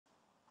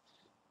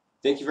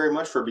Thank you very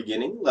much for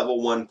beginning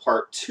Level 1,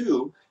 Part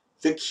 2,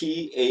 the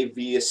Key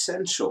AV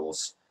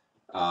Essentials.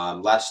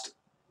 Last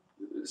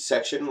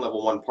section,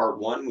 Level 1, Part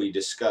 1, we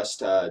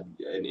discussed an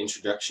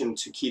introduction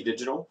to Key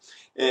Digital.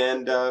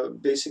 And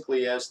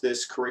basically, as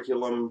this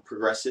curriculum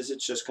progresses,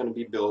 it's just going to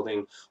be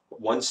building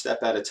one step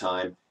at a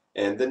time.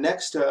 And the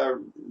next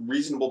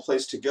reasonable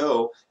place to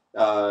go,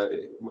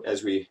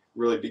 as we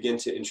really begin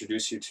to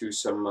introduce you to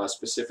some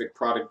specific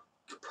product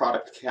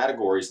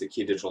categories that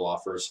Key Digital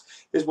offers,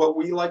 is what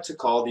we like to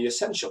call the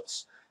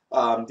essentials.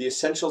 The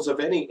essentials of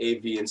any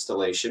AV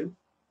installation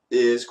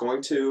is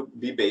going to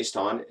be based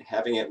on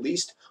having at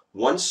least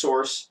one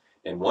source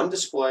and one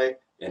display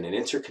and an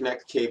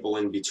interconnect cable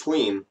in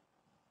between.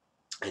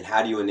 And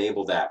how do you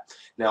enable that?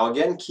 Now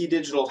again, Key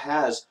Digital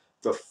has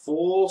the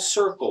full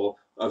circle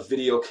of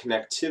video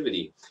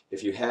connectivity.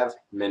 If you have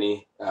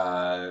many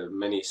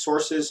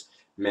sources,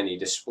 many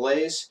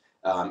displays,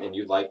 and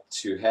you'd like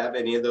to have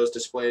any of those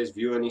displays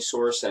view any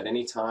source at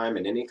any time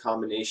in any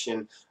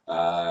combination,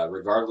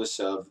 regardless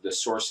of the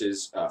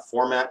source's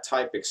format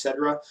type,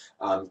 etc.,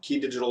 Key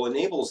Digital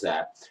enables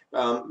that.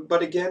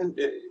 But again,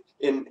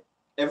 in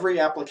every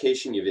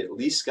application, you've at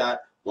least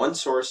got one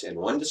source and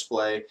one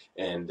display,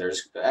 and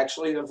there's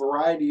actually a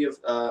variety of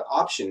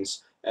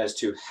options as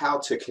to how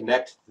to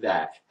connect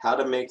that, how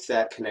to make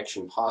that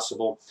connection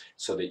possible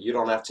so that you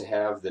don't have to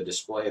have the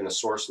display and the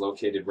source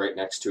located right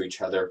next to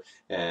each other,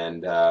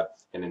 and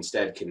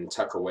instead can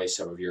tuck away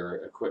some of your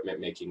equipment,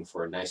 making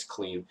for a nice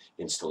clean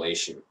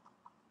installation.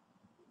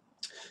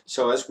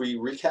 So as we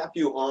recap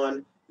you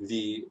on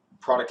the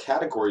product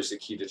categories that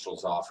Key Digital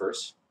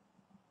offers,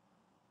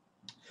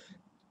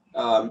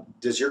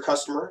 does your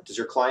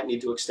client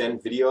need to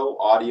extend video,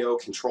 audio,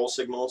 control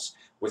signals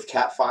with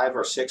Cat 5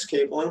 or 6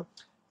 cabling?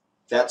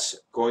 That's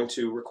going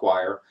to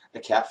require a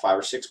Cat 5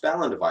 or 6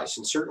 Balun device.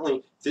 And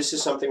certainly this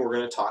is something we're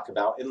going to talk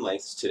about in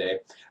length today.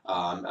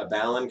 A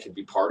Balun could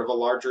be part of a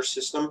larger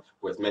system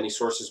with many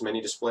sources,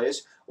 many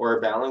displays, or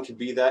a Balun could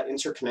be that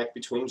interconnect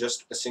between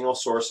just a single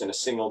source and a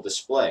single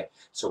display.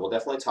 So we'll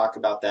definitely talk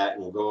about that,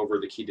 and we'll go over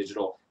the Key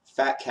Digital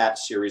Fat Cat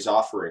series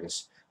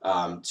offerings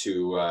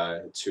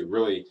to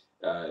really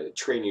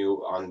train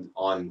you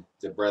on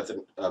the breadth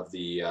of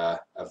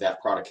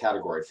that product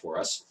category for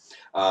us.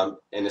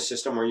 In a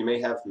system where you may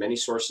have many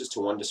sources to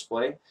one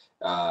display,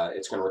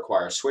 it's going to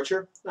require a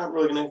switcher. Not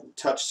really going to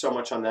touch so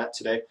much on that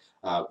today.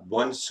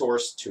 One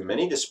source to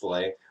many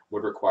display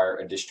would require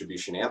a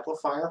distribution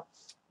amplifier.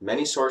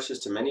 Many sources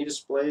to many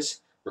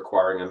displays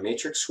requiring a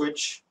matrix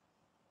switch,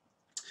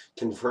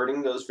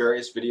 converting those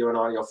various video and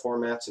audio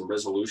formats and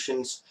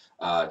resolutions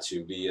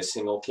to be a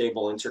single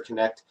cable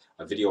interconnect,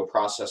 a video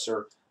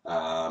processor,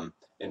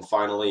 and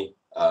finally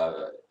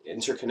HDMI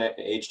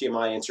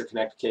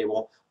interconnect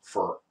cable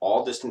for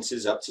all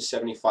distances up to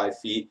 75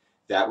 feet.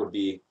 That would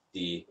be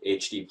the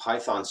HD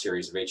Python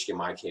series of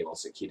HDMI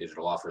cables that Key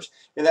Digital offers.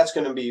 And that's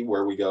going to be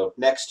where we go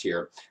next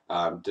here,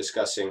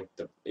 discussing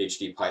the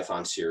HD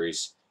Python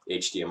series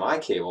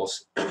HDMI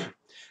cables.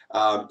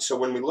 So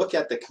when we look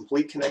at the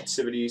complete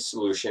connectivity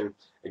solution,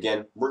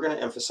 again, we're going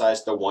to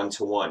emphasize the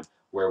one-to-one,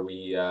 where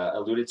we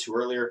alluded to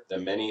earlier, the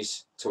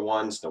manys to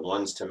ones, the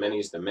ones to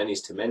manys, the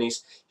manys to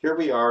manys. Here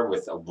we are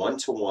with a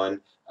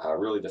one-to-one,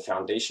 really the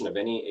foundation of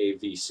any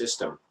AV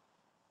system.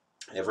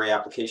 Every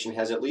application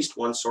has at least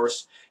one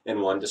source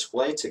and one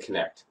display to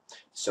connect.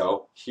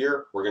 So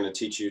here we're going to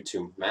teach you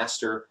to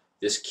master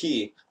this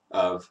key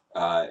of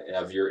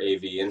your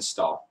AV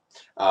install.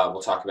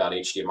 We'll talk about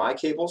HDMI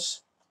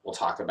cables. We'll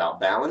talk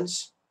about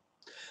Baluns.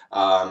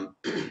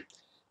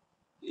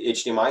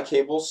 HDMI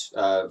cables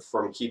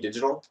from Key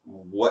Digital.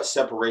 What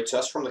separates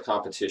us from the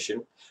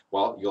competition?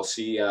 Well, you'll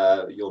see,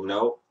 you'll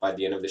know by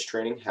the end of this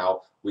training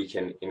how we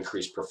can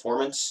increase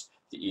performance,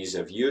 the ease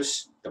of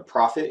use, the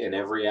profit in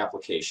every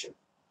application.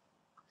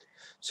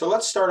 So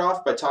let's start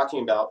off by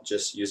talking about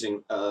just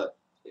using a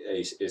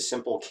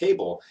simple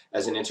cable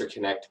as an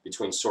interconnect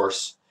between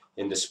source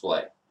and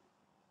display.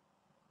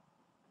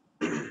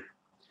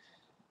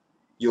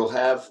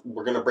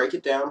 We're going to break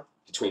it down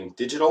between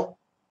digital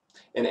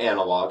and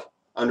analog.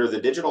 Under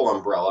the digital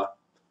umbrella,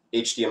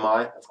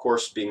 HDMI, of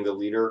course, being the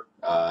leader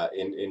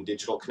in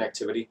digital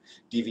connectivity,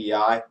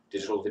 DVI,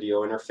 digital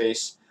video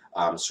interface,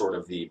 sort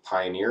of the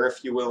pioneer,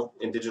 if you will,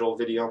 in digital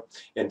video,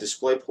 and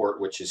DisplayPort,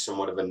 which is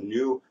somewhat of a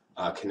new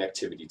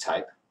connectivity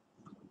type.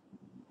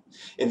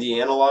 In the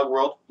analog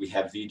world, we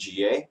have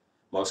VGA,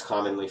 most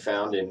commonly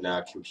found in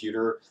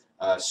computer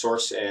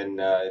source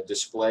and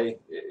display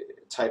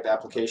type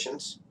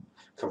applications.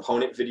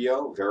 Component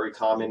video, very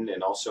common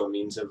and also a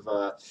means of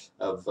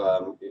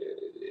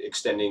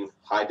extending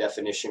high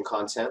definition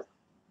content.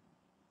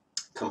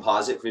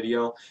 Composite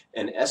video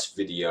and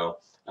S-video,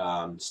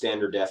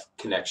 standard def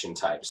connection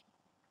types.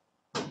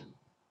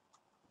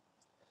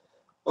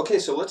 Okay,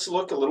 so let's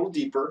look a little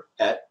deeper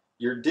at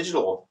your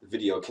digital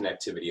video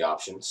connectivity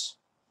options.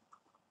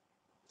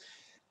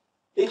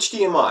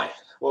 HDMI.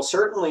 Well,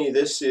 certainly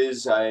this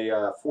is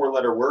a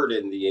four-letter word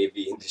in the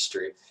AV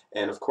industry,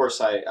 and of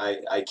course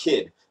I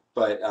kid.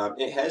 But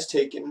it has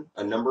taken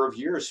a number of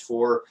years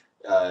for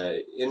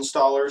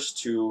installers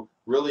to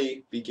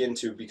really begin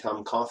to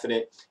become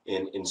confident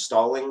in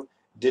installing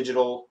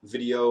digital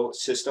video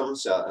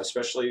systems,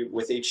 especially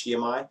with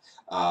HDMI.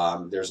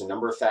 There's a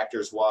number of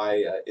factors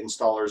why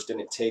installers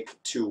didn't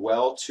take too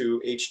well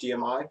to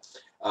HDMI.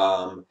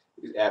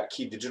 At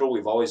Key Digital,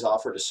 we've always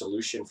offered a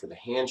solution for the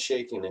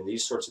handshaking and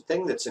these sorts of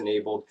things that's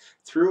enabled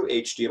through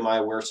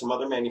HDMI, where some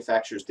other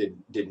manufacturers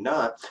did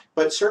not.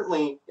 But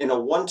certainly in a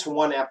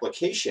one-to-one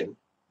application,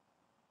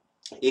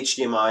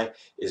 HDMI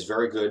is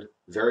very good,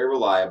 very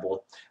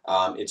reliable.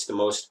 It's the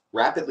most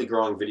rapidly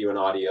growing video and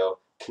audio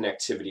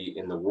connectivity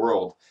in the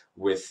world,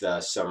 with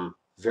some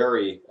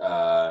very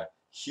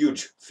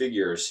huge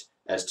figures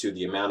as to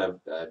the amount of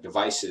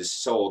devices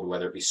sold,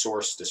 whether it be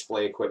source,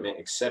 display equipment,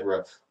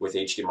 etc., with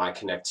HDMI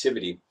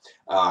connectivity.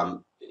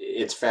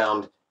 It's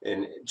found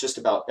in just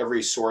about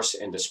every source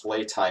and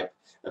display type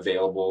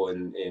available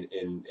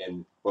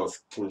in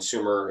both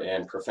consumer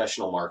and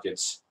professional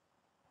markets.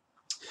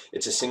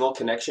 It's a single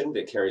connection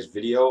that carries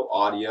video,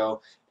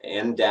 audio,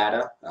 and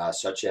data,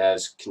 such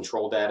as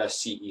control data.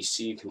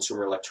 CEC,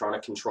 Consumer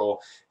Electronic Control,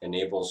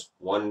 enables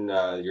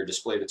your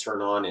display to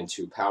turn on and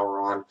to power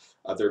on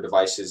other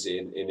devices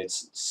in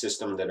its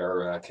system that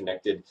are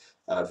connected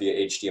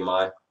via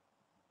HDMI.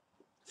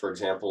 For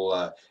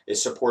example, it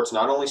supports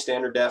not only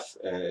standard def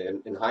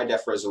and high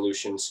def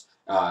resolutions,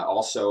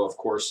 also, of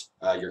course,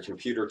 your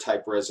computer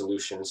type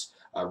resolutions,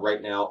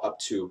 right now up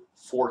to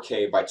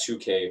 4K by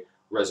 2K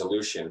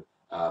resolution.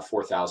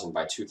 4000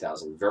 by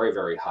 2000, very,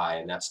 very high,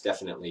 and that's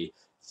definitely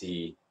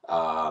the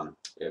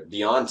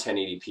beyond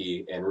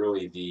 1080p, and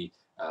really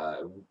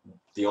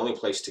the only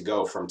place to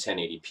go from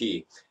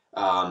 1080p.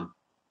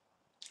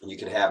 You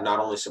can have not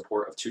only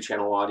support of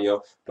 2-channel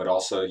audio, but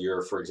also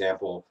your, for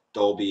example,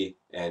 Dolby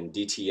and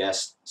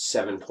DTS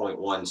 7.1,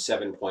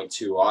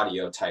 7.2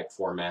 audio type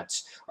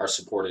formats are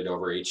supported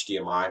over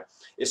HDMI.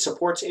 It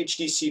supports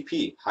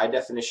HDCP, high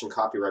definition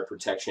copyright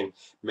protection.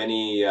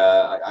 Many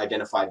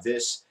identify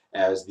this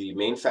as the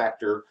main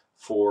factor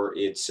for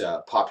its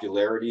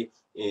popularity,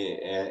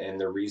 and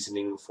the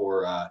reasoning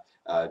for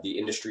the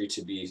industry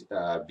to be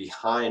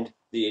behind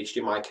the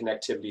HDMI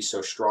connectivity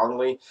so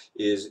strongly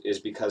is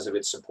because of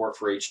its support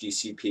for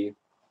HDCP.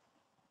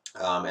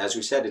 As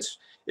we said,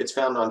 it's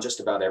found on just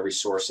about every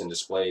source and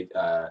display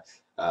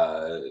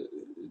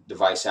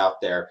device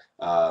out there.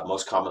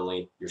 Most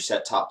commonly, your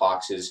set-top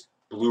boxes,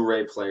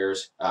 Blu-ray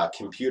players,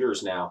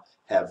 computers now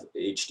have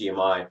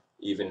HDMI.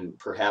 Even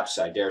perhaps,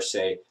 I dare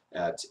say,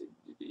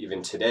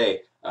 even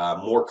today,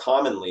 more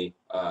commonly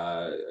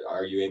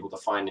are you able to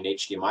find an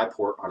HDMI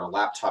port on a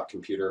laptop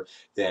computer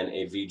than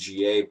a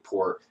VGA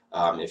port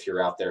if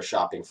you're out there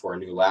shopping for a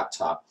new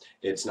laptop.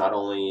 It's not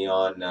only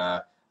on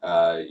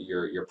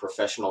your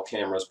professional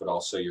cameras, but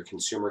also your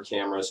consumer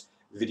cameras,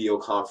 video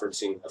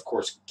conferencing, of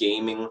course,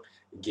 gaming.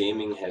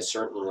 Gaming has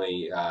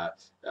certainly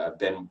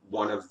been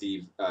one of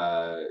the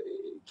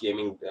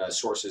gaming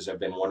sources have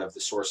been one of the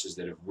sources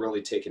that have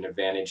really taken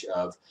advantage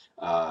of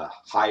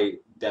high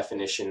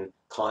definition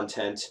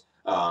content,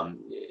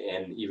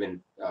 and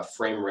even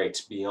frame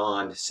rates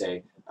beyond,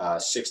 say,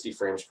 60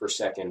 frames per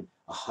second,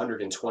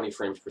 120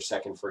 frames per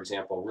second, for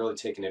example, really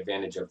taking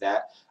advantage of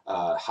that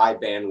high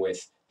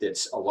bandwidth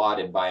that's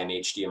allotted by an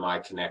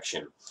HDMI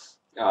connection.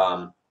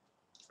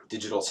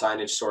 Digital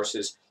signage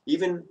sources,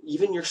 even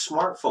your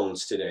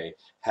smartphones today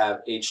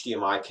have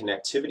HDMI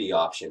connectivity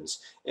options,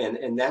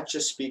 and that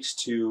just speaks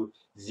to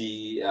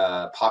the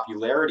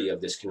popularity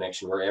of this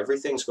connection, where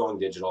everything's going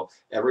digital,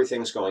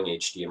 everything's going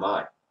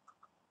HDMI.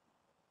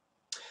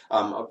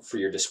 For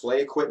your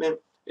display equipment,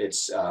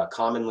 it's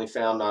commonly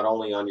found not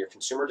only on your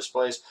consumer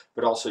displays,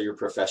 but also your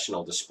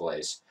professional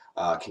displays.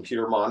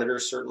 Computer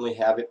monitors certainly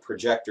have it,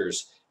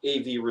 projectors,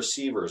 AV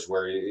receivers,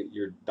 where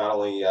you're not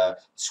only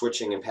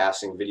switching and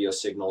passing video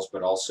signals,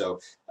 but also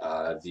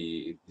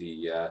the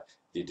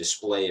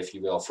display, if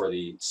you will, for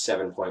the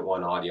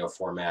 7.1 audio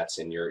formats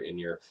in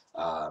your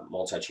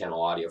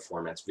multi-channel audio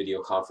formats.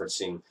 Video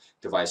conferencing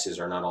devices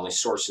are not only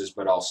sources,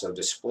 but also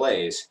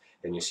displays,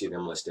 and you see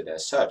them listed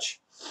as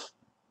such.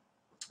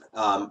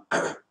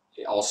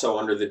 Also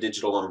under the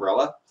digital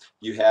umbrella,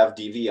 you have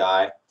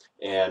DVI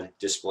and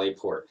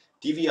DisplayPort.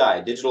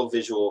 DVI, Digital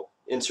Visual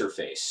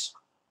Interface.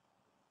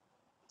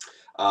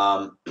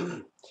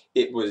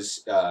 It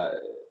was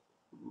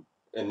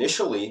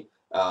initially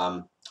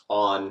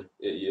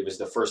it was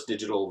the first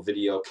digital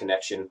video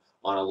connection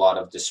on a lot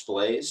of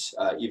displays.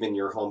 Even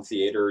your home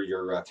theater,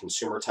 your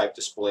consumer type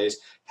displays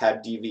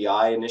had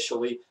DVI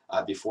initially,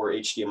 before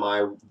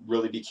HDMI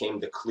really became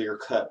the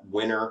clear-cut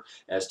winner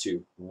as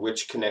to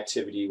which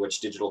connectivity, which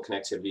digital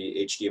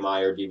connectivity,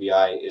 HDMI or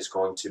DVI, is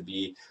going to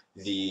be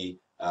the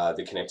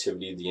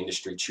connectivity the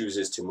industry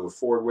chooses to move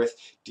forward with.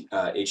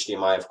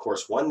 HDMI, of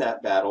course, won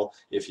that battle,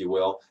 if you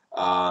will.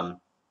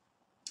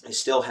 It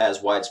still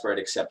has widespread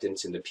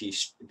acceptance in the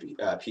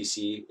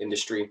PC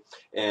industry,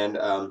 and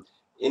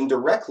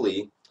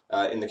indirectly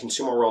in the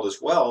consumer world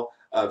as well,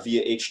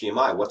 via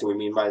HDMI. What do we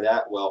mean by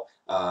that? Well,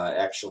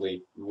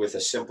 actually, with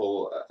a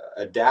simple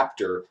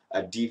adapter,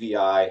 a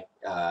DVI-D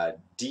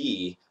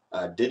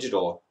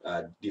digital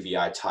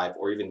DVI type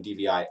or even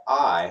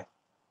DVI-I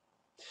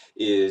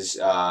is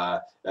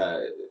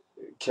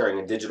carrying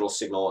a digital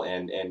signal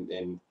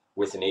and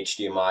with an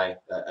HDMI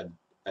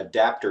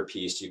adapter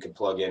piece, you can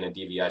plug in a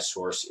DVI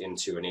source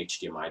into an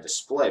HDMI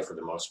display for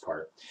the most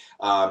part.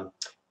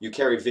 You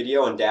carry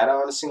video and data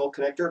on a single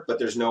connector, but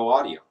there's no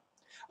audio.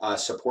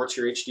 Supports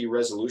your HD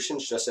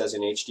resolutions just as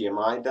an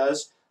HDMI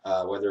does,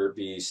 whether it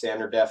be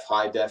standard def,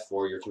 high def,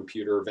 or your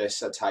computer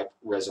VESA type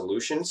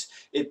resolutions.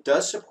 It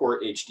does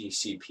support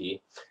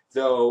HDCP,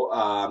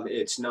 though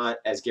it's not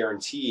as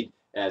guaranteed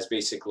as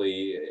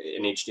basically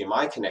an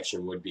HDMI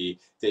connection would be,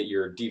 that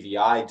your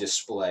DVI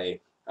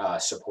display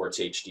supports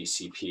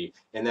HDCP,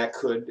 and that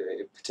could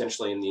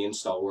potentially in the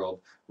install world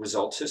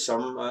result to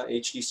some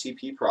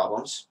HDCP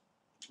problems.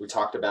 We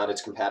talked about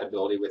its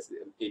compatibility with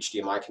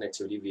HDMI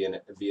connectivity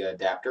via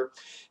adapter,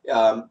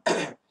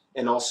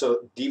 and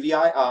also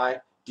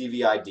DVI-I,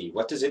 DVI-D.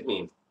 What does it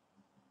mean?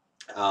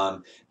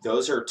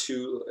 Those are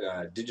two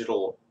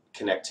digital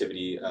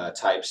connectivity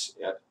types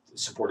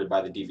supported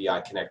by the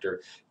DVI connector.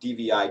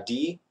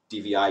 DVI-D,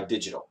 DVI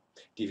digital.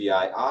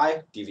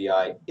 DVI-I,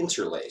 DVI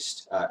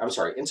interlaced.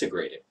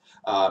 Integrated.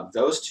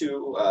 Those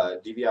two,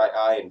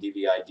 DVI-I and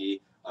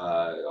DVI-D,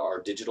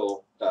 are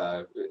digital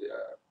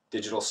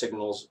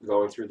signals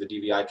going through the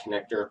DVI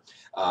connector.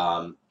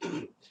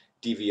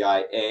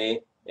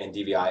 DVI-A and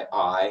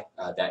DVI-I,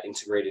 that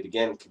integrated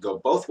again could go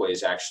both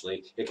ways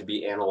actually. It could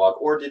be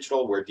analog or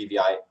digital, where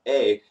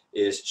DVI-A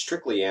is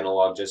strictly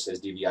analog just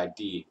as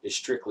DVI-D is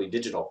strictly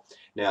digital.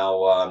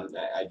 Now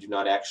I do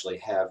not actually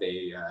have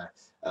a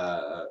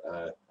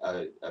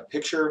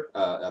picture,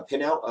 a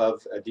pinout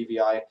of a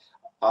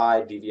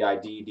DVI-I,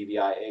 DVI-D,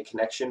 DVI-A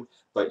connection,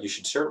 but you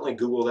should certainly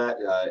Google that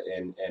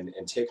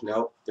and take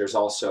note. There's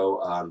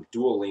also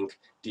dual link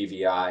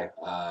DVI.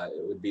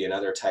 It would be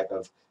another type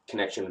of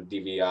connection with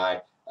DVI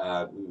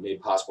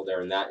made possible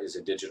there, and that is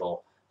a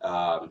digital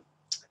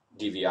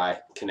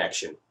DVI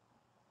connection.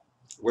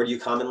 Where do you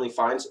commonly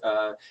find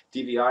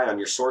DVI? On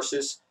your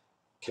sources,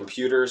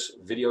 computers,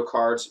 video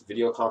cards,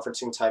 video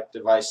conferencing type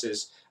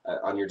devices,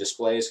 on your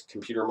displays,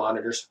 computer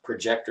monitors,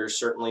 projectors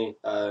certainly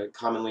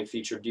commonly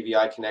feature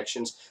DVI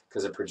connections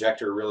because a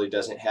projector really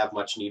doesn't have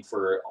much need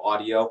for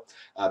audio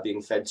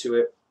being fed to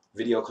it.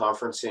 Video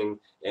conferencing,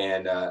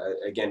 and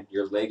again,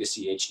 your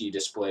legacy HD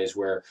displays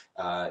where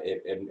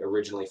it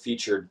originally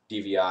featured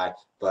DVI,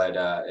 but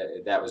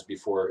that was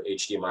before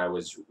HDMI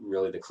was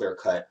really the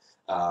clear-cut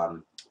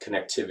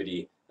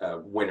connectivity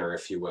winner,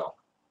 if you will.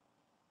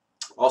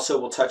 Also,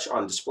 we'll touch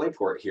on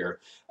DisplayPort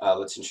here.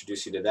 Let's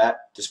introduce you to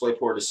that.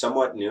 DisplayPort is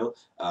somewhat new,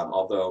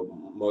 although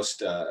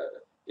most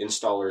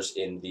installers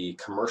in the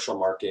commercial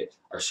market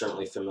are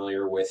certainly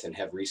familiar with and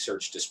have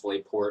researched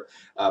DisplayPort,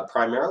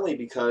 primarily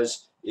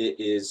because it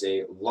is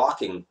a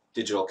locking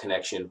digital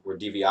connection where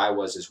DVI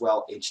was as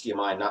well.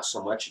 HDMI not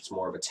so much. It's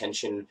more of a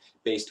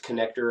tension-based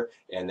connector,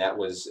 and that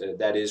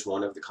is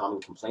one of the common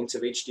complaints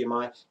of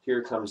HDMI.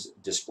 Here comes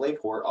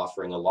DisplayPort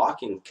offering a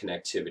locking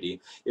connectivity.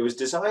 It was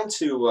designed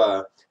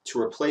to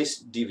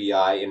replace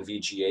DVI and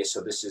VGA.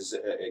 So this is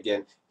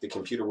again the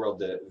computer world,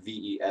 the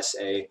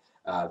VESA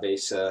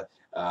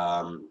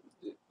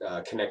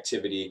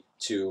connectivity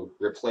to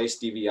replace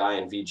DVI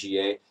and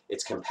VGA.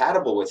 It's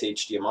compatible with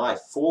HDMI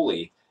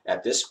fully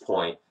at this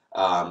point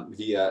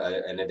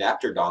via an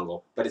adapter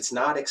dongle, but it's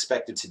not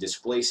expected to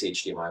displace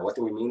HDMI. What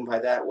do we mean by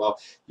that? Well,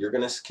 you're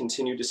going to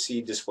continue to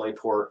see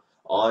DisplayPort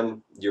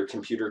on your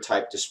computer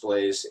type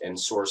displays and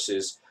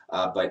sources,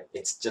 but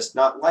it's just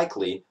not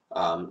likely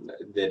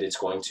that it's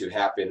going to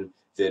happen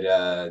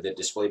that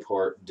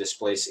DisplayPort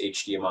displace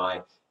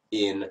HDMI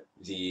in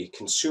the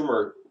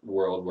consumer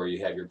world where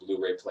you have your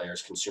Blu-ray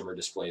players, consumer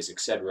displays,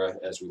 etc.,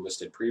 as we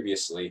listed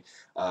previously,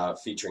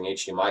 featuring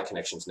HDMI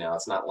connections now.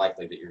 It's not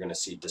likely that you're going to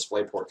see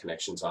DisplayPort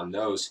connections on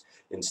those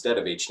instead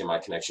of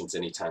HDMI connections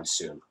anytime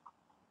soon.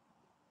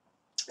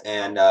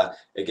 And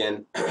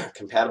again,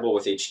 compatible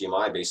with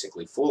HDMI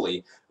basically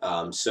fully,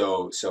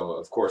 so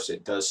of course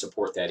it does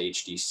support that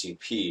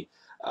HDCP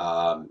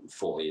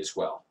fully as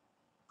well.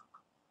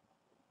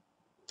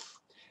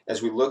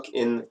 As we look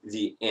in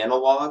the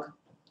analog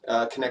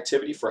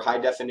connectivity for high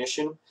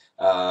definition,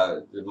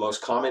 the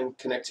most common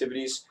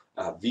connectivities,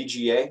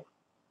 VGA,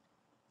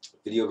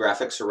 video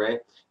graphics array,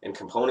 and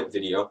component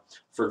video.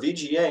 For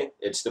VGA,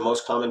 it's the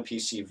most common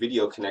PC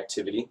video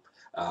connectivity,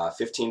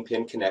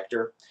 15-pin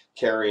connector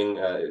carrying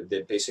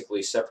that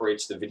basically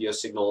separates the video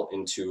signal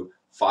into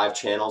 5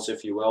 channels,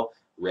 if you will.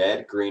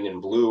 Red, green,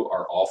 and blue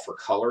are all for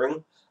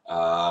coloring.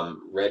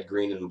 Red,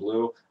 green, and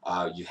blue.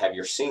 You have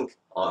your sync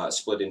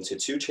split into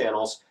 2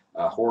 channels.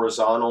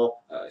 Horizontal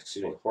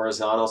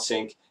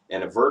sync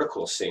and a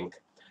vertical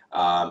sync.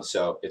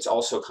 So it's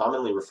also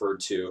commonly referred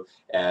to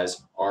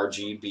as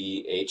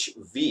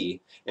RGBHV.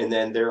 And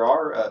then there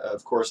are,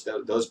 of course,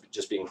 those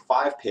just being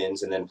 5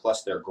 pins and then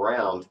plus their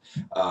ground.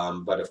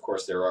 But of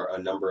course, there are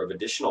a number of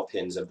additional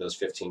pins of those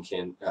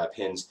 15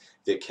 pins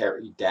that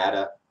carry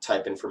data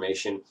type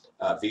information.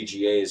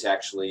 VGA is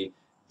actually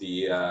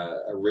the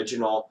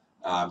original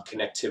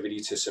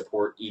connectivity to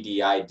support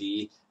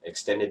EDID,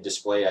 extended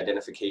display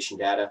identification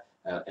data.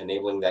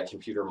 enabling that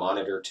computer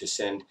monitor to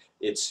send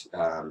its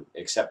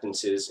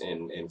acceptances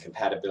and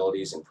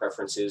compatibilities and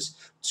preferences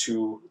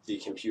to the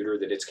computer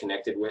that it's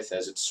connected with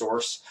as its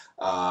source.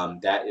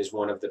 That is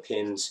one of the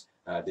pins,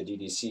 the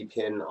DDC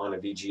pin on a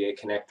VGA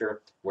connector,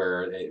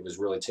 where it was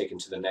really taken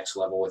to the next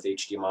level with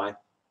HDMI.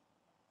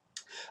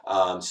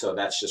 So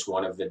that's just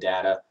one of the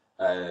data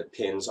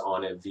pins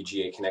on a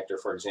VGA connector,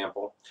 for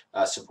example.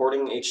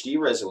 Supporting HD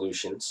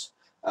resolutions.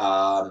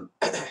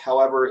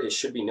 However, it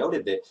should be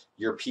noted that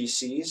your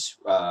PCs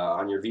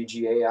on your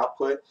VGA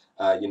output,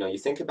 you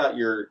think about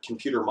your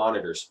computer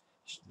monitors,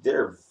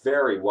 they're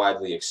very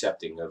widely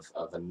accepting of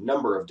a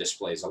number of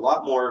displays, a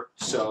lot more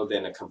so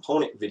than a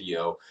component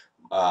video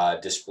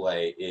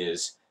display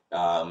is.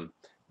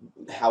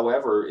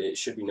 However, it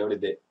should be noted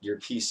that your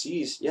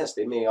PCs, yes,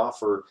 they may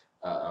offer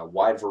a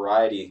wide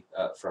variety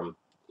from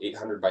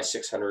 800 by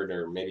 600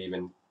 or maybe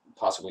even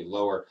possibly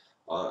lower,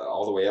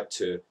 all the way up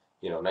to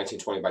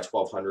 1920 by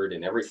 1200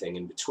 and everything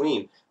in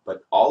between.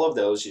 But all of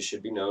those, you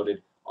should be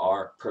noted,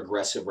 are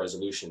progressive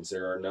resolutions.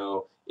 There are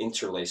no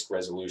interlaced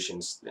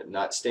resolutions,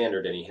 not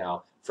standard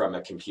anyhow, from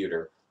a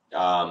computer.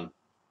 And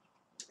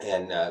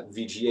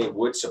VGA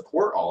would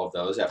support all of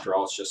those. After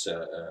all, it's just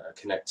a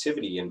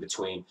connectivity in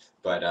between,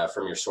 but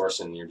from your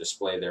source and your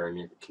display there on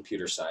your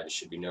computer side, it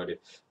should be noted.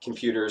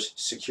 Computers,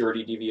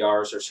 security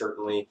DVRs are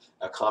certainly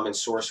a common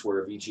source where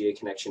a VGA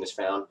connection is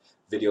found.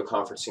 Video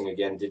conferencing,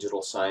 again,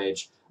 digital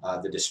signage,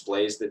 the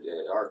displays that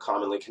are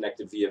commonly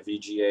connected via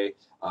VGA,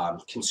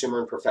 consumer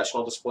and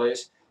professional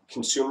displays.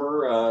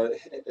 Consumer,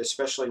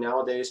 especially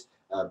nowadays,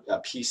 a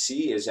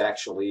PC is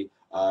actually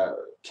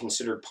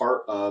considered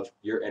part of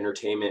your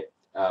entertainment,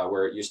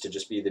 where it used to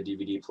just be the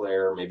DVD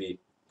player, maybe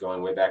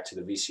going way back to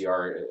the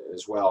VCR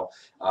as well,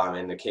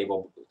 and the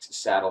cable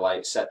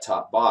satellite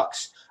set-top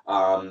box.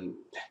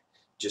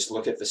 Just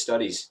look at the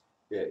studies.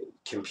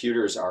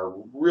 Computers are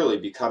really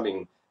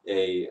becoming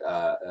a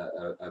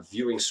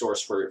viewing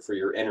source for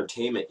your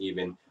entertainment,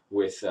 even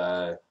with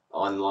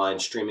online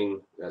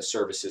streaming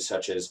services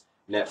such as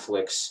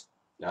Netflix,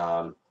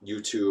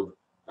 YouTube,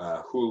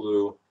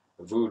 Hulu,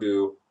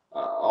 Vudu,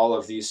 all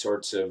of these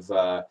sorts of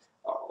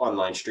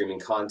online streaming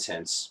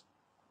contents.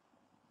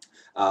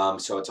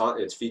 So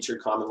it's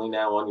featured commonly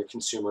now on your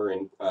consumer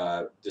and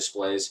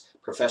displays,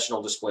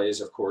 professional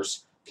displays, of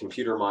course,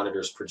 computer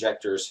monitors,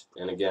 projectors,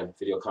 and again,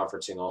 video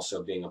conferencing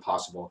also being a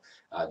possible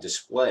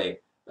display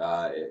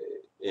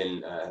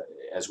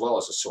as well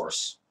as a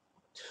source.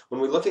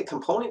 When we look at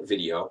component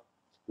video,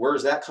 where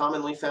is that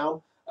commonly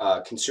found?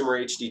 Consumer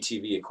HD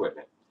TV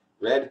equipment.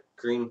 Red,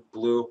 green,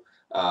 blue.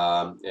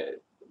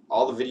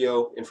 All the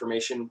video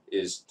information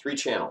is 3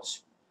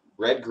 channels.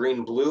 Red,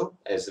 green, blue,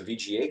 as the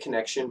VGA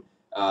connection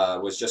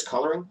was just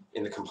coloring.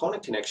 In the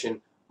component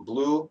connection,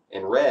 blue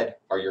and red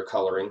are your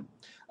coloring.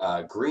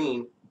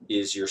 Green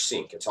is your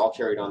sync. It's all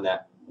carried on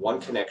that one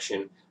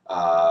connection.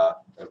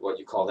 What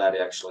you call that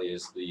actually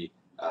is the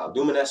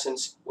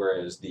luminescence,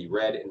 whereas the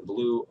red and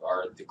blue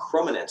are the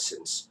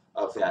chrominescence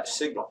of that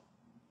signal.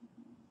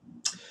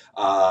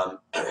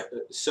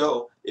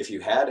 So if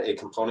you had a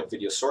component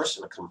video source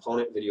and a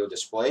component video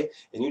display,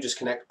 and you just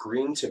connect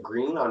green to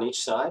green on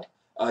each side,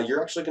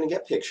 you're actually going to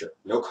get picture.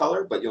 No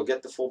color, but you'll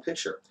get the full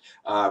picture.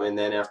 And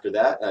then after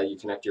that, you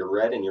connect your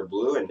red and your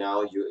blue, and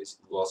now you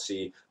will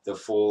see the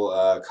full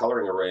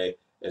coloring array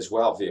as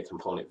well via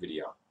component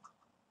video.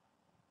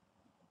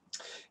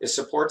 It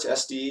supports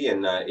SD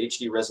and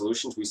HD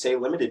resolutions. We say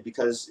limited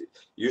because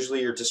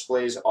usually your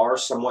displays are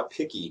somewhat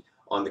picky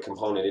on the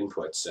component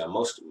inputs.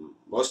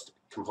 Most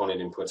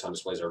component inputs on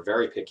displays are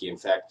very picky. In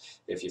fact,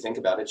 if you think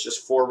about it, it's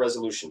just 4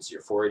 resolutions: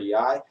 your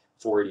 480i,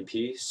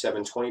 480p,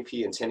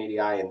 720p, and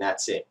 1080i, and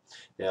that's it.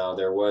 Now,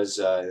 there was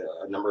a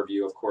number of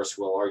you, of course,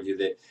 will argue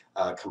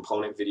that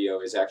component video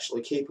is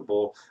actually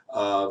capable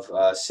of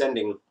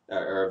sending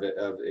or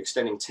of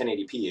extending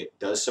 1080p. It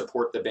does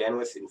support the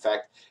bandwidth. In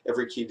fact,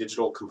 every key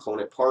digital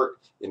component part,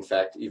 in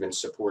fact, even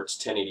supports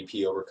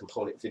 1080p over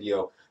component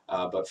video.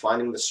 But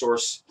finding the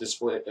source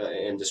display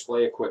and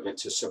display equipment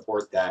to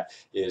support that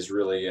is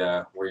really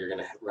where you're going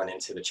to run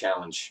into the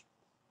challenge.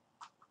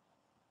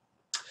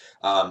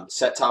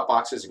 Set-top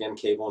boxes, again,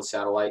 cable and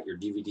satellite, your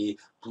DVD,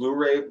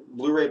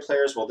 Blu-ray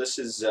players. Well, this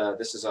is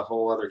a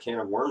whole other can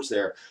of worms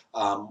there.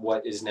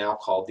 What is now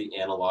called the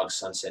analog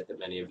sunset that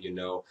many of you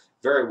know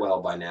very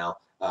well by now.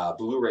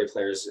 Blu-ray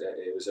players,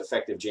 it was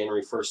effective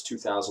January 1st,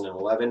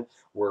 2011,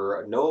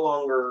 were no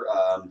longer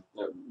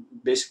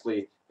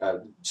basically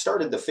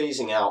started the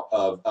phasing out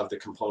of the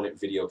component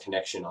video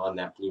connection on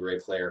that Blu-ray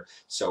player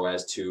so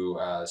as to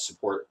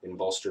support and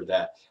bolster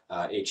that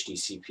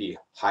HDCP,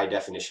 high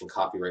definition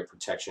copyright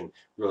protection,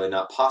 really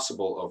not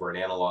possible over an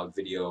analog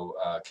video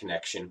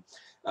connection.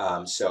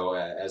 So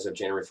as of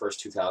January 1st,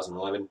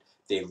 2011,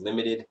 they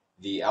limited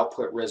the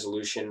output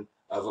resolution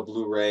of a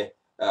Blu-ray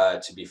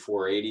to be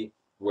 480,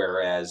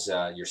 whereas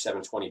your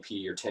 720p,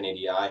 your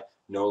 1080i,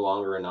 no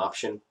longer an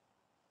option.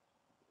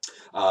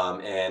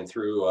 And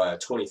through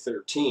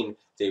 2013,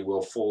 they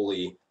will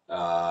fully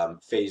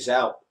phase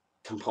out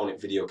component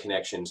video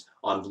connections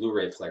on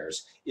Blu-ray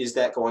players. Is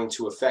that going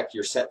to affect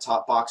your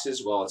set-top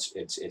boxes? Well,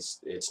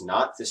 it's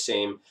not the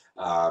same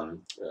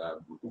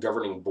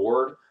governing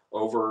board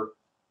over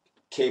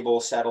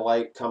cable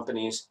satellite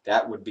companies.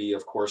 That would be,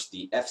 of course,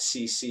 the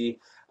FCC,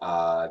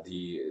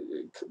 the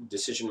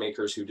decision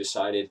makers who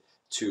decided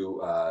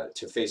to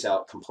phase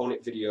out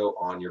component video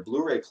on your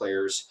Blu-ray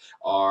players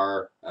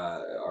are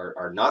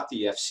not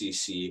the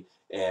FCC,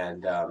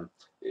 and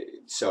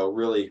so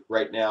really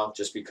right now,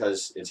 just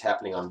because it's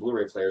happening on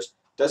Blu-ray players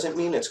doesn't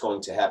mean it's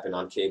going to happen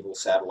on cable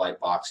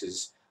satellite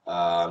boxes.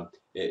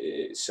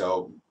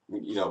 So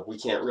you know, we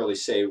can't really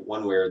say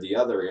one way or the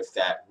other if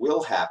that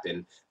will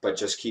happen, but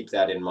just keep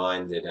that in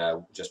mind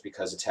that just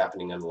because it's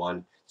happening in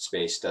one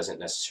space doesn't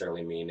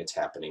necessarily mean it's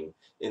happening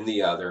in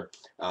the other.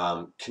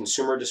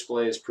 Consumer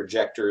displays,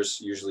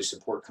 projectors usually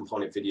support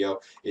component video.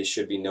 It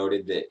should be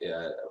noted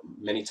that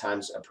many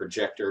times a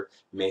projector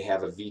may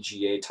have a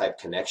VGA type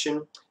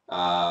connection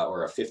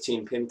or a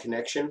 15-pin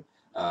connection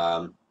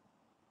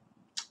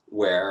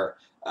where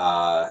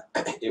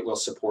it will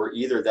support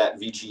either that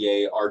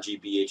VGA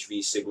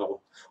RGBHV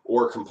signal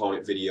or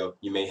component video.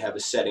 You may have a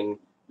setting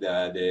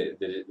that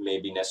it may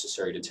be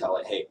necessary to tell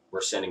it, hey, we're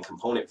sending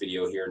component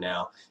video here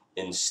now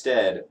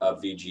instead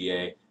of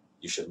VGA.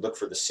 You should look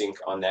for the sync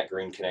on that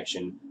green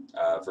connection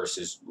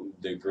versus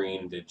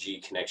the G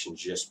connection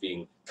just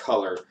being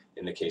color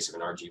in the case of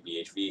an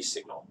RGBHV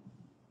signal.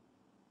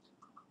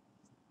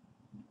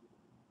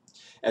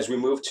 As we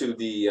move to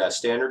the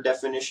standard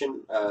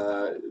definition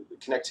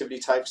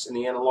connectivity types in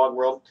the analog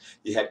world,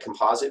 you had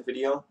composite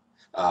video.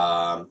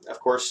 Of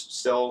course,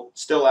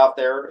 still out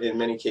there in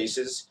many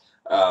cases.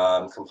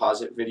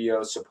 Composite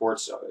video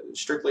supports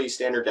strictly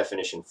standard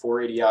definition,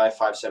 480i,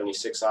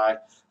 576i.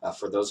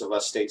 For those of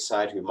us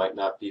stateside who might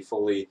not be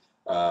fully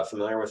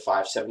familiar with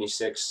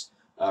 576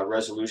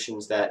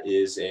 resolutions, that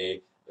is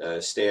a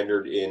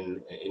standard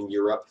in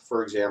Europe,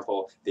 for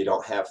example. They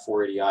don't have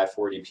 480i,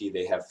 480p,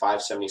 they have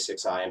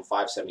 576i and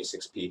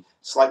 576p,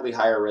 slightly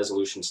higher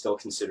resolution, still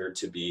considered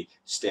to be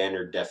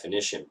standard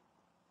definition.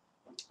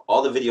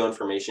 All the video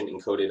information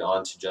encoded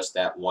onto just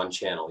that one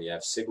channel. You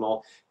have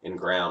signal and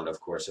ground,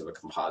 of course, of a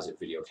composite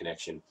video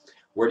connection.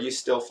 Where do you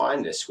still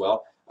find this?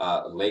 Well,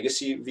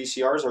 legacy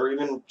VCRs or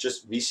even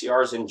just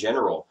VCRs in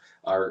general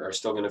are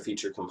still going to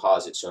feature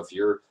composite. So if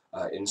you're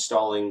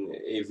installing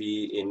AV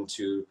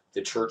into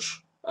the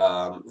church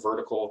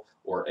vertical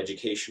or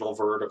educational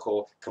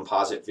vertical,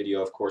 composite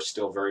video, of course,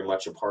 still very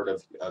much a part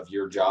of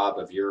your job,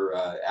 of your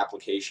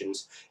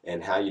applications,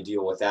 and how you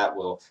deal with that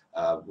we'll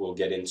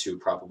get into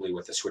probably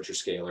with the switcher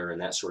scaler and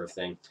that sort of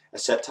thing. A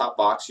set-top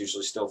box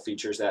usually still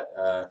features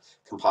that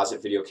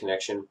composite video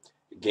connection.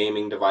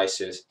 Gaming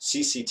devices,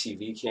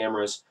 CCTV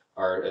cameras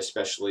are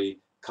especially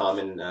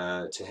common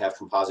to have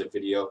composite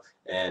video,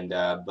 and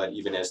but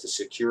even as the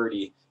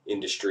security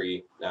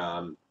industry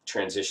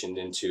transitioned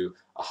into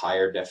a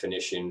higher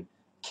definition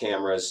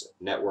cameras,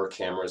 network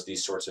cameras,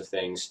 these sorts of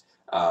things,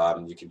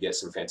 you could get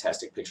some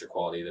fantastic picture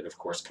quality that, of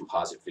course,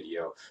 composite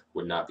video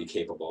would not be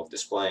capable of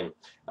displaying.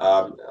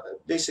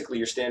 Basically,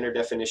 your standard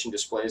definition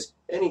displays,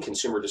 any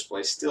consumer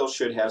display still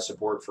should have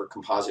support for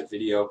composite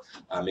video,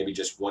 maybe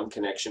just one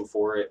connection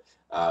for it.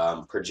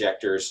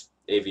 Projectors,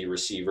 AV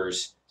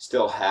receivers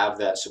still have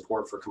that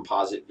support for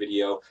composite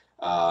video.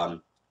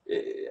 Of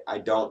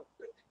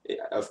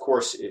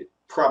course, it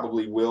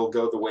probably will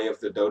go the way of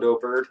the dodo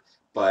bird,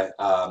 but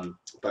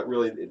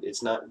really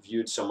it's not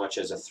viewed so much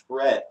as a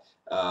threat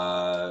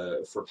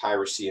for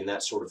piracy and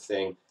that sort of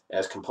thing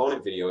as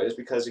component video is,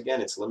 because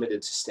again, it's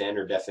limited to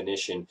standard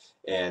definition,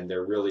 and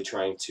they're really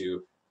trying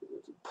to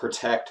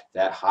protect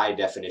that high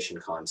definition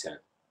content.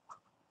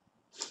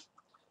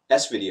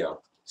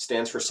 S-video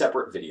stands for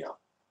separate video,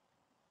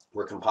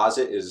 where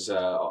composite is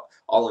all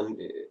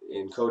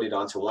encoded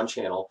onto one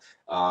channel.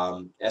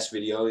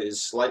 S-video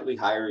is slightly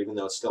higher, even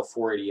though it's still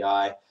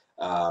 480i.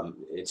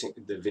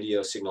 The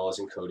video signal is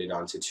encoded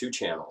onto two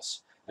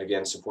channels,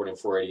 again supporting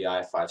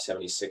 480i,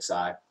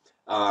 576i.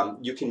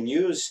 You can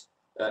use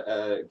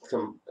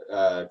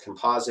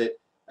composite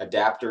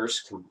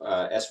adapters,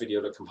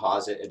 S-video to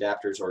composite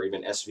adapters, or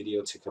even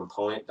S-video to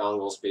component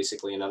dongles,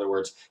 basically, in other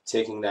words,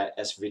 taking that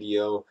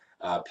S-video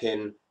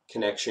pin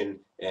connection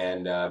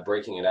and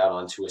breaking it out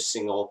onto a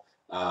single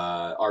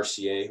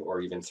RCA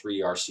or even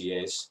 3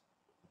 RCAs.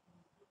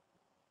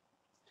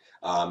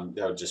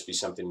 That would just be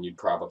something you'd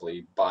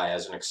probably buy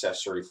as an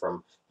accessory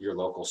from your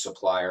local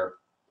supplier.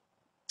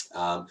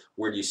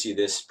 Where do you see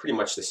this? Pretty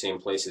much the same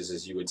places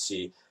as you would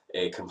see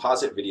a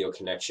composite video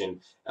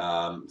connection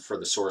for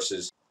the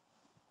sources.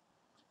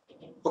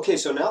 Okay,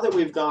 so now that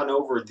we've gone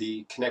over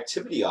the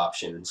connectivity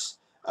options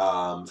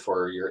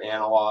for your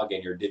analog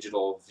and your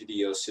digital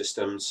video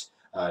systems,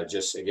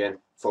 just again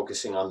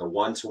focusing on the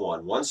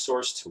one-to-one, one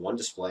source to one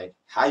display,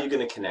 how are you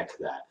going to connect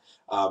that?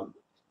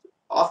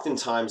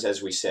 Oftentimes,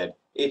 as we said,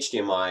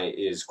 HDMI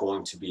is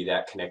going to be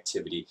that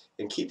connectivity,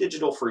 and Key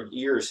Digital for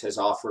years has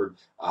offered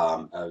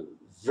a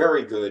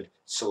very good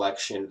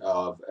selection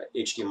of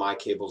HDMI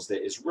cables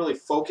that is really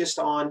focused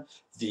on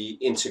the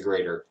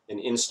integrator and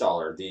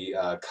installer, the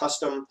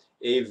custom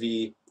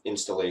AV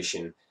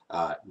installation,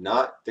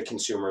 not the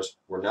consumers.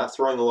 We're not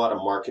throwing a lot of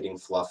marketing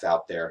fluff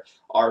out there.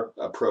 Our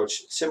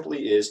approach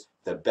simply is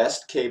the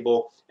best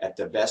cable at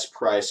the best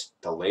price,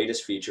 the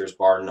latest features,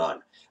 bar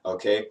none.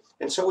 Okay,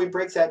 and so we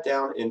break that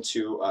down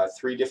into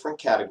 3 different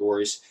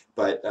categories,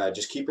 but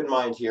just keep in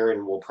mind here,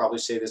 and we'll probably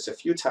say this a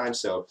few times,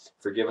 so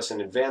forgive us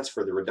in advance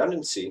for the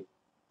redundancy,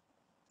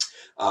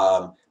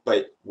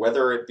 but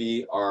whether it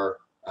be our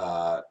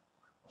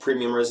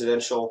premium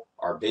residential,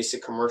 our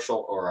basic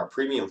commercial, or our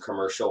premium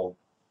commercial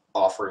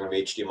offering of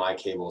HDMI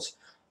cables,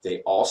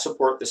 they all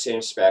support the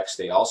same specs,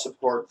 they all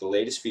support the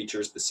latest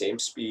features, the same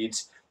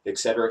speeds,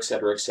 etc.,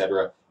 etc.,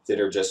 etc.,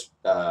 that are just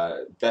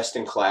best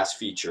in class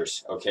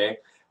features. Okay,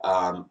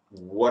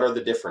 what are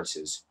the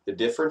differences? The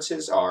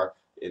differences are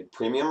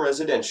premium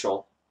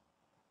residential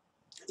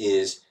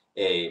is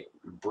a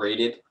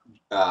braided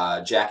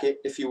jacket,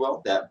 if you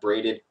will, that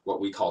braided, what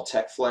we call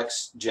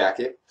TechFlex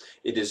jacket.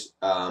 It is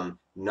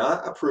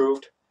not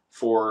approved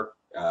for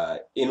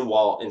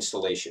in-wall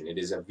installation. It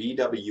is a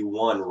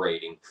VW1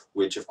 rating,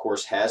 which of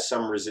course has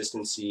some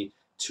resistancy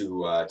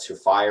to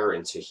fire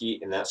and to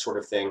heat and that sort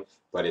of thing,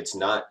 but it's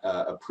not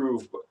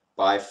approved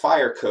by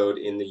fire code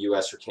in the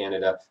US or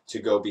Canada to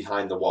go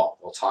behind the wall.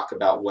 We'll talk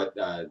about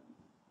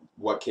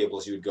what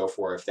cables you would go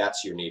for if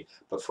that's your need.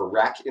 But for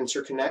rack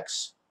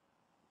interconnects,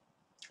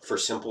 for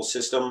simple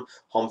system,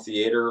 home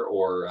theater,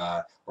 or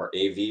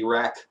AV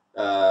rack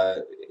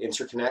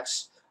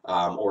interconnects,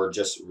 or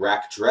just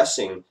rack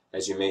dressing,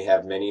 as you may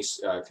have many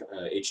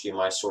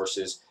HDMI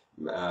sources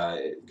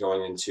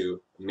going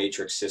into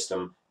matrix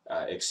system,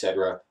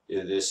 etc.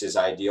 This is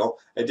ideal.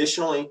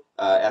 Additionally,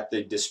 at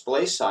the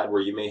display side,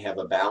 where you may have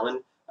a balun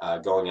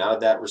going out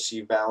of that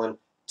receive balun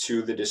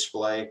to the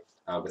display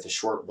with a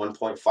short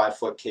 1.5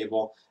 foot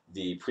cable,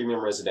 the premium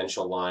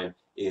residential line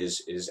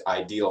is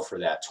ideal for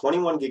that.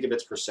 21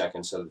 gigabits per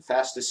second, so the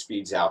fastest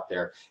speeds out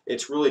there.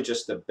 It's really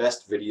just the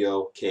best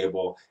video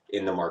cable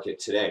in the market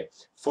today.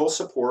 Full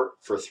support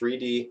for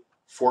 3D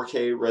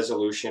 4K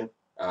resolution,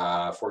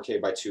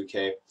 4K by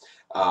 2K,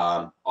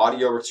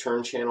 audio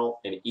return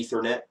channel, and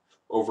Ethernet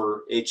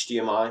over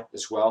HDMI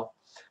as well.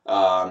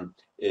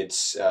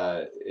 It's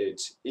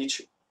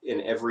each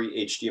and every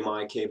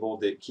HDMI cable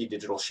that Key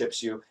Digital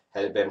ships you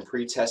has been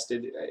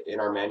pre-tested in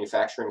our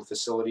manufacturing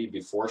facility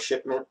before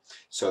shipment,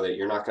 so that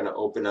you're not going to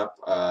open up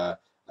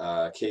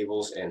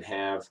cables and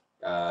have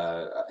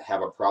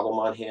a problem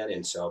on hand.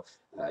 And so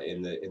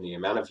in the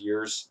amount of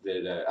years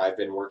that I've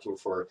been working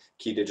for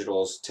Key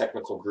Digital's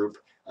technical group,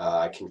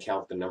 I can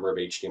count the number of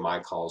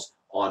HDMI calls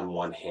on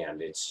one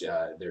hand.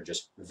 They're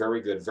just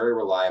very good, very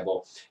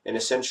reliable, and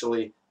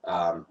essentially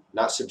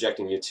not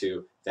subjecting you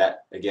to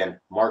that, again,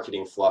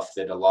 marketing fluff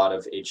that a lot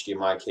of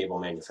HDMI cable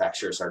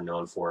manufacturers are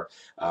known for.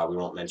 We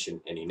won't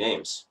mention any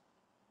names.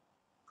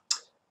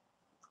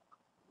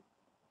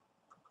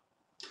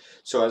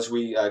 So as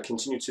we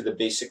continue to the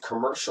basic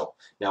commercial,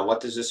 now what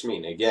does this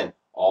mean? Again,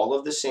 all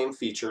of the same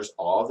features,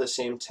 all of the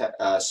same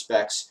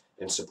specs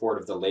in support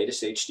of the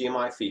latest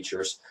HDMI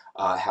features.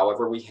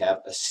 However, we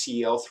have a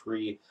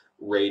CL3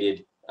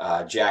 rated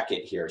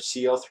jacket here.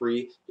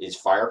 CL3 is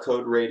fire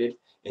code rated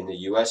in the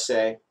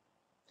USA.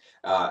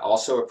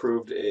 Also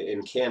approved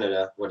in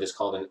Canada, what is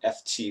called an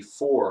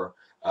FT4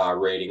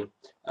 rating,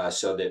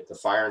 so that the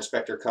fire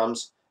inspector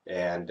comes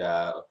and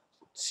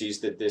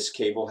sees that this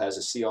cable has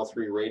a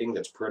CL3 rating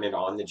that's printed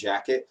on the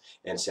jacket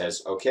and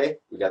says, okay,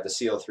 we got the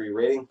CL3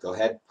 rating, go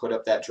ahead, put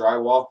up that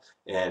drywall,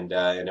 and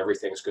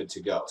everything's good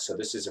to go. So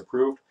this is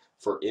approved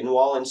for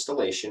in-wall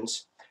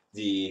installations.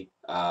 The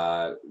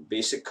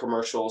basic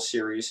commercial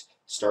series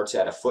starts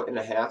at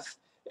 1.5 feet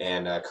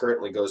and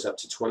currently goes up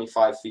to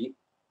 25 feet.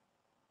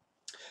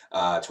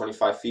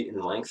 25 feet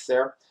in length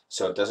there,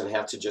 so it doesn't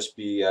have to just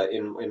be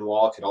in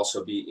wall. It could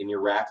also be in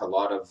your rack. A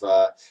lot of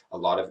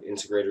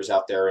integrators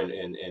out there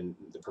and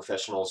the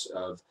professionals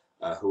of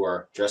who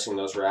are dressing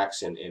those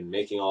racks and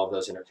making all of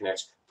those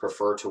interconnects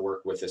prefer to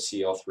work with a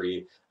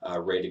CL3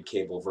 rated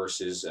cable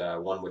versus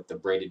one with the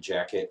braided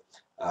jacket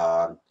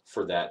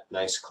for that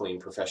nice, clean,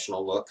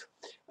 professional look.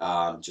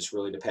 Just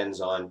really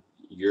depends on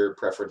your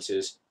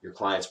preferences, your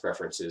client's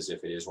preferences.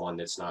 If it is one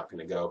that's not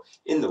going to go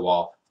in the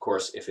wall, of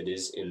course, if it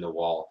is in the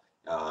wall,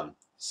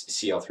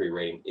 CL3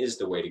 rating is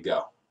the way to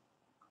go.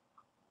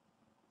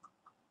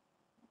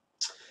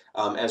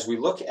 As we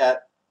look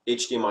at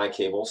HDMI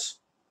cables,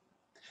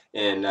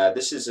 and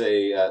this is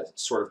a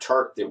sort of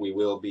chart that we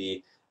will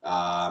be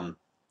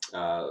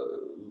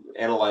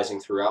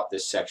analyzing throughout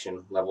this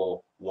section,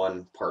 level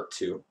 1, part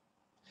 2.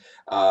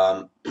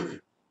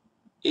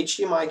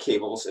 HDMI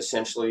cables,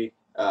 essentially,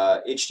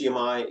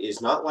 HDMI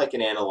is not like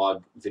an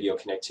analog video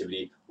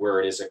connectivity where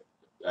it is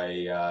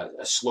a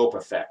slope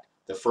effect.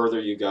 The further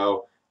you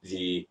go,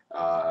 the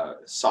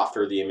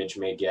softer the image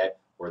may get,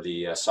 or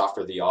the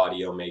softer the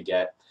audio may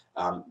get.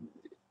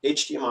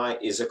 HDMI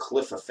is a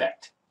cliff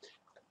effect.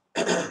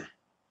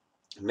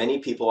 Many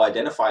people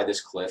identify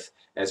this cliff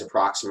as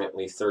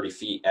approximately 30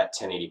 feet at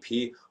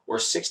 1080p or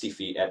 60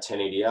 feet at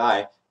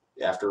 1080i.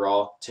 After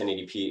all,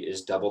 1080p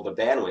is double the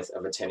bandwidth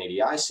of a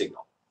 1080i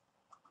signal.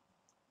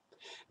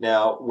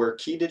 Now, where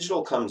Key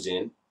Digital comes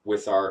in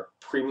with our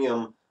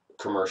premium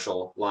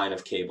commercial line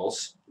of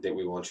cables that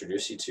we will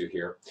introduce you to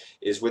here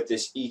is with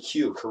this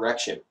EQ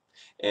correction.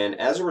 And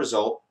as a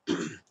result,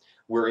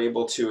 we're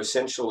able to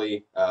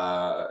essentially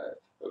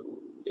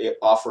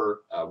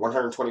offer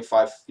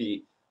 125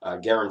 feet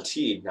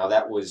guaranteed. Now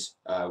that was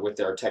with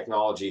our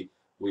technology,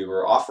 we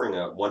were offering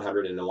a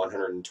 100 and a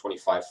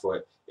 125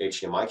 foot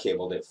HDMI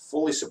cable that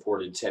fully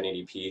supported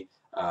 1080p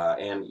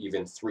and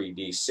even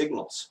 3D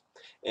signals.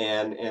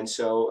 And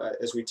so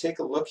as we take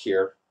a look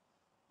here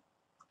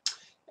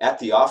at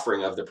the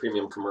offering of the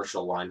premium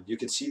commercial line, you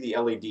can see the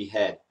LED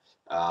head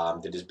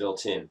that is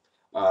built in.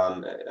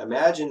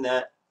 Imagine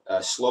that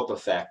slope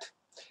effect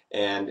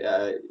and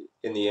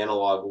in the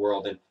analog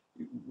world, and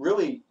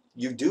really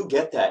you do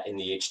get that in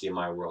the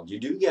HDMI world. You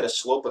do get a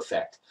slope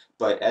effect,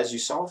 but as you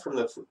saw from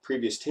the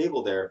previous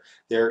table there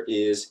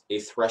is a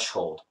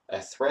threshold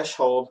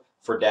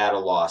for data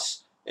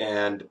loss.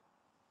 And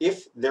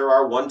if there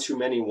are one too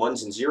many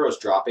ones and zeros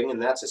dropping,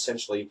 and that's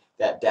essentially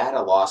that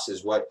data loss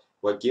is what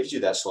gives you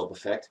that slope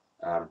effect.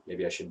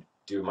 Maybe I should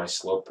do my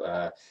slope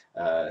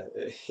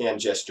hand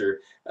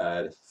gesture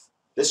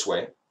this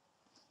way.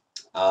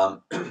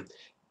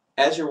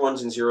 As your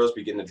ones and zeros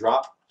begin to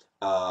drop,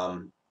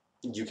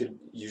 you could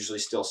usually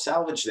still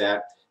salvage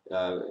that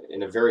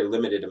in a very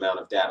limited amount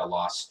of data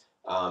loss.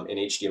 In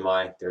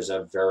HDMI, there's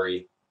a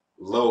very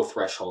low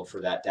threshold for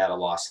that data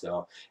loss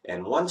though,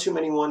 and one too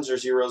many ones or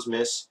zeros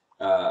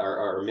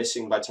are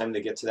missing by the time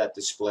they get to that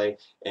display,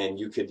 and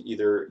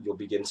you'll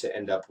begin to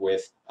end up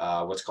with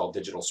what's called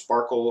digital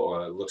sparkle,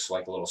 or it looks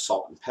like a little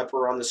salt and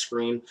pepper on the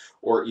screen,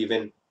 or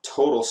even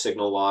total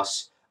signal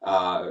loss.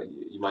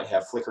 You might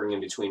have flickering in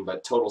between,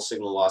 but total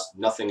signal loss,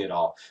 nothing at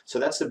all. So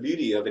that's the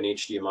beauty of an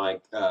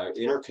HDMI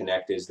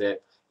interconnect, is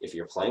that if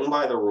you're playing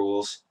by the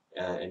rules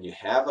and you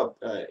have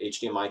a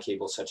HDMI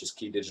cable such as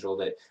Key Digital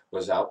that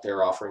was out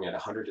there offering at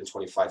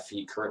 125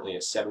 feet, currently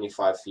at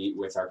 75 feet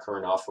with our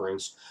current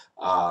offerings,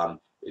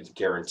 it's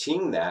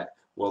guaranteeing that,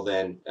 well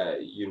then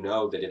you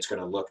know that it's going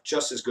to look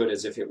just as good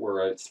as if it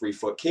were a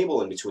 3-foot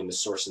cable in between the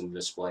source and the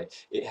display.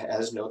 It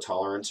has no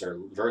tolerance, or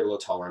very low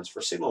tolerance,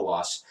 for signal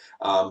loss,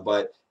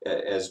 but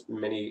as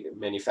many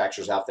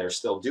manufacturers out there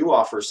still do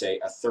offer, say,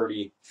 a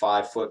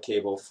 35-foot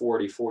cable,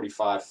 40,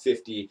 45,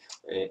 50,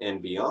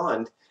 and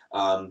beyond,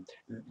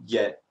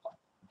 yet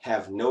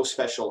have no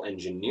special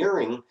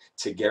engineering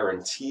to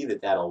guarantee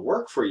that that'll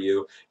work for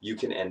you, you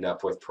can end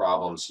up with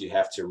problems. You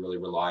have to really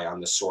rely on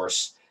the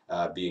source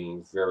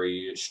being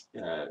very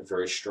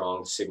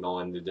strong signal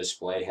in the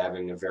display,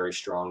 having a very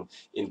strong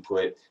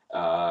input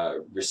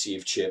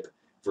receive chip,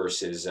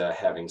 versus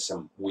having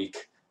some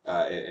weak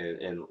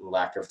and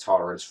lack of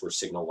tolerance for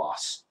signal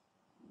loss.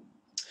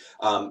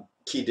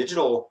 Key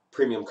Digital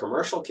premium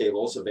commercial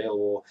cables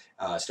available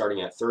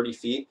starting at 30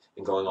 feet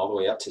and going all the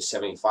way up to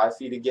 75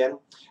 feet again.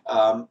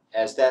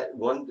 As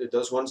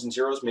those ones and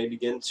zeros may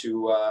begin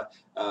to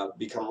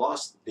become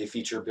lost, they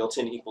feature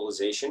built-in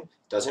equalization.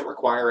 Doesn't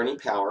require any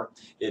power.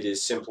 It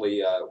is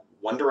simply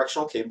one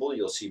directional cable.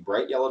 You'll see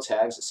bright yellow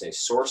tags that say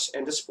source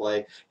and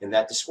display, and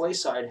that display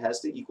side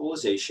has the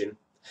equalization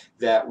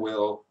that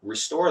will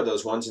restore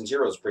those ones and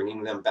zeros,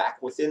 bringing them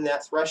back within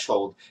that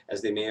threshold,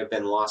 as they may have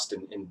been lost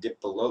and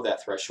dipped below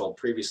that threshold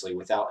previously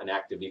without an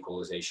active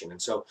equalization.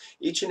 And so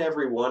each and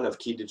every one of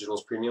Key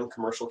Digital's premium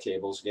commercial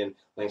cables, again,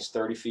 lengths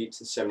 30 feet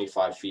to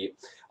 75 feet,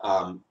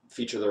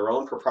 feature their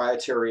own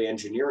proprietary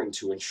engineering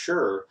to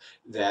ensure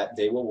that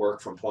they will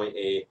work from point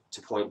A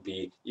to point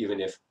B, even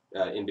if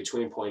in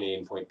between point A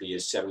and point B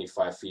is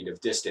 75 feet of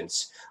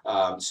distance.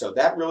 So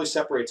that really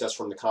separates us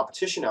from the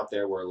competition out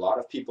there, where a lot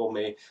of people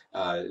may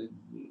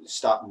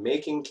stop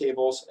making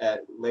cables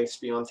at lengths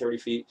beyond 30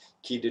 feet.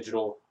 Key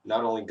Digital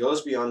not only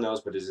goes beyond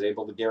those, but is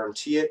able to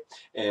guarantee it,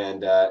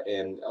 and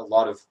a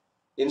lot of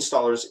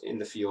installers in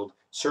the field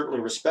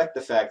certainly respect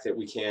the fact that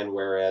we can,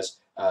 whereas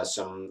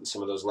some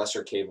of those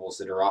lesser cables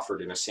that are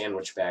offered in a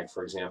sandwich bag,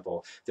 for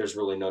example, there's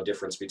really no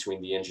difference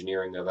between the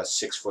engineering of a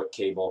 6-foot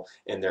cable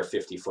and their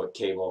 50-foot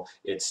cable.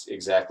 It's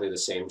exactly the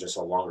same, just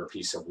a longer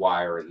piece of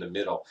wire in the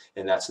middle.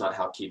 And that's not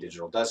how Key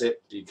Digital does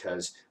it,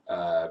 because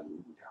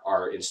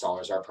our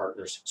installers, our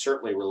partners,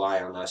 certainly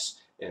rely on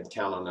us and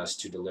count on us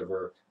to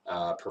deliver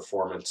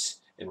performance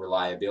and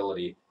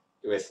reliability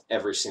with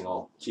every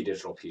single Key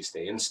Digital piece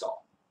they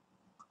install.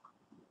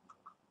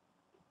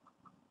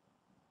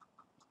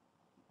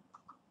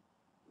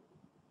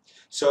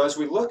 So as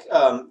we look,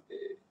 and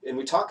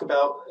we talk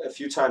about a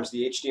few times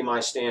the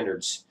HDMI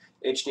standards,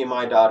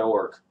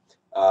 HDMI.org.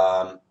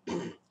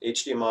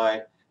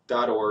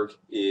 HDMI.org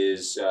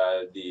is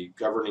the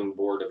governing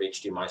board of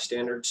HDMI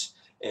standards,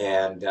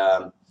 and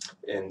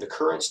the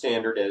current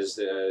standard as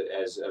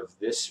of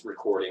this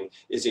recording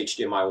is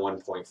HDMI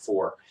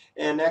 1.4.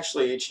 And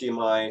actually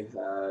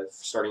HDMI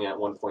starting at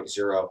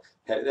 1.0,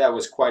 that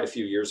was quite a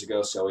few years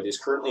ago, so it is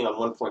currently on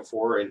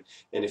 1.4,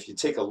 and if you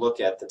take a look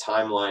at the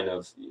timeline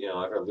of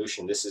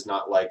evolution, this is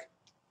not like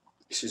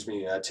excuse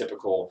me,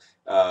 typical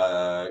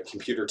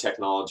computer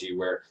technology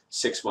where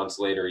 6 months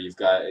later you've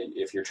got,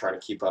 if you're trying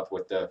to keep up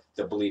with the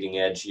bleeding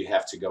edge, you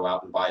have to go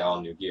out and buy all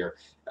new gear.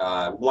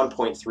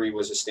 1.3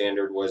 was a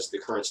standard, was the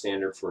current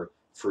standard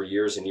for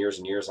years and years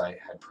and years. I'd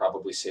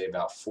probably say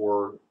about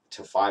 4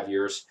 to 5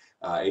 years.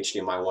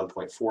 HDMI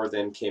 1.4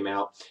 then came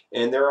out,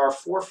 and there are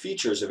 4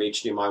 features of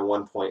HDMI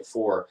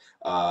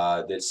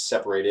 1.4 that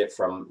separate it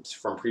from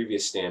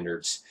previous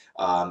standards.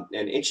 And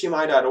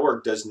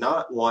HDMI.org does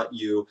not want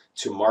you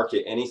to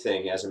market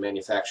anything as a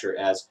manufacturer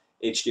as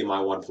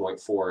HDMI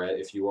 1.4.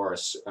 If you are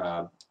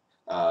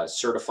a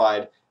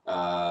certified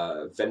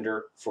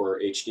vendor for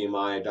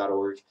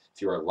HDMI.org,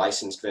 if you're a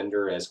licensed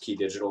vendor, as Key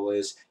Digital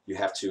is, you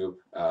have to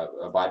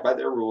abide by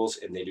their rules,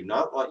 and they do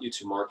not want you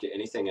to market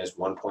anything as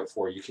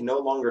 1.4. You can no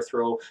longer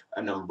throw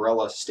an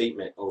umbrella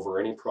statement over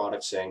any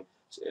product saying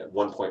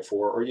 1.4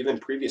 or even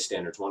previous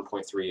standards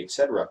 1.3,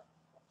 etc.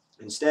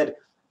 Instead,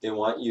 they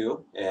want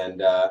you,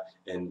 and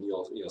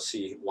you'll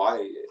see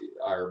why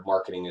our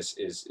marketing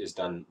is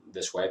done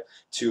this way,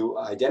 to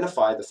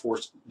identify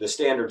the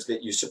standards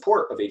that you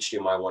support of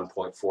HDMI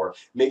 1.4,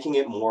 making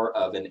it more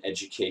of an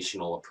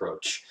educational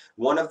approach.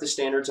 One of the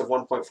standards of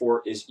 1.4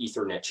 is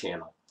Ethernet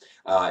channel.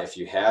 If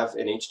you have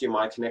an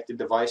HDMI connected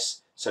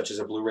device, such as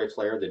a Blu-ray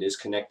player that is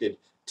connected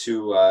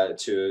to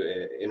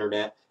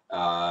internet,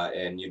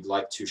 and you'd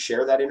like to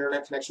share that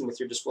internet connection with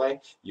your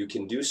display, you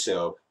can do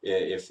so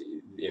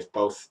if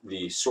both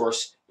the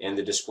source and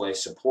the display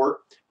support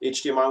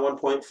HDMI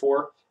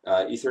 1.4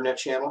 Ethernet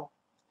channel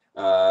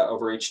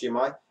over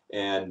HDMI,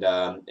 and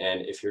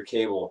if your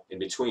cable in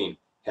between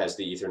has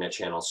the Ethernet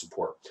channel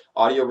support.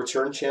 Audio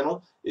return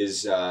channel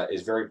is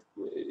very,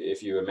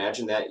 if you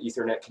imagine that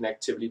Ethernet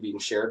connectivity being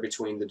shared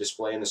between the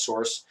display and the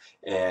source,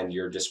 and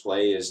your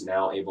display is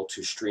now able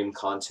to stream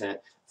content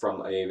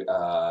from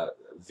a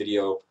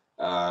video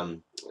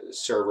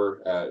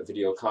server,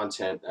 video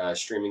content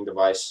streaming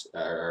device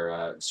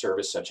or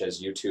service such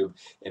as YouTube,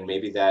 and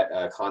maybe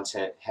that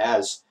content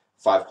has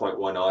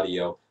 5.1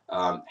 audio.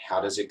 How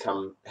does it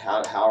come?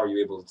 How are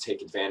you able to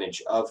take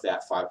advantage of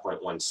that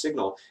 5.1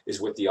 signal?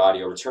 Is with the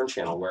audio return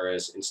channel.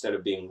 Whereas instead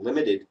of being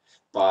limited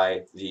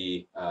by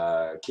the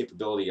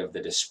capability of the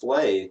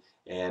display,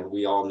 and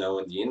we all know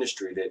in the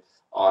industry that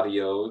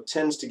audio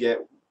tends to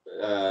get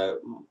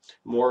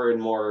more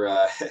and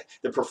more,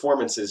 the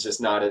performance is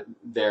just not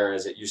there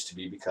as it used to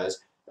be,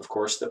 because of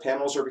course the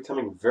panels are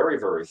becoming very,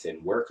 very thin.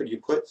 Where could you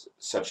put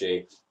such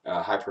a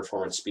high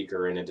performance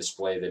speaker in a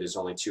display that is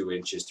only 2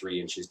 inches,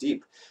 3 inches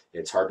deep?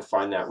 It's hard to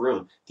find that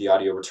room. The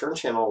audio return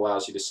channel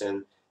allows you to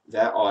send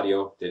that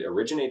audio that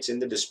originates in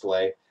the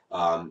display,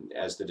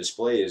 as the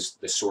display is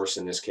the source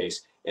in this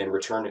case, and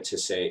return it to,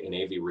 say, an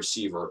AV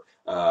receiver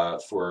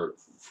for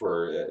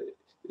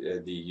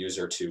the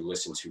user to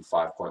listen to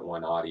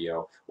 5.1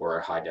 audio or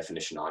a high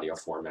definition audio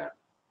format.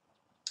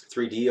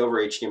 3D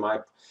over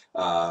HDMI,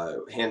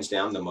 hands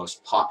down the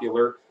most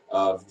popular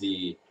of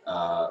the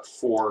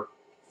 4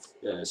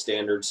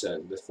 standards,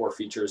 the 4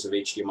 features of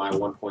HDMI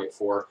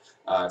 1.4,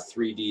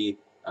 3D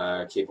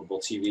capable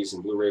TVs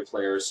and Blu-ray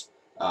players,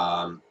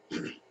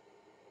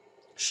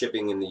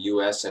 shipping in the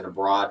US and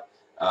abroad.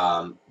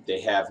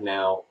 They have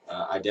now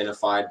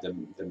identified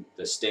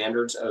the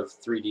standards of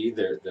 3D,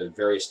 the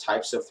various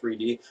types of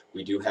 3D.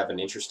 We do have an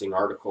interesting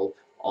article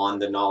on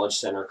the Knowledge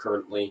Center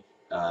currently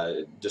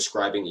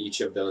describing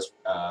each of those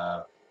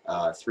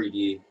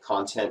 3D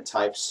content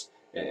types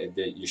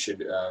that you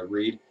should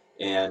read,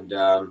 and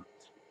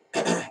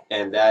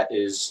and that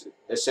is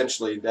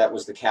essentially, that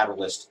was the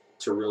catalyst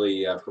to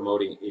really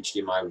promoting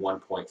HDMI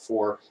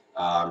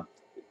 1.4.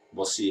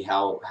 We'll see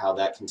how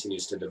that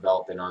continues to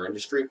develop in our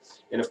industry.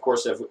 And of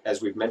course,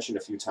 as we've mentioned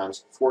a few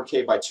times,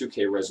 4K by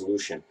 2K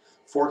resolution.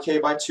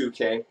 4K by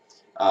 2K,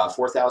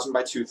 4000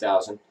 by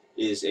 2000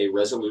 is a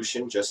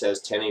resolution, just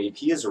as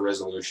 1080p is a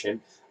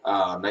resolution,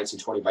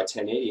 1920 by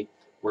 1080,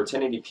 where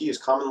 1080p is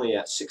commonly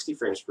at 60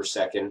 frames per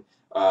second.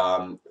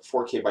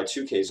 4K by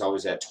 2K is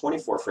always at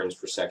 24 frames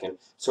per second,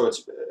 so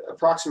it's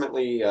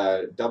approximately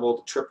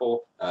double,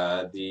 triple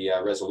the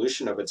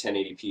resolution of a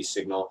 1080p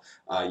signal,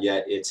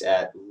 yet it's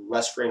at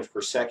less frames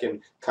per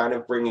second, kind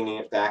of bringing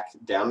it back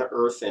down to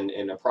earth and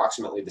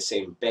approximately the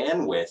same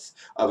bandwidth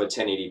of a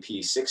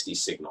 1080p 60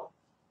 signal.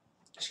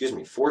 Excuse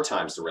me, 4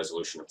 times the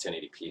resolution of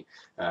 1080p.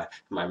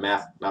 My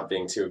math not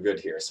being too good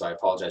here, so I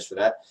apologize for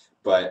that.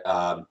 But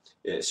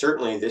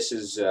certainly this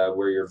is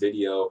where your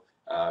video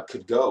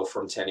could go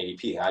from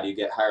 1080p. How do you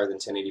get higher than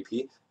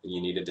 1080p?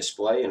 You need a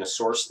display and a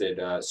source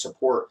that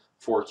support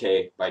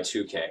 4K by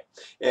 2K.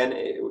 And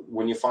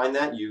when you find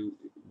that, you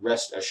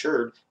rest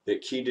assured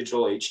that Key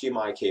Digital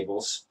HDMI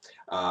cables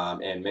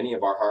and many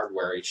of our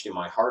hardware,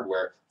 HDMI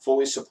hardware,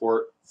 fully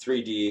support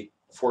 3D,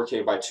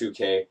 4K by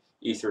 2K,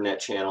 Ethernet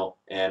channel,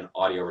 and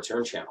audio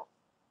return channel.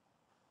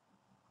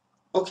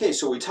 Okay,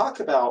 so we talk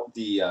about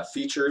the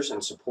features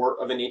and support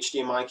of an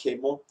HDMI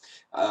cable,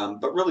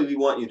 but really we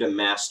want you to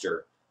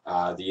master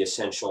the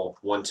essential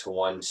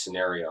one-to-one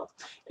scenario.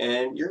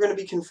 And you're going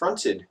to be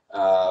confronted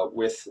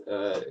with,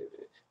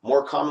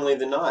 more commonly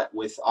than not,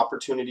 with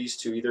opportunities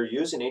to either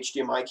use an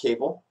HDMI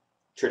cable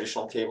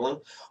traditional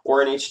cabling,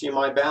 or an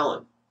HDMI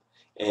balun.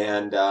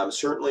 And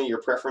certainly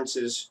your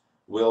preferences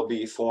will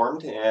be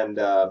formed, and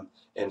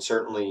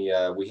certainly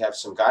we have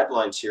some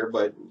guidelines here,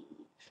 but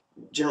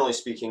generally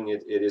speaking,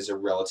 it is a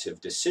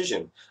relative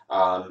decision.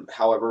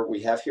 However,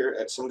 we have here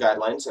some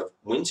guidelines of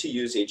when to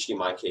use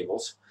HDMI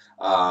cables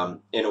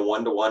in a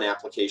one-to-one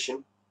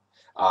application.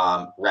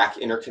 Rack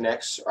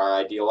interconnects are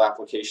ideal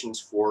applications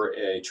for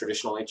a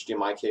traditional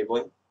HDMI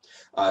cabling.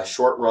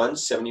 Short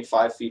runs,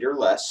 75 feet or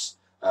less,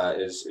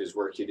 is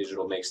where Key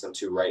Digital makes them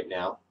to right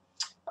now.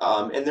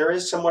 And there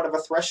is somewhat of a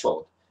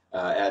threshold.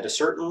 At a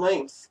certain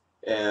length,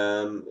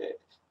 it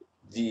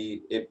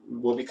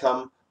will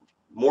become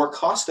more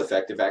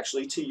cost-effective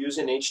actually to use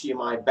an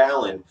HDMI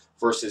balun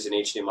versus an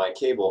HDMI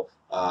cable.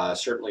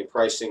 Certainly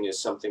pricing is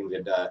something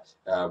that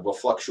will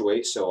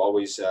fluctuate, so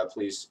always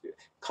please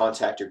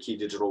contact your Key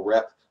Digital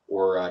rep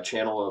or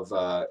channel of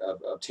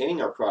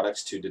obtaining our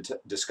products to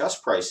discuss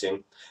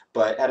pricing.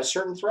 But at a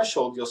certain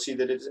threshold, you'll see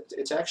that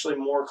it's actually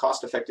more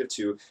cost-effective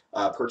to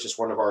purchase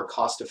one of our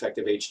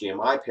cost-effective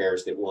HDMI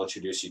pairs that we'll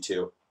introduce you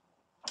to,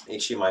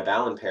 HDMI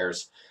balun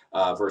pairs,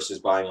 versus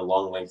buying a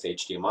long-length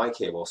HDMI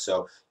cable.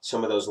 So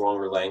some of those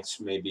longer lengths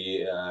may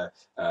be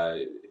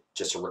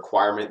just a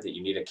requirement that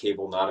you need a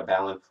cable, not a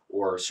balun,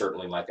 or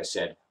certainly, like I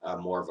said,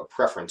 more of a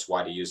preference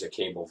why to use a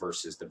cable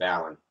versus the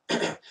balun.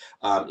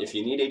 If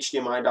you need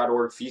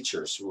HDMI.org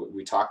features,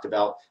 we talked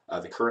about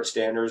the current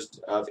standards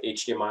of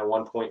HDMI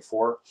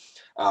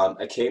 1.4,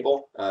 a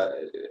cable,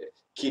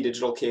 Key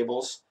Digital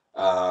cables,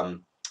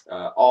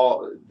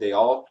 they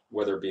all,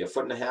 whether it be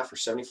 1.5 feet or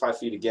 75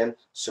 feet, again,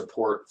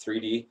 support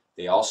 3D.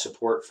 They all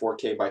support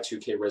 4K by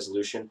 2K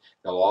resolution.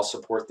 They'll all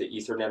support the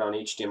Ethernet on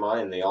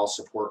HDMI, and they all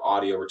support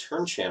audio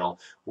return channel.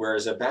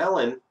 Whereas a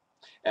balun,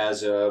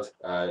 as of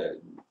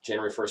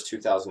January 1st,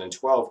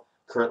 2012,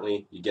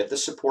 currently you get the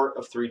support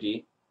of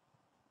 3D,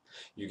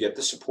 you get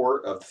the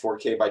support of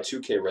 4K by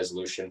 2K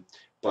resolution,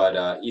 but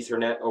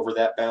Ethernet over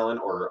that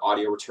balun or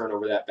audio return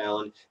over that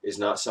balun is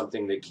not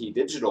something that Key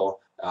Digital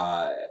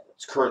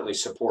currently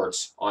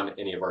supports on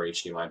any of our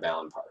HDMI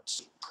balun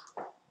parts.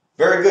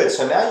 Very good.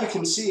 So now you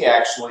can see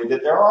actually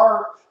that there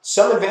are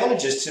some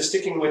advantages to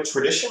sticking with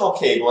traditional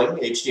cabling,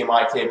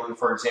 HDMI cabling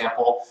for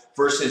example,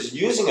 versus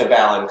using a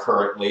balun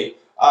currently.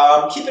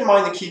 Keep in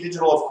mind that Key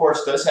Digital, of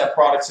course, does have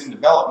products in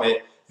development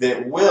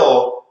that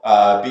will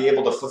be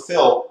able to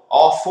fulfill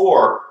all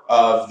 4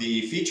 of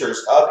the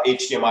features of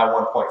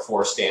HDMI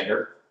 1.4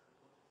 standard.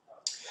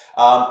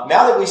 Now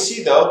that we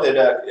see, though, that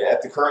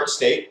at the current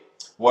state,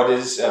 what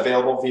is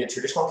available via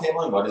traditional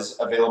cabling, what is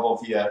available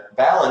via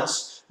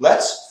baluns,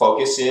 let's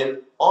focus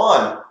in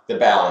on the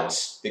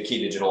baluns that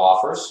Key Digital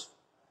offers.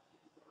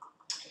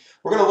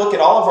 We're going to look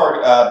at all of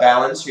our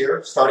baluns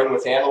here, starting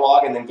with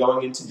analog and then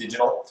going into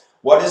digital.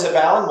 What is a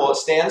balun? Well, it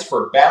stands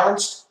for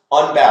balanced,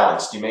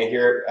 unbalanced. You may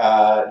hear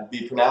it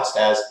be pronounced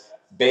as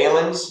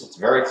baluns. It's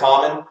very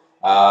common,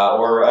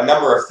 or a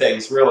number of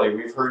things, really.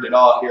 We've heard it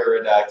all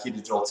here at Key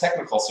Digital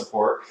Technical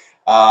Support.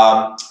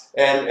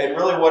 And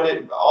really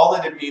all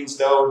that it means,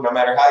 though, no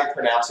matter how you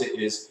pronounce it,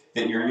 is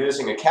that you're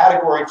using a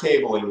category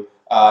cabling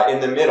in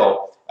the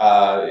middle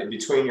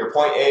between your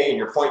point A and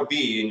your point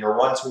B in your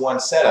one-to-one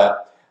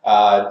setup.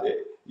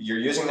 You're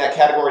using that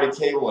category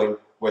cabling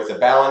with the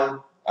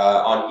balun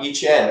on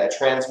each end. A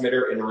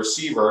transmitter and a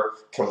receiver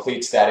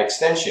completes that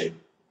extension.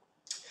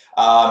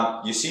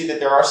 You see that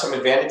there are some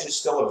advantages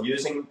still of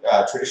using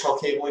traditional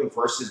cabling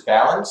versus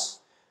baluns,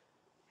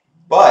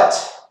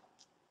 but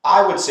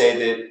I would say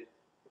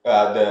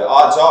that the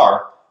odds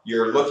are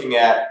you're looking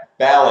at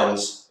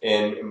baluns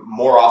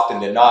more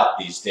often than not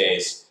these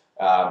days.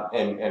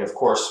 And of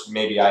course,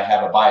 maybe I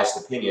have a biased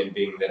opinion,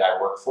 being that I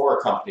work for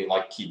a company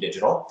like Key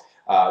Digital,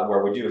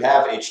 where we do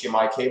have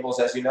HDMI cables,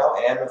 as you know,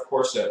 and of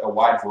course a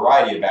wide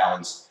variety of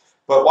baluns.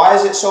 But why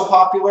is it so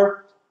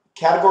popular?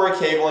 Category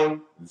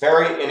cabling,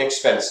 very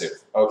inexpensive,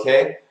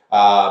 okay?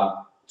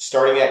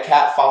 Starting at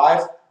Cat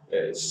 5,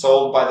 it's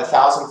sold by the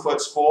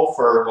 1,000-foot spool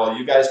for, well,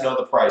 you guys know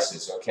the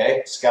prices,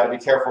 okay? Just got to be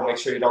careful, make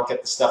sure you don't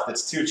get the stuff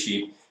that's too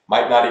cheap.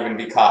 Might not even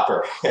be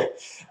copper.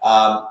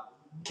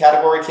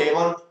 Category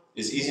cabling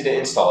is easy to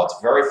install. It's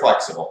very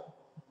flexible.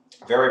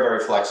 Very, very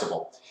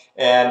flexible.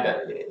 And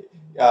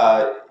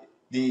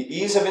the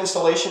ease of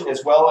installation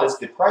as well as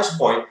the price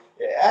point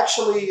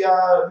actually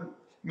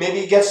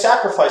maybe gets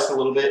sacrificed a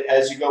little bit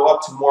as you go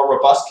up to more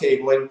robust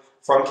cabling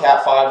from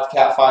Cat 5 to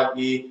Cat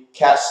 5e,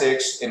 Cat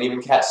 6, and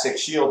even Cat 6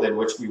 shielded,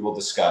 which we will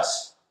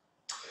discuss.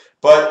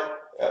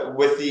 But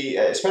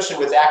especially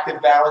with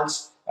active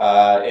baluns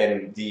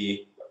and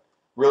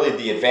really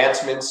the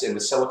advancements in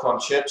the silicone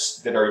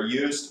chips that are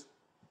used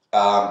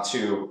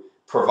to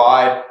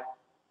provide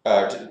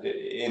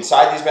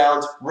inside these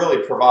baluns,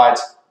 really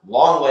provides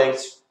long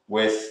lengths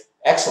with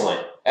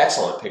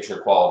excellent picture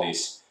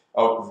qualities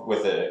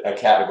with a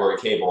category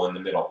cable in the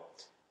middle.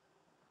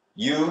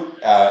 You,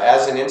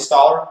 as an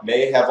installer,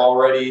 may have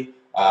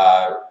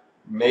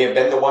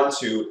been the one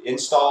to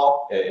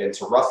install and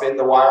to rough in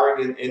the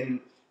wiring in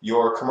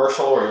your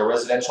commercial or your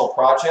residential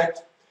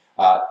project.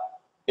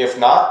 If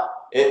not,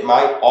 it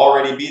might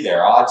already be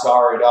there. Odds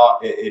are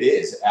it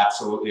is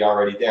absolutely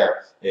already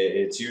there.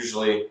 It's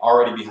usually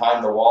already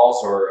behind the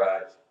walls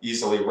or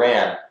easily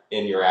ran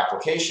in your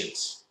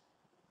applications.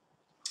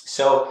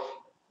 So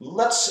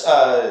let's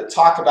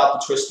talk about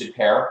the twisted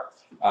pair.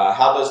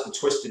 How does the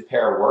twisted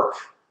pair work?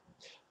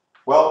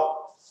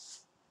 Well,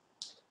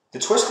 the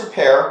twisted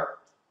pair,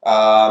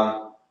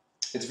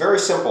 it's very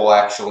simple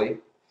actually,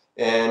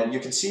 and you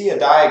can see a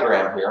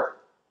diagram here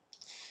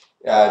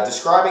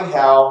describing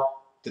how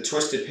the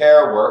twisted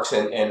pair works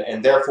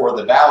and therefore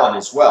the balun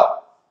as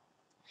well.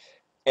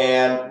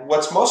 And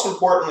what's most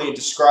importantly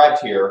described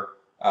here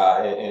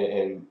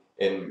and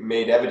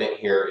made evident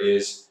here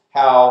is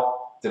how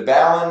the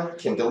balun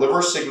can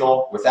deliver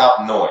signal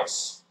without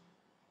noise.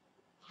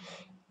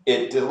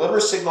 It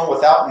delivers signal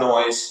without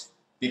noise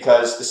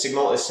because the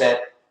signal is sent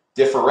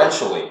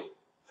differentially.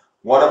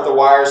 One of the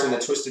wires in the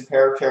twisted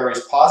pair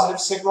carries positive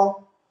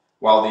signal,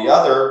 while the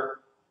other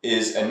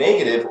is a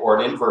negative or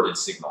an inverted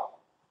signal.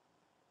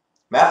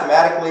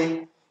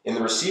 Mathematically, in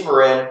the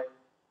receiver end,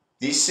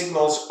 these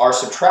signals are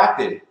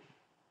subtracted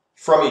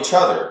from each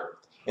other,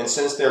 and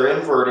since they're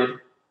inverted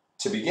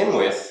to begin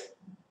with,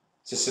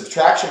 the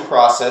subtraction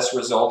process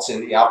results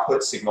in the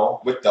output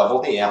signal with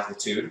double the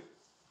amplitude.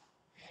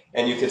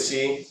 And you can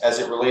see, as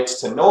it relates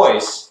to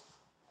noise,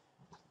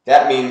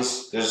 that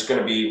means there's going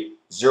to be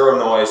zero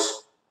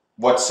noise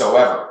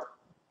whatsoever.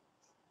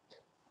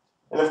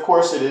 And of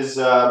course, it is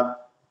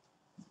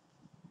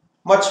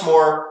much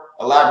more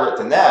elaborate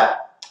than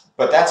that,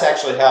 but that's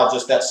actually how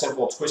just that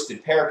simple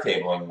twisted pair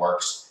cabling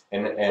works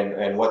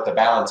and what the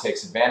balun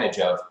takes advantage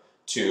of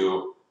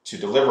to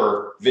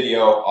deliver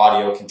video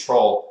audio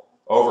control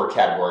over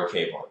category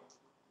cabling.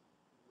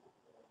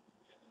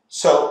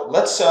 So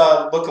let's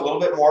look a little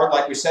bit more.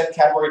 Like we said,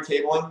 category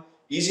cabling,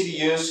 easy to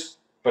use,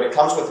 but it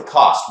comes with a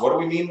cost. What do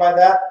we mean by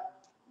that?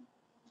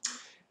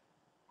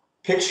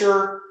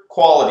 Picture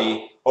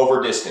quality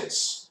over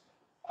distance.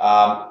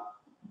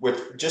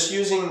 With just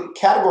using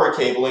category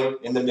cabling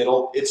in the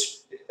middle,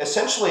 it's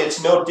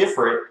no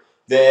different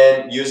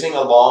than using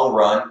a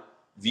long-run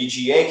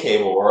VGA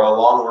cable or a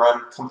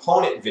long-run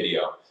component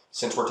video,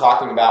 since we're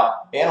talking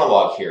about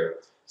analog here.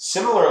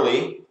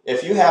 Similarly,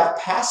 if you have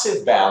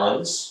passive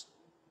baluns,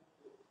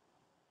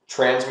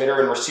 transmitter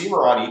and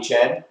receiver on each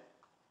end,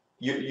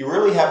 you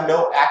really have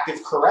no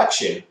active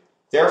correction.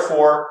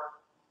 Therefore,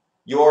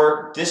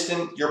 your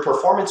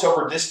performance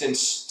over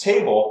distance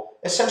table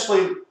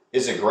essentially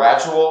is a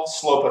gradual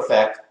slope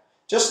effect,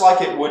 just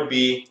like it would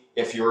be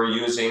if you were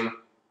using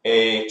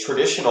a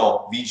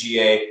traditional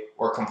VGA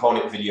or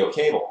component video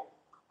cable.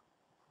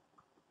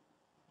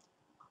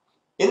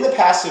 In the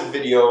passive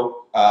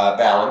video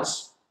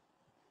baluns,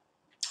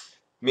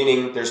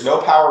 meaning there's no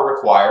power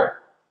required,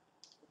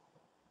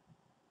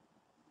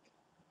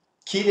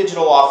 Key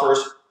Digital offers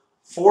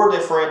 4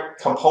 different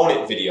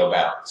component video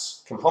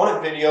baluns.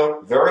 Component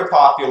video, very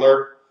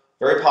popular,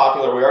 very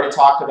popular. We already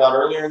talked about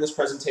earlier in this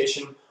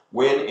presentation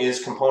when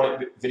is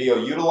component video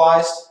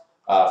utilized,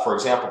 for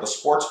example, the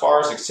sports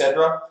bars,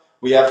 etc.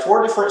 We have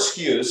 4 different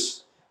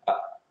SKUs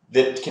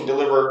that can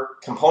deliver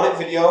component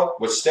video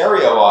with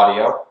stereo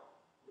audio,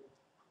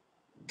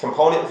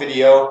 component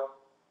video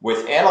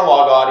with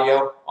analog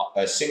audio,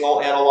 a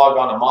single analog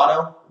on a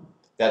mono.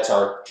 That's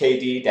our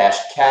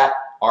KD-CAT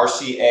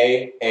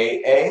RCA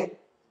AA.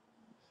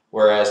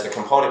 Whereas the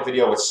component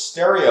video with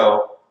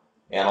stereo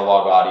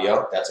analog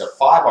audio, that's a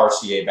 5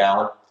 RCA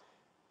balun,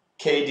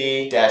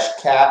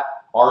 KD-CAT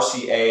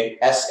RCA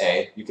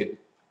SA. You could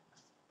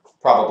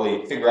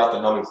probably figure out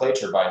the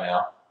nomenclature by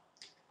now.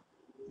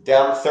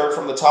 Down third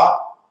from the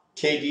top,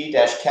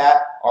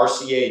 KD-CAT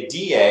RCA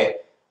DA,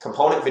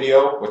 component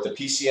video with the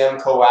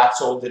PCM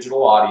coaxial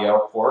digital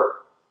audio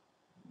port.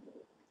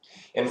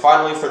 And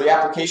finally, for the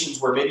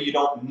applications where maybe you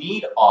don't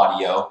need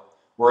audio,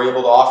 we're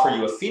able to offer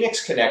you a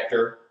Phoenix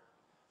connector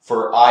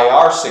for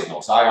IR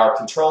signals, IR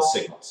control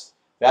signals.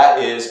 That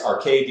is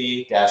our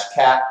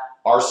KD-CAT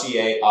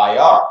RCA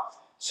IR.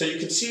 So you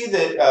can see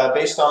that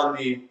based on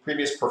the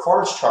previous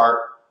performance chart,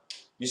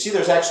 you see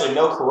there's actually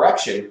no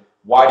correction.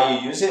 Why do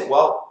you use it?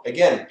 Well,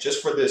 again,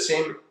 just for the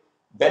same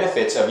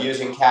benefits of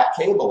using CAT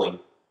cabling,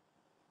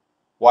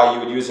 why you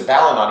would use a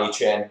balun on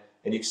each end.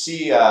 And you can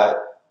see, go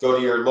to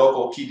your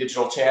local Key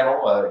Digital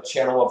channel, a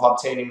channel of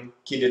obtaining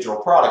Key Digital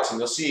products, and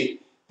you'll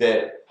see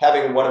that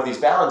having one of these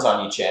baluns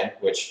on each end,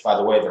 which, by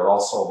the way, they're all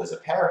sold as a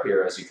pair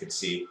here, as you can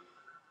see,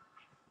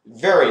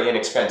 very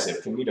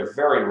inexpensive, can meet a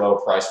very low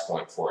price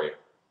point for you.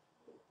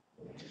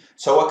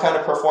 So what kind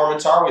of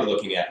performance are we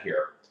looking at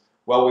here?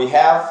 Well, we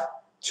have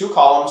 2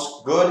 columns,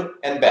 good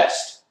and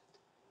best.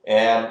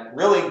 And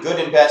really, good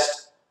and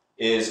best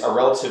is a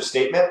relative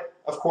statement,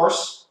 of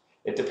course.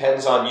 It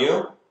depends on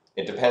you.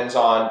 It depends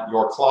on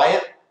your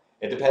client.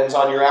 It depends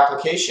on your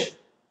application.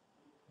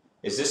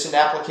 Is this an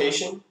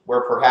application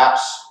where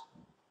perhaps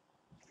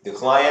the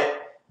client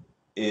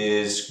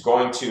is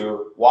going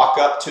to walk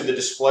up to the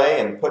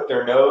display and put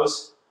their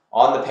nose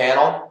on the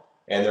panel,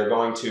 and they're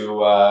going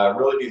to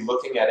really be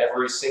looking at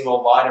every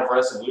single line of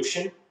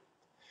resolution?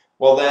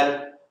 Well,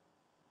 then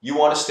you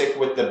want to stick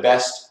with the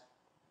best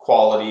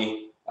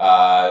quality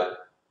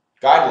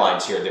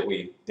guidelines here that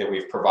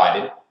we've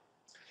provided.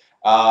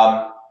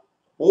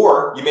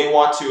 Or you may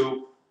want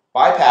to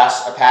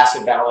bypass a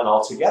passive balun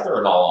altogether,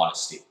 in all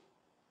honesty,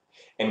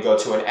 and go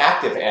to an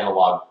active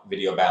analog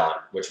video balun,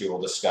 which we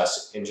will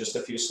discuss in just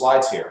a few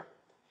slides here.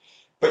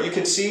 But you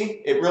can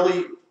see it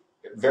really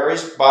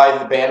varies by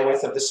the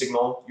bandwidth of the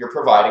signal you're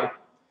providing.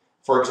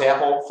 For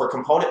example, for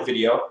component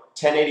video,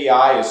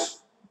 1080i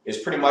is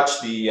pretty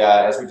much the,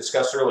 as we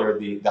discussed earlier,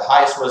 the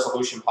highest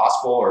resolution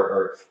possible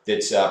or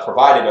that's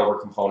provided over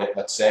component,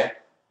 let's say.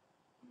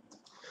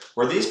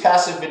 Where these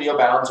passive video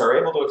baluns are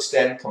able to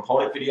extend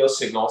component video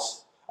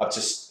signals up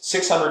to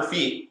 600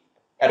 feet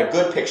at a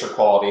good picture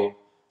quality,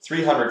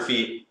 300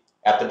 feet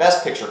at the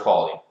best picture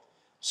quality.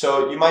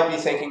 So you might be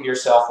thinking to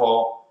yourself,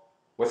 well,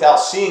 without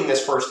seeing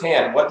this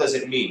firsthand, what does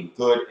it mean,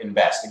 good and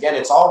best? Again,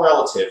 it's all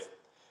relative,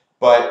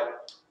 but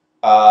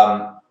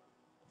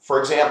for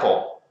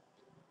example,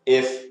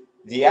 if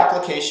the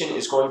application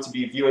is going to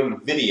be viewing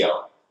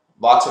video,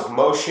 lots of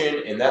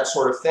motion and that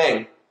sort of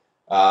thing,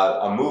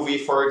 a movie,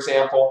 for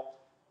example,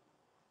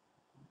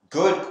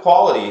 good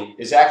quality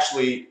is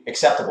actually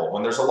acceptable.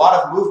 When there's a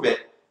lot of movement,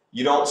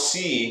 you don't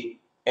see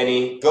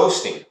any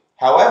ghosting.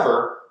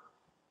 However,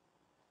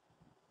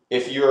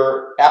 if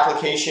your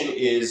application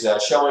is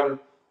showing,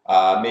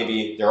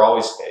 maybe they're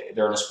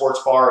in a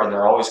sports bar and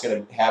they're always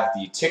going to have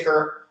the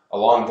ticker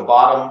along the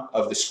bottom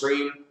of the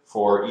screen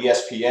for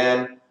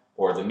ESPN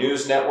or the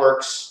news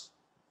networks.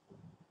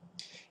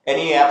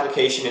 Any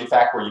application, in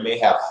fact, where you may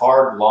have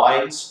hard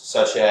lines,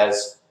 such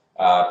as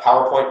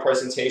PowerPoint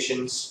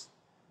presentations,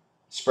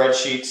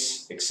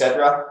 spreadsheets,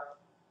 etc.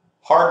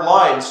 Hard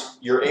lines,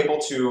 you're able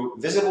to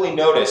visibly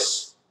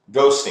notice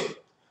ghosting.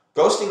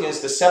 Ghosting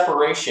is the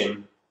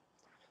separation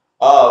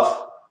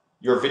of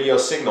your video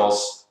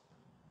signals,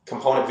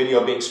 component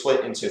video being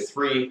split into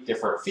 3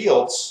 different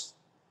fields.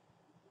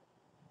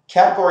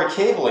 Category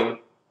cabling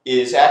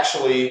is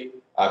actually,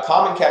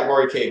 common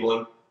category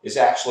cabling is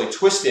actually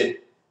twisted,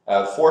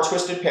 4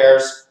 twisted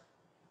pairs,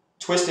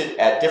 twisted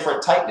at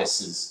different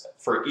tightnesses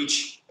for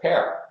each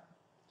pair.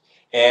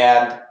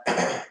 And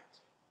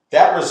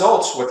that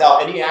results,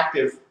 without any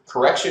active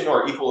correction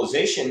or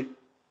equalization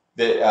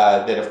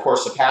that of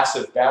course a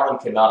passive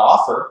balun cannot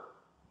offer,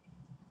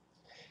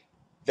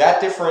 that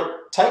different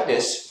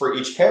tightness for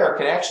each pair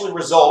can actually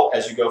result,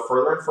 as you go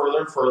further and further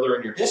and further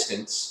in your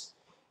distance,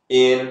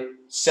 in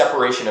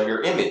separation of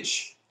your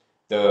image.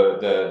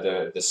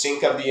 The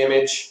sync of the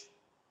image,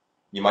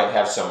 you might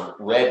have some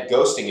red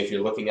ghosting if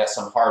you're looking at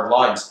some hard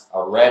lines,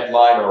 a red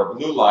line or a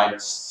blue line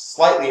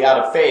slightly out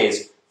of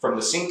phase from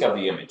the sync of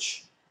the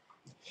image.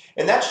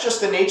 And that's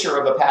just the nature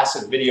of a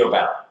passive video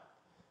balun.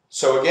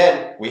 So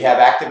again, we have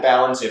active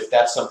baluns if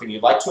that's something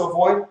you'd like to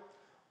avoid,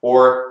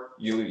 or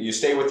you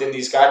stay within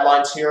these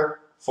guidelines here,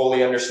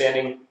 fully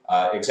understanding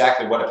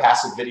exactly what a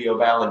passive video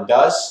balun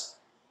does,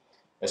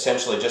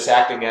 essentially just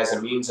acting as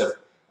a means of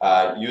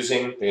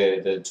using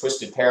the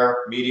twisted pair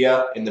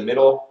media in the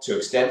middle to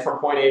extend from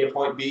point A to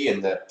point B,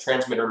 and the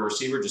transmitter and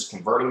receiver just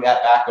converting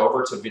that back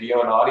over to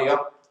video and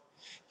audio,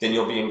 then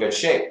you'll be in good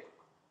shape.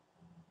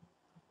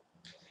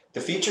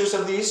 The features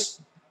of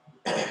these,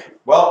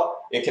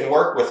 well, it can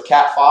work with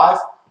Cat5,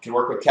 it can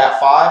work with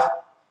Cat5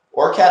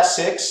 or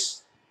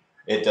Cat6.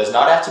 It does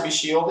not have to be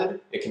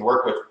shielded. It can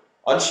work with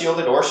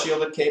unshielded or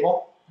shielded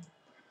cable.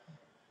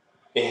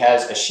 It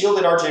has a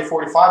shielded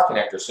RJ45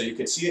 connector, so you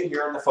can see it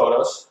here in the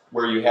photos,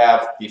 where you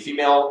have the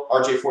female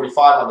RJ45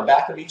 on the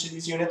back of each of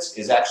these units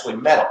is actually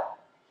metal.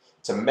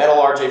 It's a metal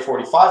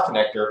RJ45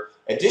 connector.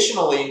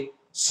 Additionally,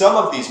 some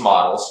of these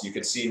models, you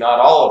can see not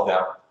all of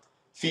them,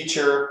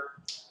 feature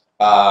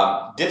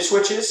dip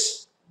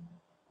switches,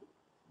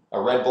 a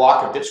red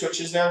block of dip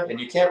switches there, and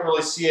you can't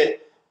really see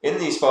it in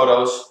these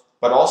photos,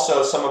 but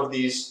also some of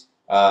these,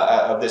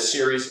 of this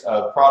series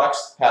of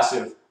products,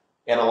 passive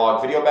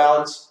analog video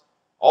baluns,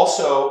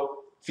 also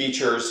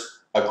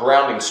features a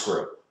grounding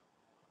screw.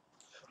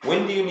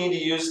 When do you need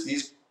to use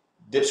these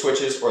dip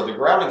switches or the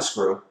grounding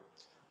screw?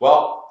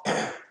 Well,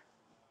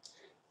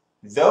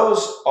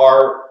 those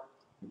are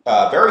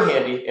very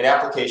handy in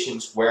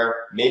applications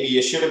where maybe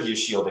you should have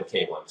used shielded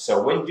cabling.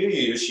 So when do you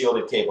use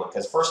shielded cabling?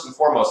 Because first and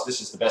foremost,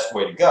 this is the best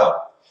way to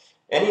go.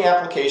 Any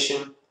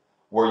application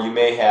where you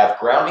may have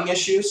grounding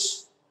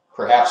issues,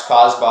 perhaps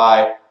caused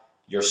by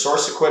your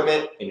source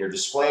equipment and your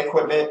display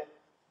equipment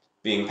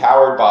being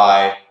powered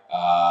by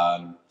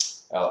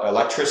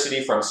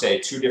electricity from, say,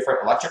 2 different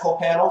electrical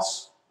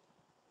panels.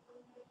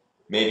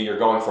 Maybe you're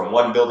going from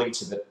one building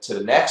to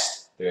the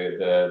next,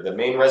 the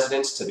main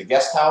residence to the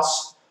guest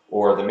house,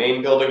 or the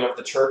main building of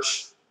the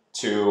church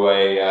to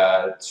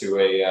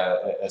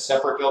a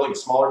separate building, a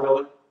smaller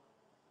building.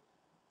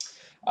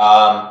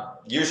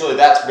 Usually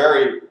that's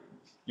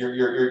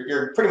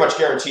you're pretty much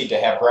guaranteed to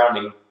have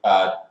grounding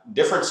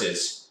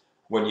differences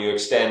when you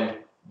extend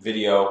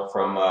video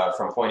from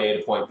point A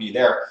to point B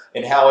there.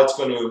 And how it's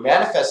going to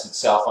manifest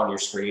itself on your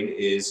screen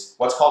is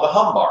what's called a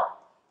hum bar.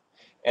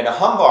 And a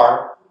hum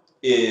bar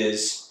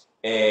is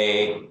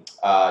a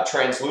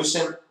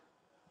translucent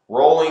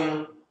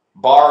rolling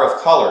bar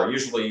of color,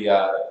 usually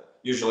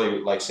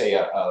like, say,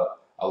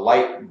 a a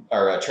light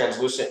or a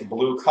translucent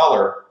blue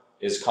color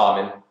is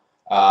common,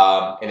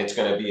 and it's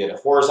going to be a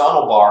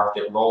horizontal bar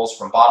that rolls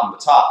from bottom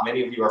to top.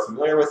 Many of you are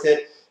familiar with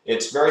it.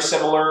 It's very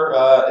similar.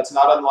 It's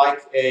not unlike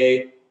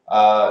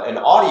an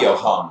audio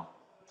hum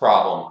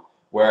problem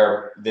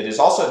that is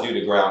also due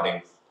to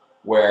grounding,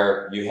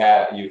 where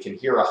you can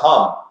hear a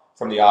hum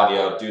from the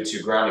audio due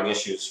to grounding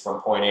issues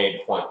from point A to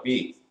point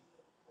B.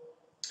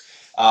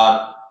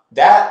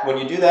 When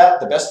you do that,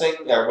 the best thing,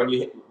 when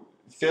you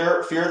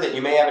fear that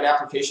you may have an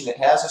application that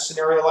has a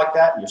scenario like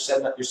that, and you're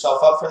setting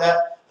yourself up for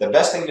that, the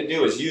best thing to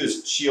do is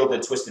use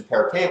shielded twisted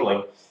pair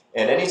cabling.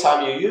 And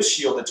anytime you use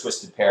shielded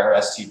twisted pair,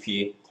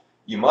 STP,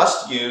 you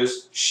must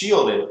use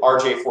shielded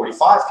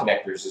RJ45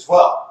 connectors as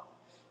well.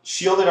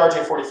 Shielded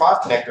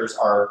RJ45 connectors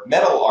are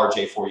metal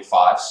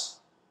RJ45s,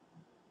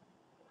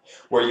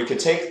 where you can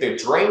take the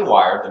drain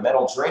wire, the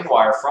metal drain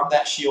wire from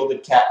that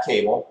shielded cat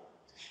cable,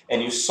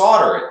 and you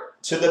solder it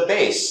to the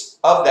base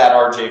of that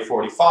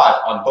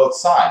RJ45 on both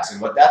sides.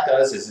 And what that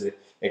does is it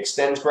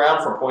extends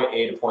ground from point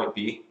A to point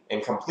B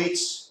and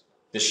completes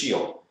the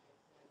shield.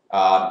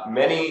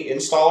 Many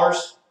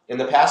installers in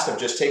the past have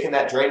just taken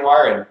that drain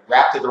wire and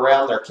wrapped it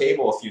around their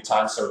cable a few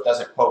times so it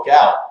doesn't poke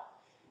out.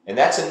 And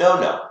that's a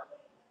no-no.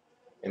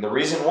 And the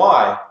reason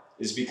why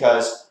is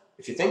because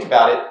if you think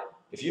about it,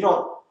 if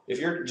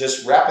you're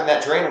just wrapping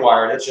that drain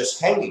wire and it's just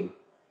hanging,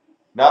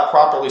 not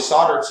properly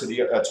soldered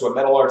to a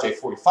metal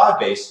RJ45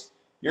 base,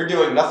 you're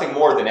doing nothing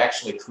more than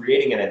actually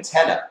creating an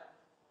antenna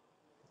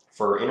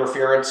for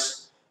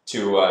interference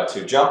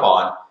to jump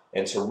on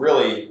and to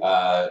really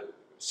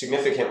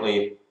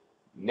significantly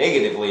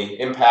negatively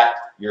impact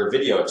your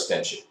video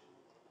extension.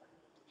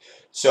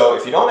 So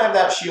if you don't have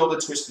that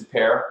shielded twisted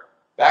pair,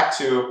 back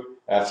to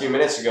a few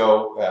minutes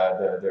ago,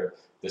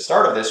 the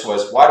start of this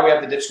was, why do we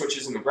have the dip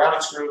switches and the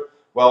grounding screw?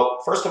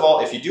 Well, first of all,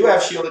 if you do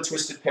have shielded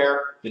twisted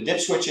pair, the dip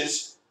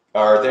switches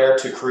are there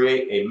to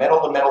create a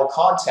metal-to-metal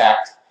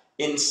contact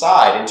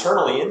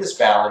internally in this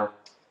balun.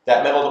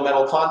 That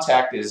metal-to-metal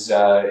contact is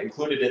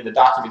included in the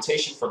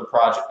documentation for the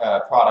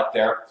product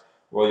there,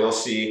 where you'll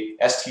see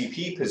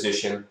STP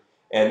position,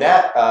 and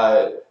that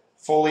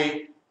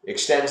fully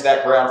extends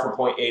that ground from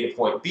point A to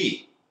point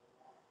B.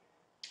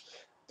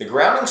 The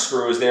grounding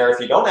screw is there if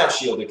you don't have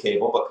shielded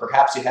cable, but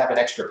perhaps you have an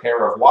extra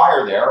pair of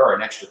wire there or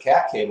an extra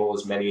cat cable,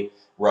 as many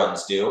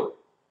runs do.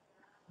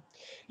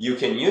 You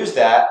can use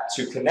that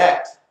to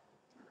connect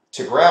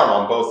to ground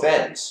on both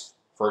ends.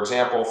 For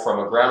example, from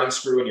a grounding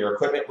screw in your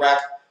equipment rack,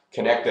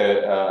 connect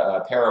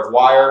a pair of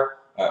wire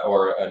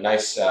or a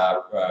nice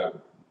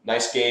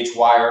gauge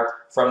wire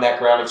from that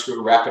grounding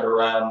screw, wrap it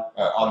around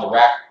on the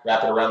rack,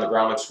 wrap it around the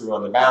grounding screw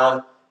on the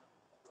balun,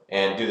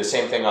 and do the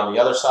same thing on the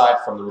other side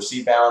from the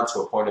receive balun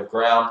to a point of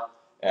ground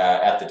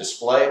at the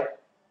display.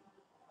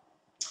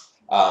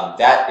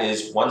 That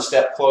is one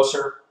step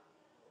closer.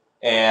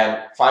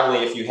 And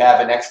finally, if you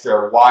have an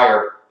extra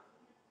wire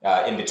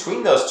in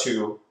between those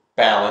two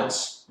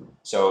baluns,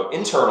 so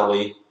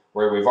internally,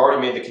 where we've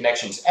already made the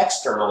connections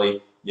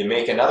externally, you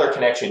make another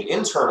connection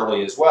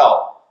internally as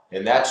well,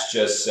 and that's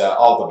just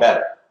all the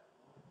better.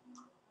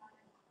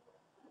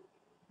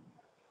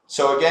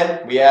 So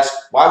again, we ask,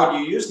 why would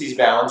you use these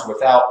baluns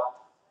without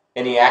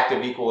any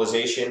active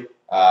equalization?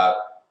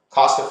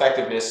 Cost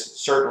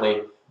effectiveness,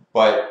 certainly,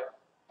 but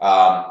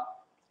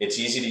it's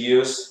easy to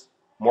use,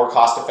 more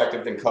cost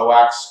effective than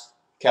coax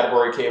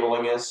category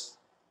cabling is.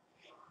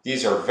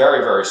 These are very,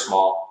 very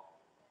small.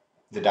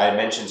 The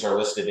dimensions are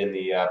listed in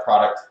the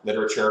product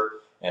literature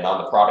and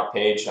on the product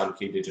page on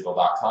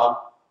keydigital.com.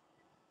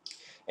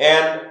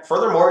 And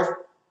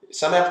furthermore,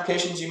 some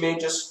applications you may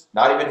just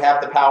not even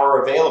have the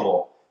power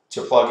available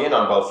to plug in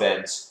on both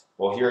ends.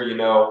 Well, here you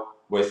know,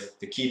 with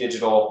the Key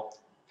Digital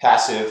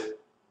passive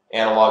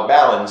analog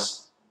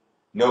baluns,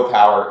 no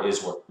power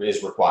is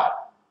required.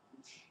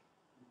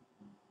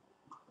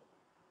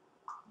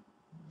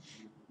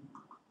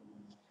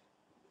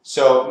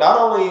 So not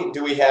only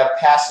do we have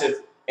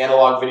passive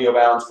analog video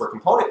baluns for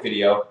component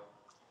video,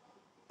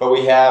 but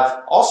we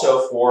have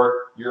also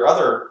for your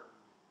other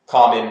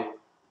common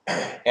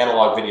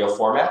analog video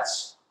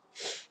formats.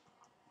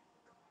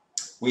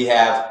 We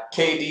have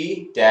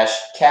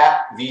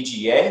KD-CAT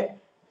VGA,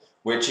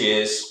 which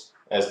is,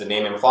 as the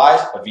name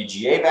implies, a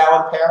VGA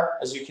balun pair,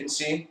 as you can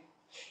see,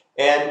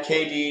 and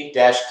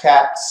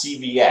KD-CAT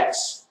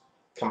CVX,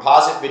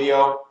 composite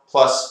video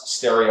plus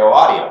stereo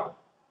audio.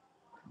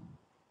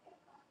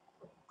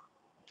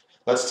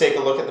 Let's take a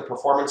look at the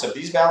performance of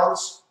these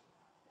baluns.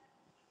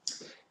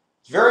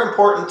 It's very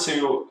important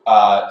to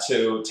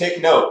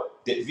take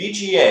note that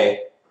VGA,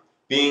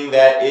 being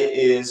that it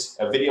is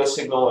a video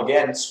signal,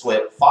 again,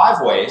 split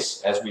 5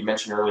 ways, as we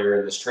mentioned earlier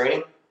in this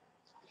training,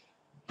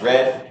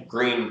 red,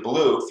 green,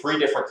 blue, 3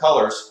 different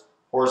colors,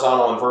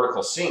 horizontal and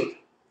vertical sync,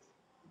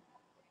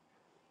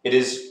 it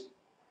is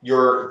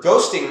your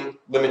ghosting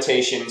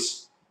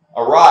limitations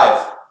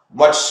arrive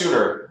much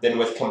sooner than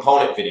with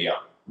component video.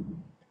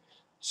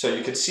 So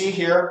you can see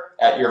here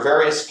at your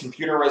various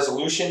computer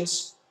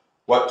resolutions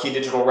what Key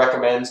Digital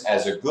recommends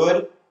as a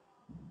good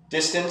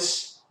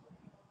distance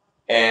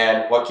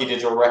and what Key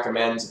Digital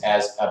recommends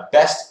as a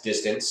best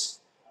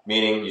distance.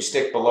 meaning you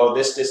stick below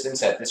this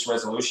distance at this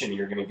resolution,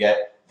 you're going to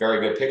get very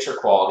good picture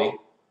quality.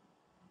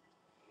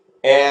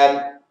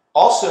 And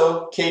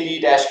also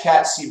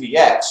KD-CAT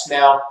CBX.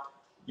 Now,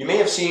 you may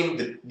have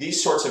seen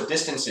these sorts of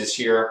distances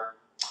here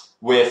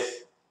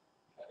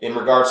in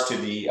regards to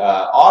the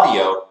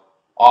audio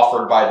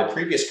offered by the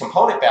previous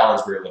component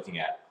balance we were looking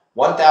at.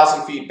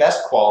 1,000 feet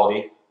best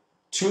quality,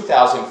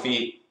 2,000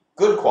 feet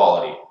good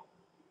quality.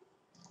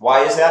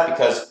 Why is that?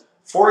 Because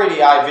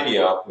 480i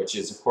video, which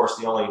is of course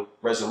the only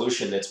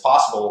resolution that's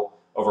possible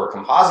over a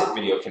composite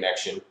video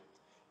connection,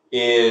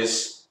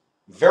 is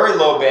very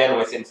low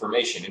bandwidth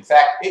information. In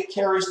fact, it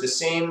carries the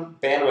same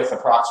bandwidth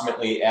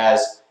approximately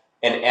as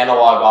an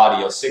analog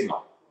audio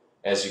signal,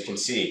 as you can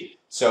see.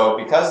 So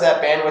because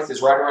that bandwidth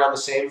is right around the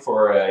same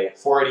for a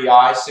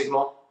 480i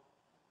signal,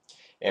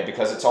 and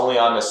because it's only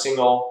on a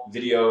single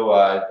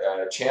video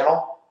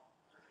channel,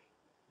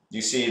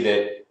 you see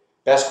that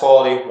best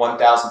quality,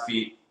 1,000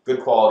 feet,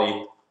 good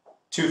quality,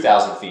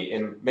 2,000 feet.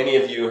 And many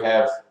of you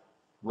have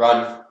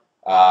run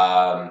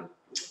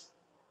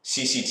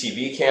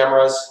CCTV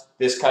cameras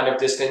this kind of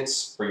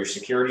distance for your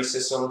security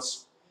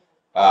systems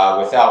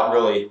without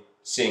really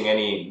seeing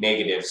any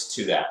negatives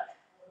to that.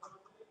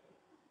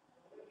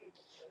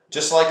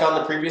 Just like on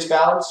the previous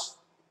balance,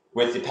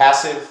 with the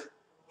passive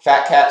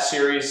Fat Cat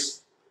series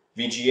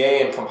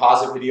VGA and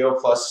composite video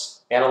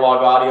plus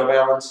analog audio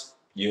balance,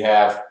 you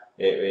have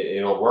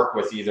it'll work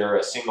with either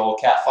a single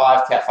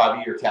Cat5,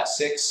 Cat5e, or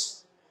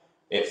Cat6.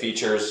 It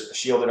features a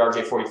shielded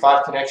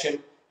RJ45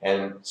 connection,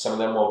 and some of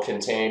them will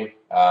contain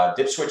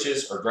dip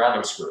switches or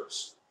grounding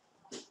screws.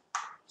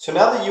 So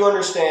now that you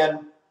understand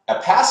a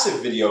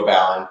passive video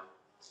balun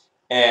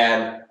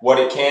and what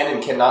it can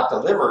and cannot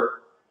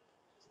deliver,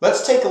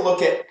 let's take a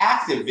look at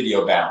active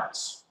video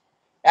baluns.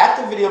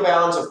 Active video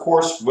baluns, of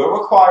course, will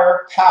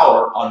require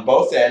power on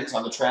both ends,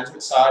 on the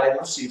transmit side and the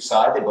receive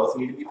side. They both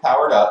need to be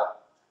powered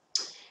up.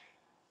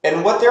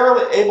 And what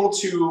they're able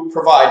to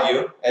provide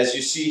you, as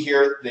you see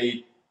here,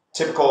 the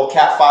typical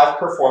Cat5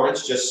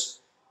 performance,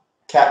 just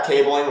Cat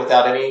cabling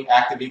without any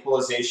active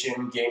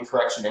equalization, gain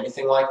correction,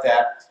 anything like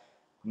that.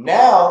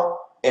 Now,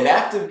 an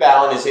active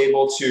balun is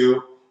able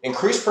to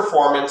increase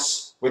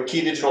performance with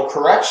key digital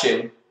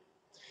correction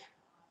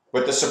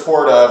with the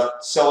support of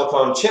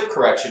silicone chip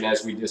correction,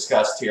 as we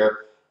discussed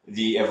here.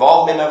 The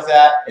evolvement of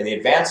that and the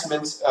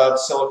advancement of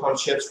silicone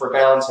chips for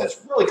baluns has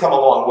really come a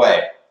long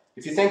way.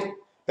 If you think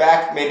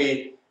back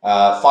maybe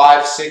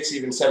 5, 6,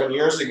 even 7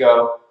 years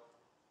ago,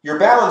 your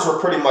baluns were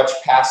pretty much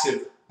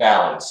passive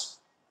baluns.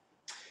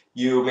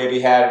 You maybe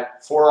had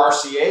 4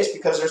 RCAs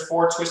because there's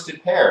 4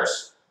 twisted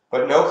pairs,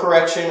 but no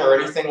correction or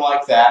anything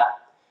like that.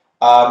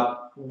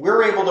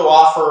 We're able to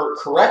offer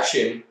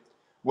correction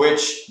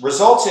which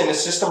results in a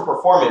system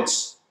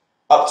performance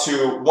up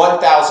to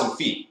 1,000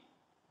 feet.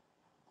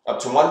 Up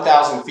to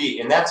 1,000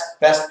 feet, and that's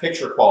best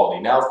picture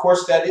quality. Now, of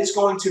course, that is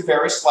going to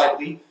vary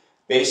slightly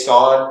based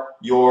on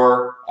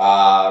your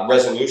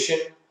resolution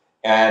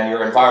and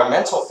your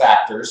environmental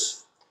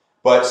factors.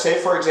 But say,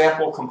 for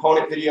example,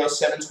 component video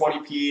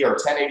 720p or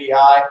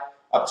 1080i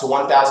up to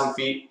 1,000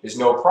 feet is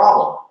no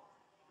problem.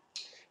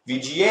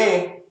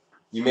 VGA,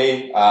 you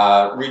may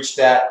reach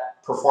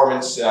that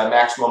performance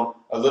maximum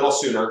a little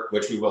sooner,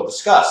 which we will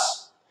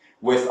discuss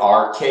with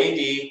our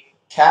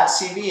KD-CAT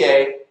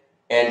CVA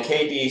and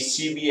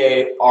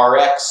KD-CVA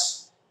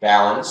RX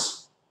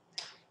baluns.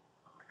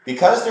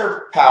 Because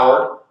they're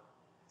powered,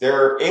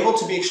 they're able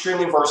to be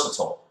extremely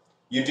versatile.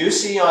 You do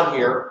see on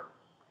here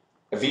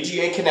a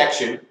VGA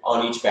connection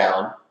on each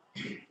balun.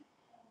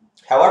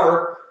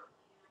 However,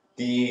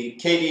 the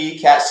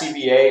KD-CAT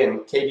CVA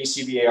and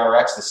KD-CVA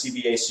RX, the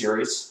CVA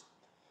series,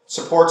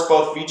 supports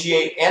both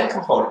VGA and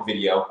component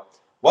video.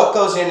 What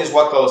goes in is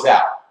what goes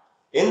out.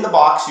 In the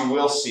box you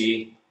will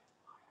see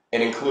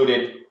an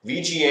included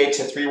VGA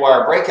to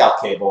 3-wire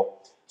breakout cable,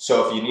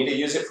 so if you need to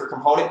use it for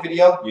component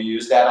video, you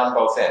use that on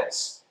both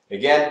ends.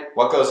 Again,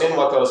 what goes in,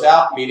 what goes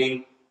out,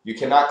 meaning you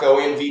cannot go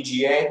in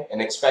VGA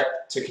and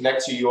expect to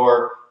connect to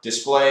your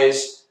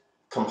display's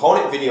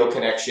component video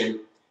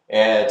connection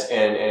and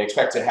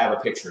expect to have a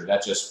picture.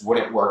 That just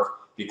wouldn't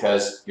work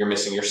because you're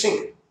missing your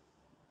sync.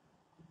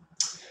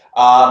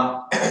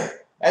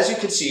 As you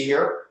can see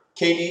here,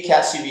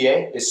 KD-CAT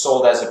CVA is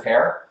sold as a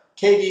pair.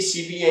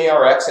 KD-CVA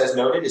RX, as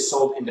noted, is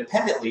sold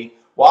independently.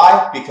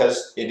 Why?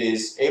 Because it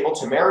is able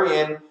to marry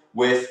in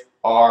with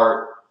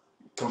our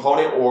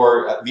component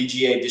or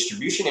VGA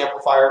distribution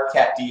amplifier,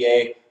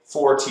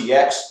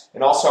 CAT-DA4TX,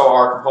 and also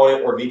our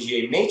component or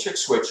VGA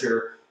matrix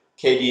switcher,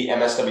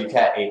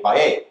 KD-MSW-CAT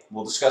 8x8.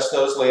 We'll discuss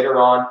those later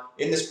on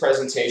in this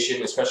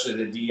presentation, especially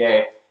the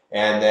DA,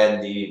 and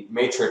then the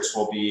matrix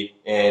will be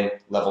in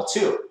level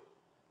 2.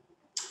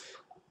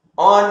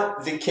 On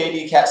the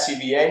KD-CAT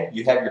CVA,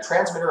 you have your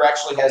transmitter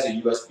actually has a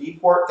USB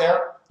port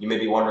there. You may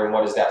be wondering,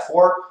 what is that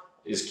for?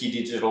 Is Key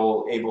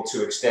Digital able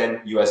to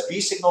extend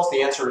USB signals?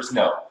 The answer is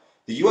no.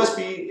 The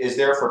USB is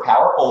there for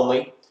power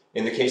only.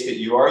 In the case that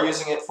you are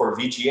using it for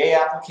VGA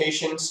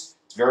applications,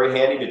 it's very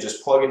handy to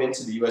just plug it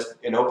into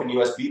an open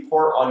USB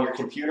port on your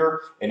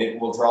computer, and it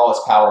will draw as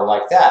power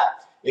like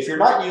that. If you're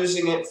not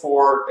using it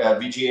for a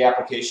VGA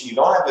application, you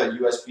don't have a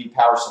USB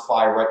power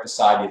supply right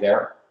beside you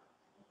there,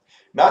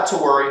 not to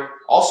worry.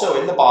 Also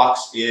in the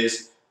box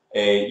is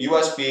a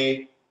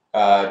USB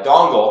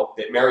dongle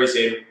that marries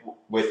in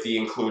with the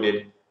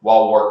included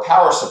wall wart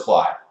power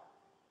supply.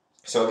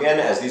 So again,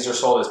 as these are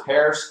sold as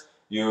pairs,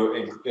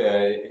 in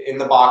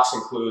the box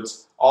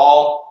includes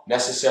all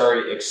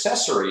necessary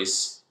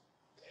accessories,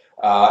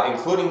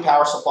 including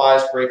power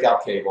supplies,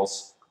 breakout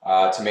cables,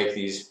 to make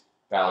these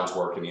balungs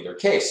work in either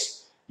case.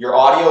 Your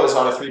audio is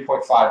on a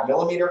 3.5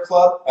 millimeter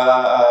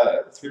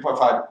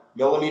 3.5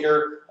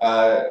 millimeter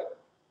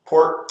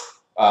port.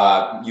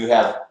 You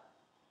have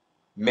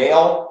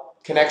male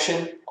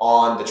connection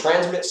on the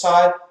transmit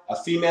side, a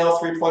female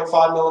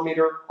 3.5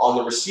 millimeter on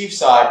the receive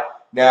side.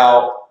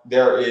 Now,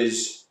 there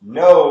is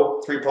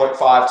no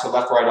 3.5 to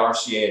left-right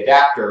RCA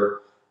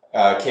adapter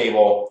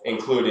cable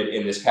included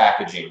in this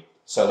packaging.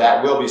 So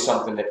that will be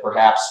something that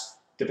perhaps,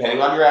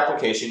 depending on your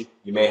application,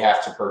 you may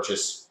have to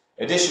purchase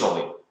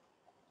additionally.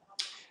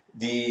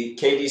 The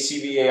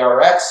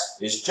KD-CVARX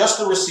is just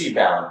the receive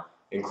balun.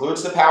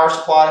 Includes the power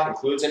supply,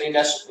 includes any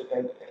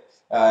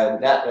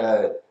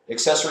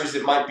accessories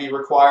that might be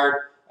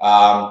required,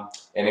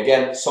 and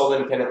again, sold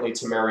independently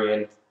to marry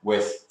in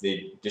with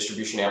the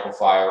distribution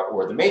amplifier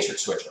or the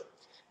matrix switcher.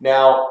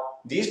 Now,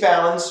 these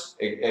baluns,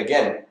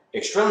 again,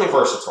 extremely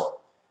versatile.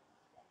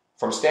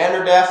 From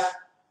standard def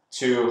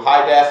to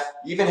high def,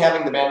 even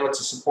having the bandwidth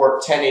to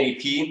support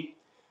 1080p,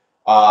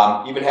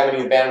 even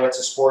having the bandwidth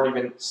to support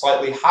even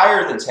slightly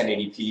higher than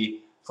 1080p.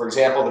 For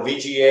example, the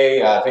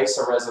VGA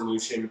VESA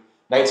resolution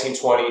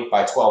 1920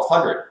 by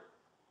 1200.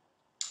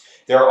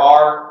 There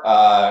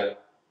are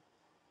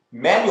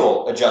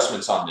manual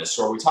adjustments on this.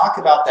 So when we talk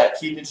about that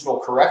key digital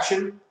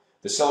correction,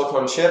 the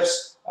silicone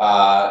chips,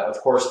 of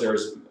course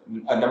there's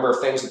a number of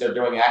things that they're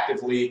doing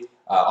actively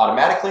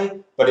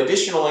automatically, but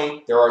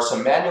additionally there are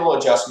some manual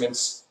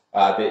adjustments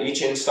that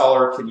each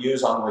installer can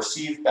use on the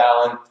receive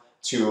balun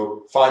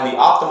to find the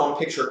optimum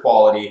picture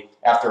quality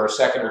after a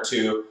second or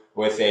two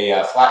with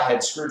a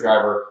flathead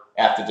screwdriver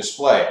at the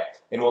display.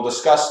 And we'll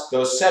discuss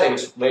those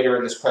settings later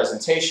in this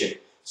presentation.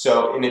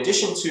 So in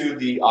addition to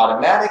the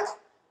automatic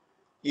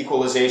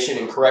equalization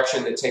and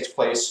correction that takes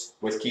place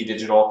with Key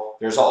Digital,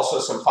 there's also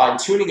some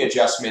fine-tuning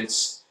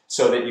adjustments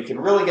so that you can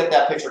really get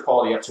that picture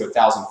quality up to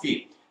 1,000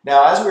 feet.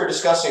 Now, as we were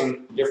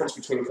discussing the difference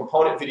between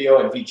component video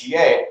and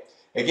VGA,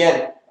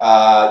 again,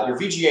 your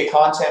VGA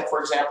content, for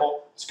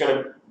example, is going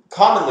to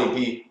commonly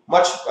be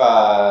much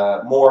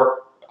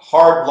more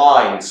hard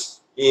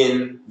lines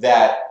in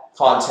that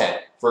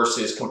content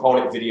versus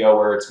component video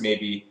where it's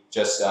maybe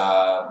just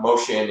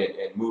motion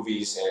and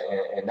movies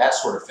and that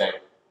sort of thing.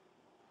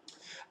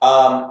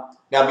 Now,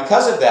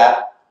 because of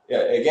that,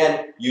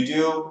 again, you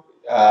do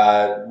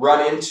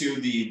run into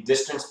the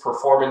distance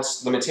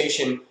performance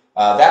limitation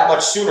that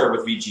much sooner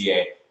with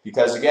VGA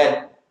because,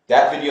 again,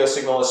 that video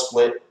signal is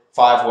split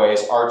 5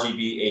 ways,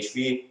 RGB,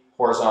 HV,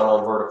 horizontal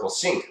and vertical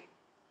sync.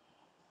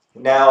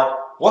 Now,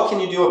 what can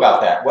you do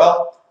about that?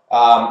 Well,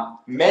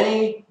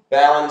 many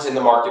baluns in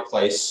the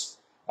marketplace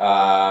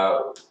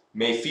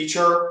may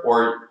feature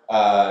or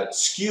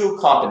skew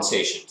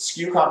compensation.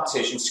 Skew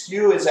compensation.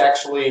 Skew is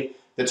actually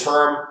the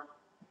term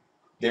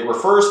that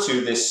refers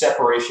to this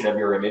separation of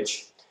your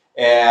image,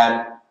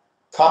 and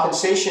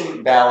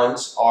compensation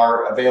baluns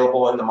are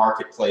available in the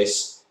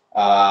marketplace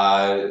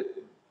that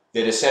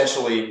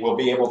essentially will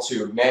be able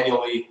to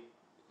manually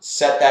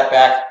set that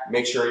back,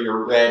 make sure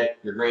your red,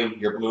 your green,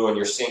 your blue, and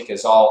your sync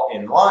is all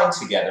in line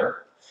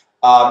together.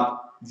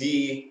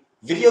 The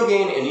video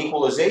gain and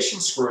equalization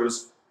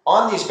screws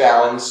on these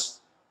baluns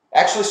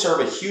actually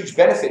serve a huge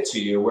benefit to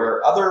you,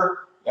 where other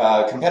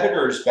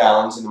competitors'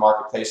 baluns in the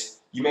marketplace,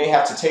 you may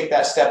have to take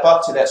that step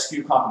up to that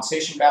skew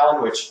compensation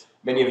balun, which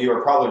many of you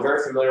are probably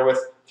very familiar with,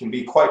 can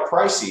be quite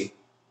pricey.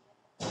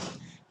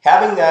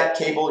 Having that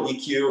cable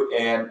EQ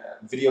and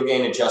video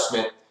gain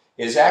adjustment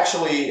is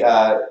actually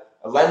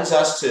lends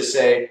us to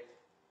say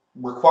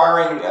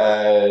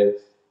requiring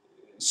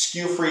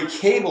skew-free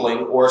cabling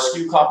or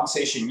skew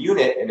compensation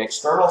unit, an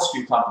external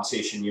skew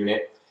compensation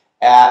unit,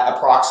 at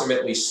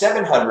approximately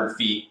 700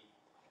 feet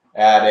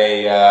at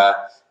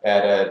a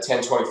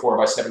 1024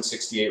 by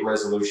 768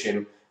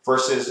 resolution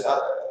versus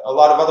a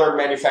lot of other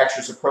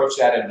manufacturers approach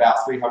that at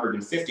about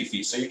 350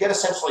 feet. So you get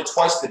essentially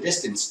twice the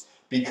distance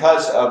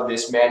because of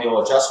this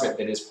manual adjustment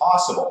that is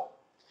possible.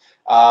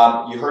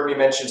 You heard me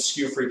mention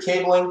skew-free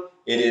cabling.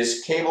 It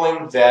is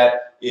cabling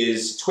that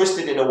is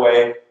twisted in a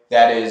way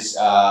that is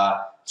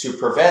to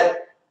prevent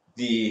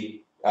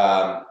the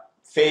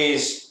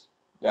phase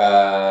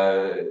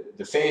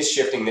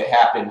shifting that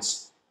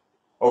happens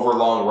over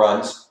long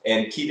runs.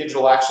 And Key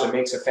Digital actually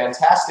makes a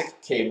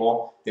fantastic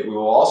cable that we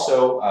will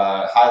also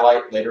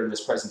highlight later in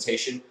this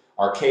presentation,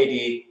 our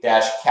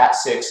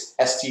KD-Cat6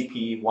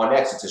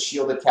 STP1X. It's a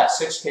shielded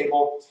Cat6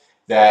 cable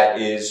that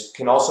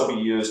can also be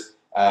used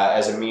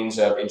as a means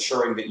of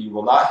ensuring that you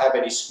will not have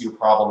any skew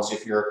problems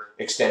if you're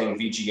extending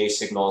VGA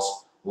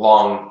signals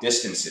long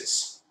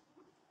distances.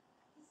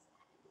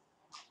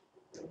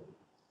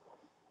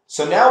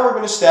 So now we're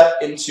going to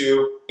step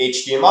into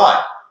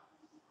HDMI.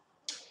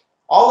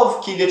 all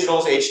of Key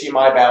Digital's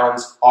HDMI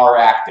baluns are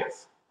active.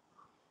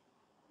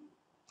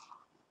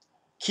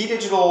 Key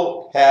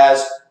Digital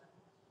has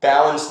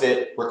baluns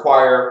that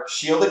require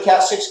shielded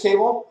Cat6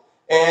 cable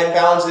and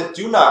baluns that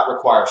do not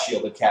require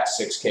shielded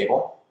Cat6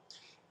 cable.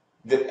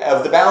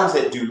 Of the baluns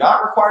that do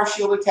not require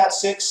shielded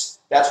Cat6,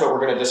 that's what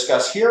we're going to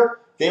discuss here.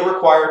 They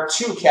require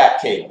 2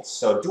 Cat cables.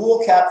 So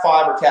dual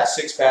Cat5 or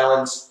Cat6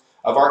 baluns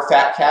of our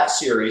Fat Cat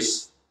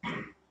series,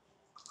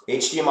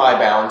 HDMI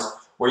baluns,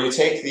 where you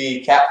take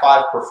the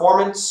Cat5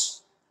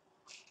 performance.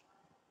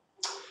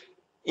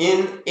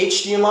 In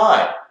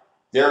HDMI,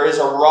 there is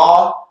a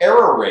raw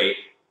error rate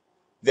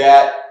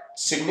that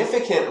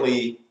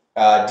significantly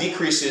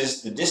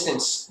decreases the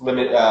distance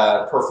limit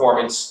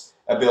performance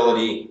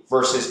ability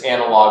versus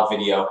analog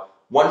video.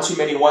 One too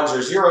many ones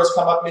or zeros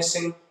come up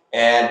missing,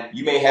 and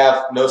you may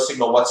have no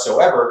signal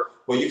whatsoever.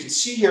 Well, you can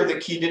see here that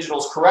Key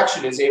Digital's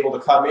correction is able to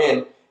come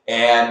in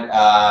and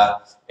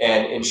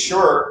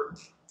ensure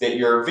that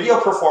your video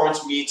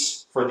performance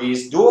meets, for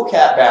these dual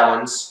Cat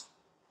baluns,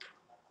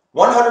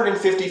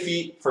 150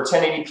 feet for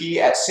 1080p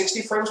at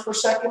 60 frames per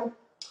second,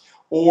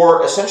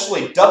 or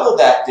essentially double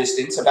that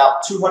distance,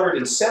 about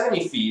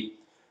 270 feet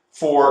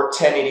for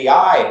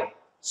 1080i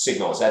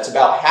signals. That's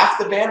about half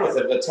the bandwidth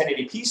of a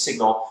 1080p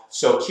signal,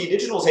 so Key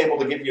Digital is able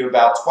to give you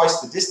about twice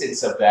the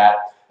distance of that,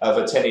 of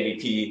a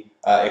 1080p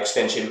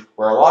extension,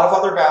 where a lot of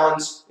other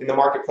baluns in the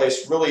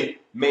marketplace really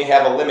may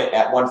have a limit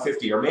at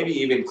 150 or maybe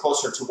even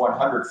closer to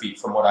 100 feet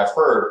from what I've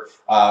heard.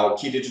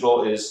 Key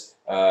Digital is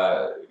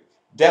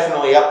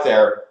definitely up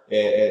there.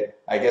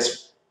 I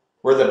guess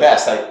we're the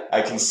best.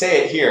 I can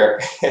say it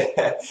here.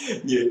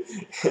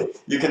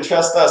 you can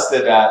trust us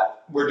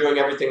that we're doing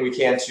everything we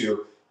can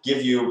to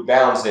give you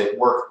baluns that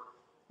work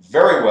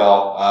very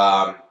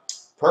well,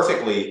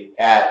 perfectly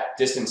at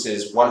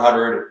distances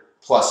 100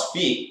 plus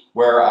feet,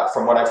 where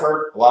from what I've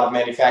heard, a lot of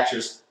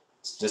manufacturers,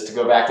 just to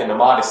go back into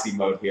modesty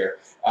mode here,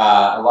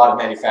 a lot of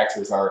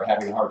manufacturers are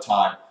having a hard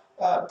time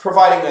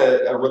providing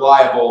a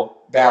reliable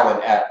balun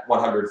at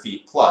 100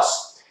 feet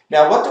plus.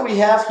 Now, what do we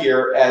have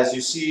here? As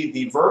you see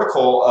the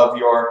vertical of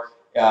your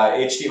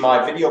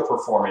HDMI video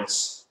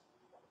performance,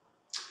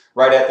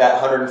 right at that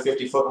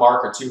 150 foot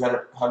mark or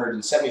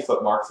 270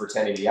 foot mark for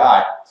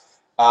 1080i,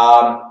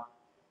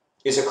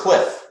 is a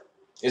cliff.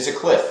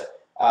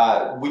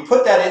 We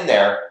put that in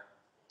there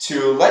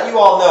to let you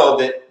all know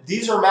that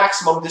these are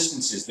maximum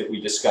distances that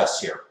we discuss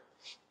here.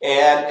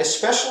 And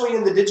especially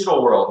in the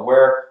digital world,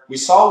 where we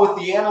saw with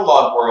the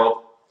analog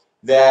world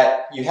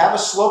that you have a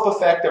slope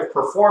effect of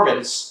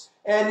performance,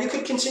 and you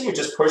could continue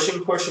just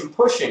pushing,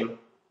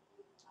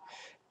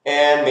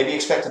 and maybe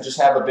expect to just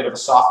have a bit of a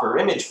softer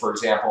image, for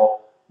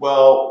example.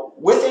 Well,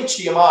 with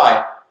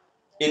HDMI,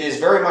 it is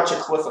very much a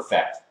cliff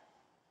effect.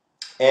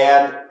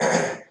 And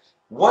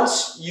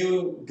once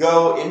you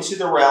go into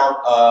the realm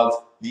of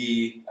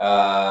the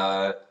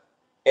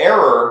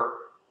error,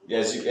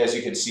 as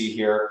you can see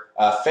here,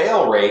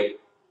 failure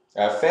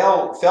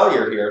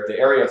here, the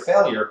area of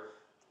failure,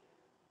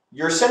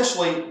 you're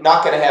essentially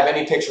not going to have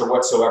any picture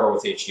whatsoever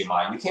with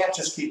HDMI. You can't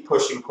just keep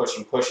pushing.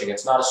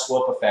 It's not a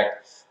slope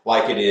effect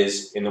like it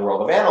is in the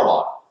world of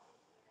analog.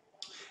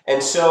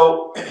 And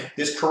so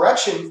this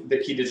correction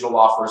that Key Digital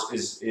offers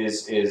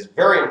is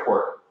very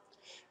important,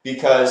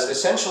 because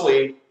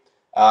essentially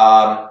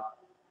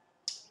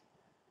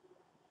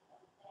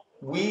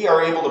we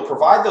are able to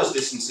provide those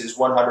distances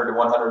 100 to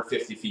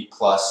 150 feet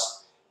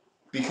plus,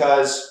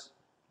 because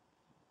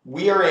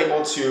we are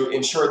able to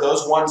ensure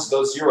those ones,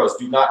 those zeros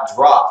do not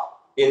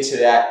drop into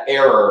that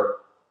error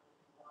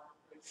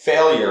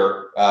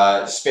failure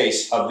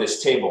space of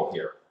this table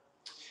here.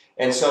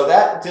 And so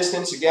that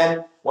distance,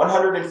 again,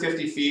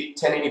 150 feet,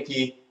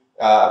 1080p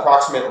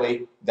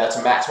approximately, that's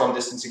a maximum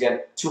distance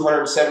again,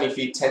 270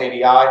 feet,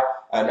 1080i.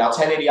 Now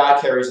 1080i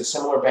carries a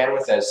similar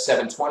bandwidth as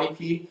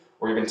 720p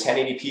or even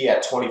 1080p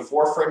at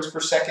 24 frames per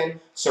second.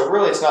 So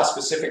really it's not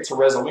specific to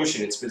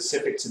resolution, it's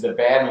specific to the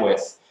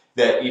bandwidth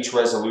that each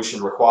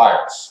resolution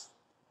requires.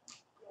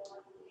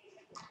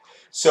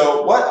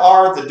 So what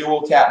are the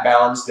dual Cat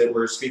baluns that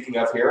we're speaking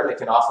of here and that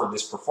can offer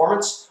this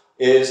performance?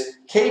 Is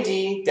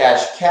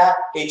KD-Cat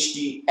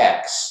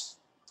HDX.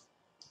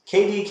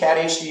 KD-Cat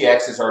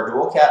HDX is our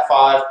dual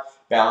Cat5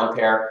 balun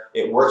pair.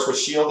 It works with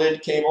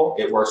shielded cable,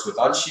 it works with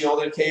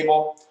unshielded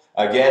cable.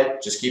 Again,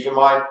 just keep in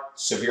mind,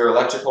 severe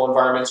electrical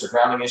environments or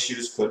grounding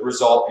issues could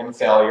result in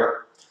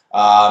failure.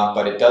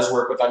 But it does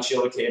work with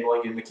unshielded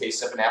cabling in the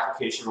case of an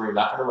application where you're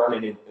not going to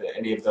run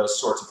any of those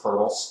sorts of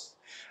hurdles.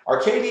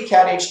 Our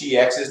KD-Cat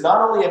HDX is not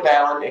only a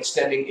balun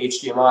extending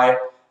HDMI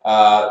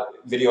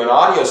video and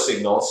audio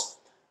signals,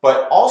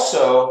 but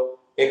also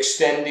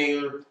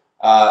extending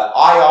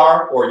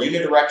IR or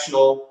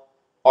unidirectional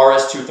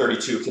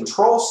RS-232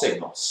 control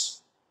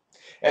signals.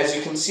 As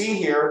you can see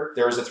here,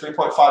 there is a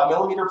 3.5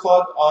 millimeter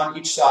plug on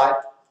each side,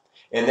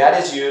 and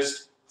that is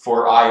used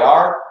for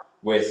IR,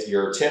 with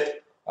your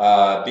tip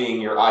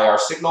being your IR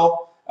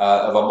signal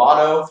of a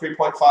mono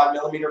 3.5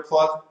 millimeter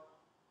plug.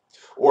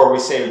 Or we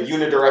say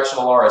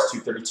unidirectional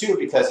RS-232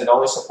 because it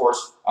only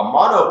supports a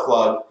mono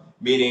plug,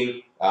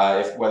 meaning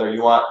whether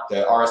you want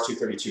the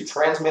RS-232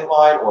 transmit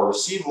line or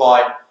receive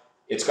line,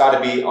 it's got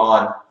to be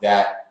on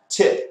that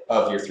tip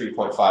of your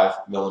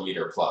 3.5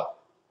 millimeter plug.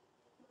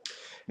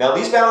 Now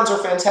these balance are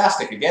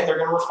fantastic. Again, they're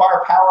going to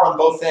require power on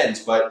both ends,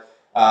 but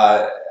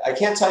I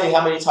can't tell you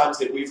how many times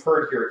that we've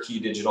heard here at Key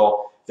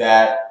Digital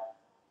that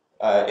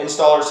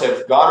installers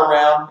have gone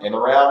around and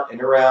around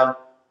and around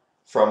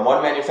from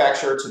one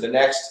manufacturer to the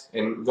next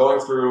and going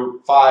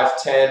through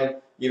 5, 10,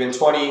 even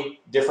 20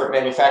 different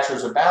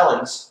manufacturers of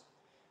balance,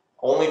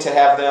 only to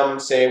have them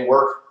say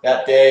work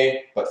that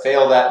day but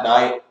fail that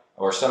night,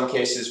 or some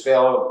cases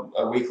fail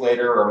a week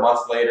later or a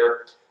month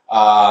later.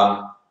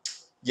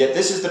 Yet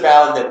this is the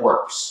balun that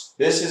works.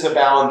 This is a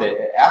balun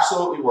that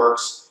absolutely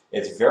works.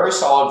 It's very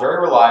solid, very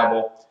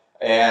reliable,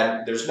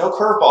 and there's no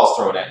curveballs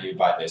thrown at you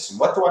by this. And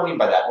what do I mean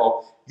by that?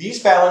 Well,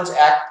 these baluns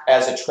act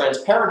as a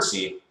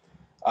transparency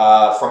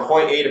from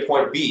point A to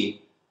point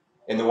B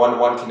in the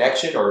one-to-one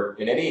connection or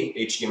in any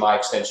HDMI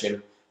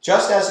extension,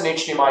 just as an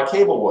HDMI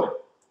cable would.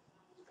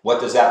 What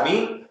does that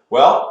mean?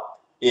 Well,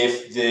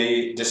 if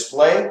the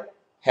display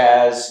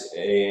has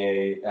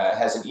an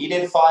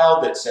EDID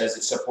file that says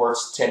it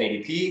supports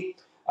 1080p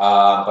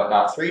but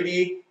not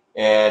 3D,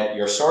 and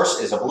your source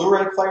is a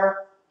Blu-ray player,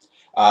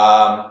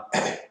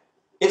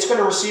 it's going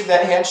to receive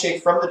that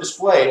handshake from the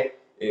display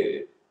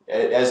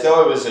as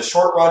though it was a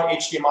short-run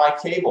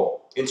HDMI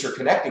cable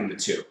interconnecting the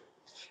two.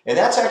 And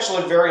that's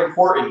actually very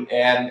important,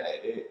 and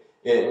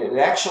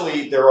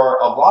actually there are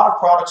a lot of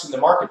products in the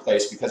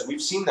marketplace, because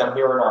we've seen them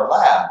here in our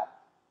lab,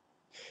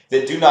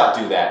 that do not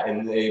do that,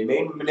 and they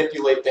may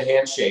manipulate the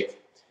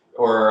handshake,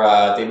 or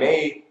they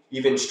may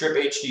even strip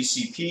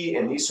HDCP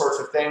and these sorts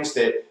of things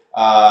that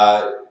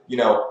you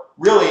know,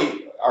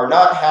 really are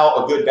not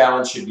how a good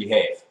balun should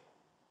behave.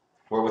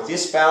 Where with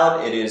this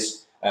balun, it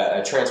is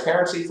a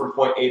transparency from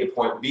point A to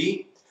point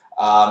B.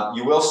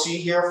 You will see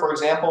here, for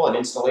example, an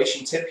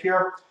installation tip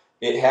here.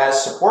 It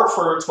has support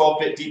for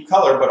 12-bit deep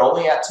color, but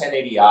only at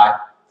 1080i.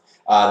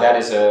 That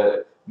is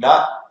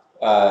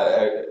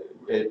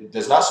it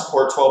does not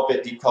support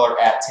 12-bit deep color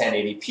at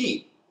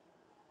 1080p.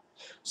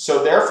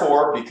 So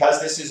therefore, because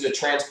this is a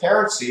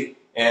transparency,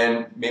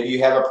 and maybe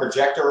you have a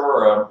projector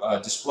or a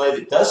display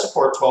that does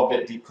support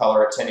 12-bit deep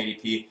color at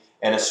 1080p,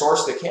 and a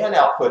source that can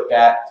output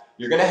that,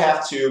 you're going to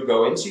have to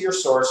go into your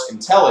source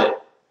and tell it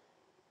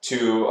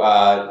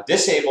to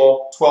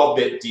disable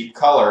 12-bit deep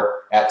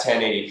color at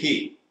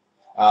 1080p.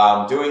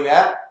 Doing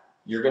that,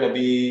 you're going to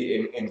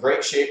be in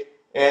great shape.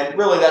 And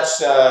really, that's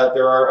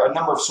there are a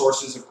number of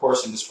sources, of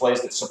course, and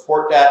displays that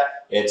support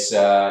that. It's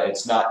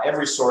not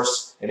every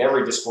source and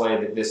every display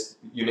that this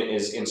unit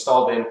is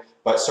installed in,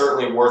 but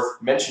certainly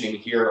worth mentioning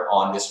here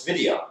on this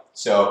video.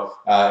 So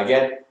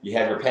again, you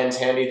have your pens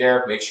handy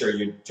there. Make sure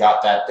you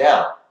jot that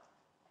down.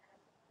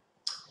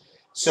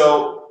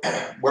 So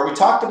where we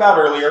talked about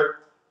earlier,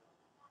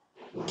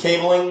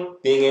 cabling,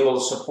 being able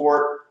to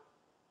support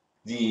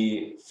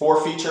the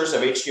 4 features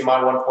of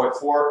HDMI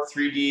 1.4,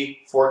 3D,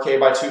 4K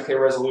by 2K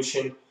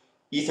resolution,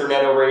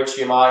 Ethernet over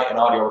HDMI, and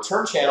audio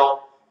return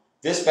channel.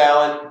 This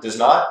balun does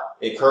not.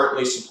 It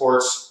currently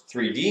supports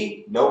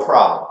 3D, no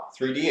problem.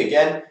 3D,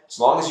 again, as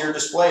long as your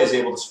display is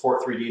able to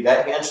support 3D,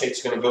 that handshake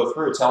is going to go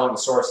through telling the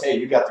source, hey,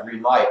 you got the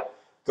green light,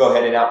 go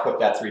ahead and output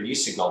that 3D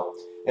signal.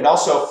 And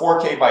also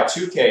 4K by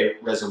 2K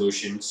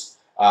resolutions,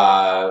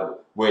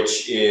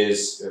 which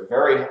is a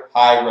very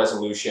high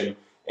resolution.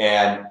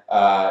 And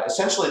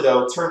essentially,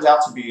 though, it turns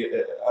out to be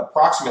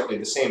approximately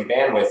the same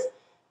bandwidth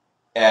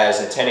as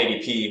a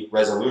 1080p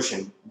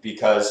resolution,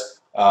 because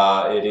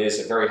it is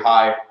a very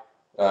high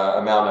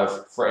amount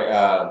of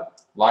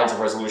lines of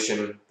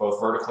resolution, both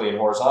vertically and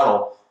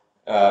horizontal,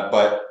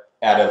 but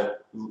at a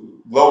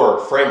lower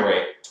frame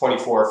rate,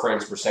 24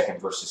 frames per second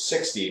versus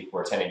 60,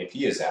 where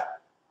 1080p is at.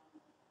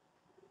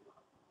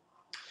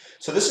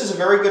 So this is a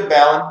very good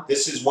balun.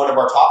 This is one of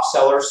our top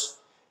sellers,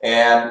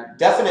 and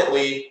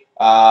definitely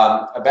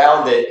a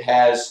balun that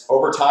has,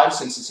 over time,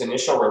 since its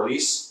initial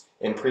release,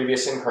 in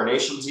previous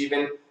incarnations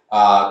even,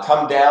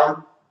 come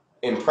down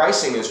in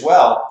pricing as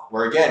well,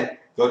 where again,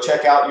 go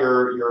check out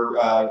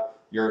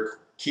your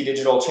Key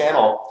Digital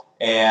channel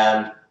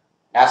and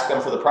ask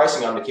them for the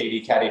pricing on the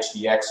KD Cat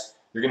HDX.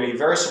 You're going to be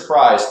very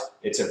surprised.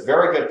 It's a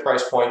very good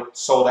price point,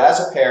 sold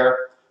as a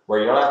pair, where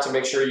you don't have to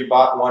make sure you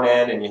bought one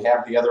end and you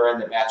have the other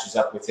end that matches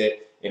up with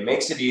it. It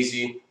makes it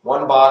easy.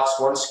 One box,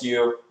 one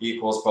SKU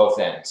equals both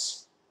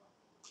ends.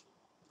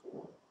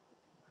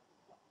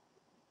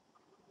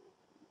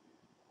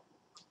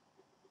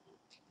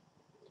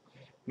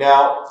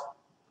 Now,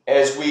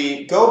 as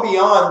we go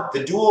beyond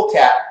the dual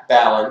cat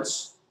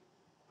baluns,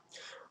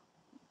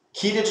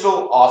 Key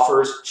Digital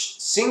offers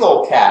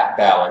single cat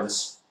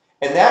baluns,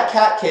 and that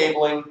cat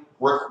cabling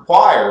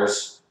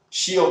requires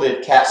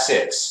shielded Cat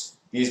 6.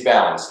 These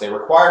baluns, they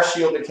require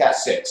shielded Cat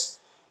 6.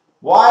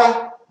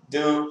 Why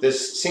do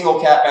this single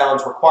cat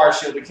baluns require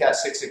shielded Cat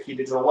 6 at Key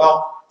Digital?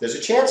 Well, there's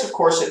a chance, of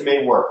course, it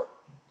may work.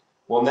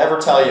 We'll never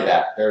tell you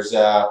that.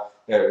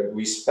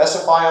 We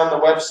specify on the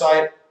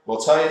website. We'll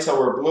tell you till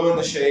we're blue in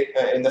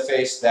the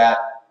face that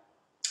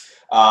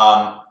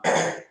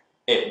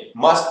it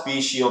must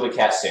be shielded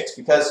Cat 6,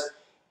 because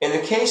In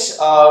the case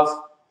of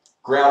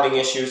grounding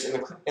issues,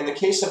 in the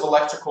case of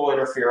electrical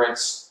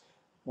interference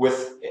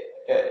with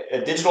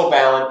a digital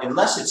balun,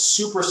 unless it's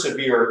super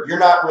severe, you're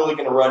not really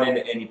going to run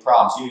into any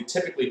problems. You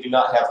typically do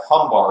not have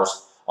hum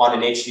bars on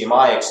an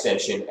HDMI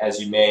extension as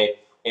you may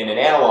in an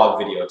analog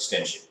video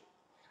extension.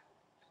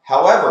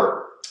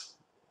 However,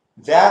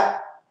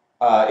 that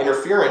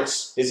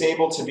interference is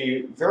able to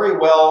be very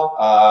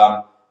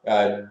well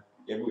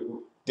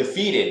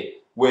defeated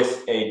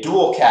with a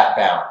dual cap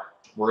balun.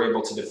 We're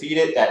able to defeat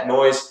it. That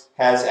noise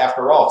has,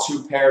 after all,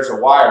 two pairs of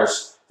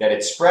wires that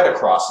it's spread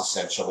across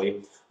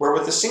essentially, where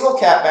with the single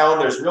cap balun,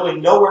 there's really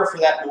nowhere for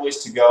that noise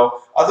to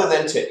go other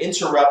than to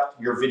interrupt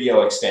your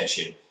video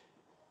extension,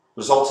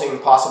 resulting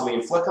possibly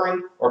in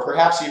flickering or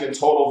perhaps even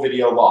total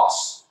video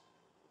loss.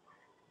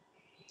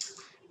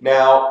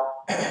 Now,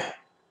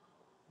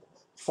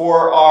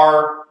 for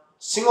our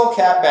single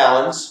cap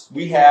baluns,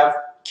 we have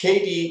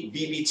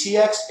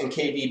KD-BBTX and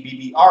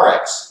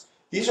KD-BBRX.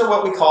 These are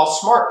what we call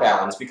smart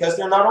baluns because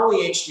they're not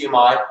only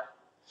HDMI,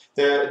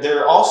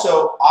 they're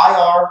also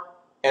IR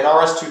and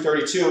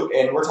RS-232,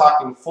 and we're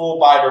talking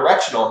full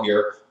bidirectional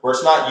here, where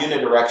it's not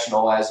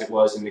unidirectional as it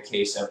was in the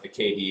case of the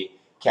KD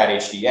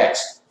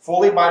CAT-HDX.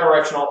 Fully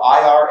bidirectional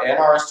IR and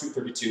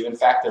RS-232. In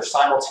fact, they're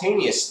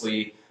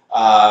simultaneously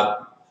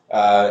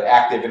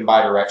active and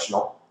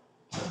bidirectional.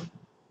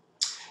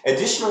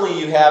 Additionally,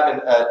 you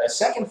have a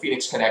second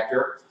Phoenix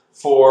connector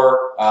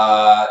for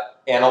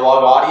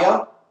analog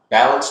audio,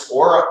 balanced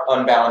or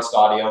unbalanced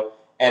audio,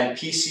 and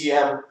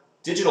PCM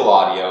digital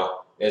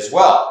audio as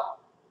well.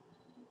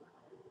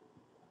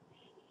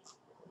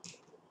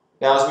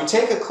 Now, as we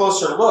take a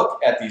closer look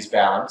at these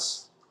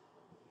baluns,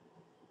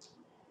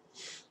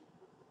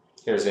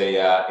 here's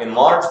a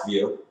enlarged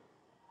view.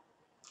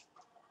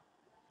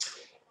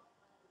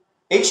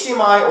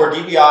 HDMI or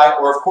DVI,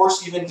 or of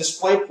course even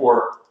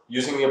DisplayPort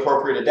using the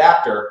appropriate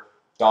adapter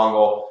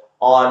dongle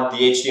on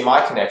the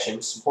HDMI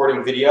connection,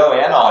 supporting video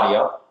and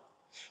audio.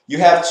 You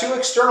have two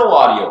external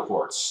audio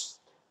ports,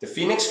 the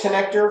Phoenix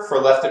connector for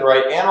left and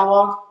right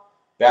analog,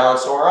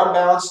 balanced or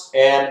unbalanced,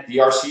 and the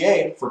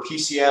RCA for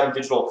PCM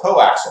digital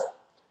coaxial.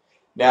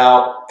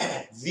 Now,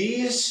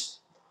 these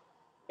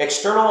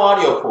external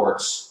audio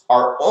ports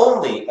are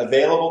only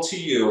available to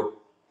you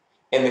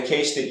in the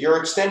case that your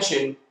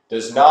extension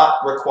does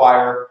not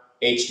require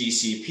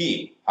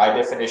HDCP, high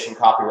definition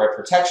copyright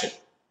protection.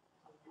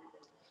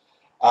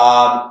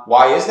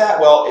 Why is that?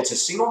 Well, it's a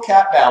single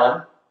cap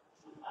balun,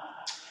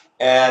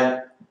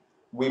 and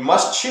we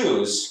must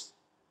choose,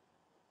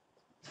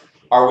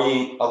 are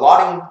we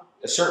allotting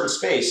a certain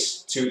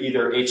space to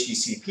either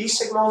HDCP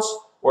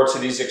signals or to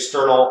these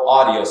external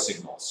audio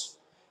signals?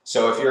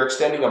 So if you're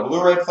extending a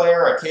Blu-ray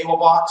player, a cable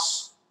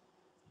box,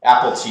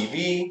 Apple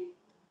TV,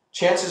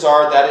 chances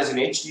are that is an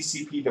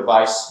HDCP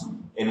device,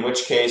 in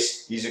which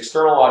case these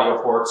external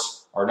audio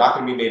ports are not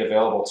going to be made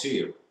available to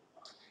you.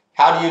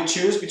 How do you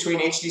choose between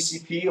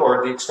HDCP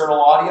or the external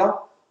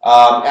audio?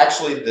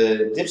 Actually,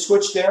 the dip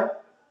switch there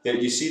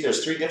that you see,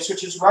 there's three dip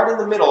switches right in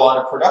the middle on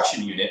a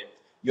production unit.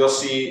 You'll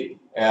see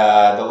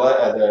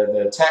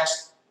the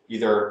text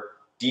either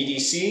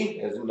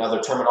DDC, is another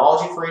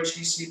terminology for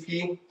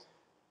HDCP,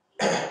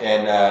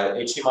 and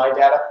HDMI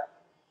data,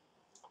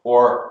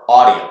 or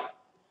audio.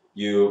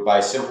 You, by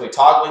simply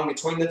toggling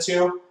between the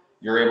two,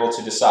 you're able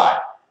to decide.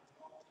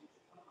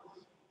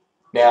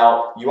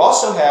 Now, you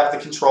also have the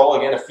control,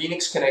 again, a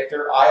Phoenix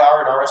connector,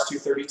 IR and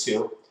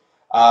RS-232.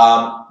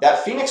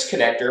 That Phoenix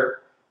connector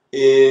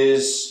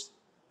is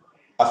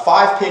a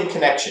 5-pin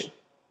connection.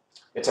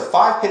 It's a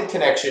 5-pin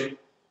connection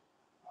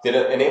that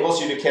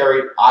enables you to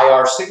carry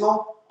IR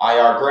signal,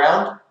 IR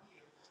ground,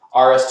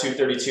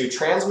 RS-232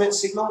 transmit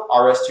signal,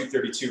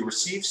 RS-232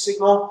 receive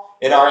signal,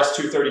 and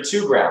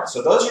RS-232 ground.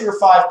 So those are your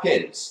 5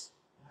 pins.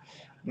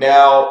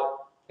 Now,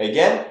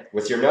 again,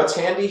 with your notes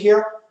handy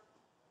here,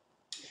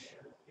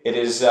 it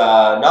is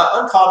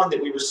not uncommon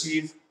that we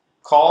receive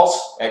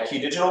calls at Key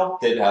Digital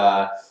that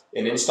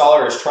an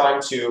installer is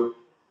trying to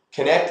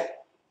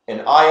connect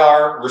an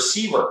IR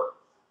receiver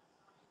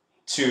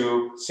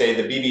to, say,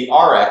 the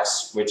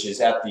BBRX, which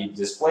is at the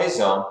display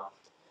zone,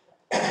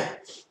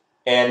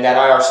 and that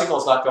IR signal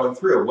is not going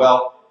through.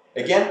 Well,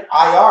 again,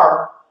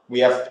 IR, we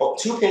have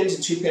 2 pins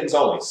and 2 pins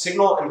only,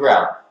 signal and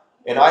ground.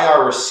 An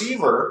IR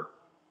receiver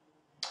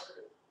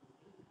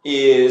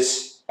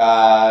is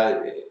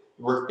a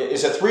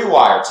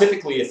 3-wire,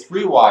 typically a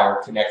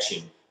 3-wire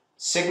connection,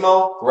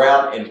 signal,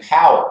 ground, and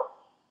power.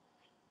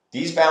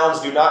 These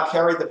baluns do not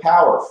carry the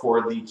power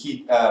for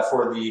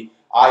the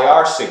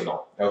IR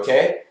signal.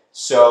 Okay,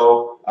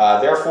 so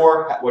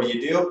therefore, what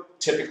do?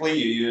 Typically,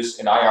 you use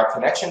an IR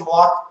connection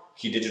block.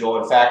 Key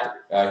Digital, in fact,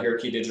 here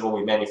at Key Digital,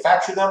 we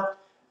manufacture them.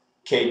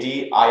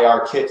 KD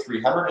IR Kit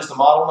 300 is the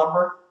model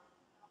number.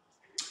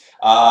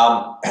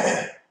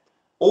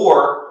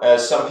 Or,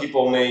 as some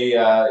people may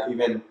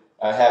even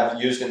have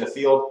used in the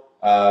field,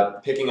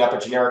 picking up a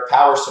generic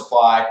power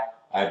supply.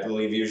 I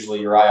believe usually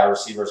your IR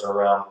receivers are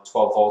around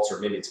 12 volts, or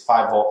maybe it's a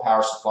 5-volt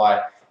power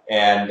supply,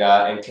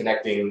 and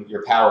connecting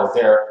your power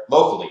there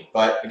locally.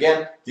 But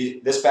again,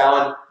 this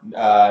balun,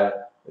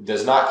 It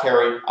does not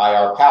carry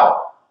IR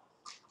power.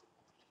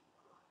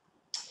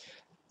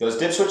 Those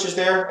dip switches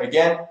there,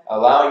 again,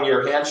 allowing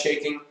your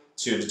handshaking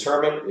to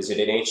determine is it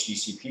an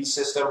HDCP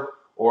system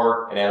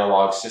or an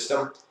analog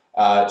system.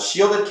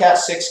 Shielded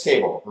Cat6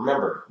 cable,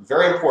 remember,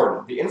 very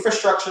important. The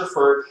infrastructure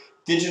for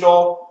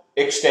digital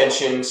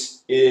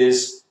extensions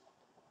is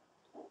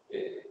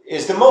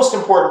the most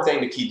important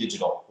thing to Key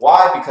Digital.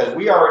 Why? Because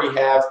we already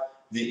have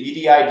the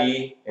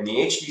EDID and the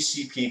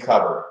HDCP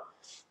covered.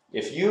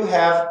 If you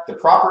have the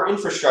proper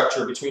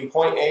infrastructure between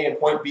point A and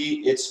point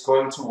B, it's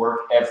going to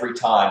work every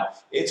time.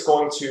 It's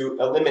going to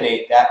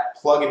eliminate that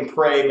plug and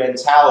pray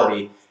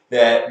mentality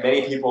that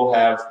many people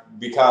have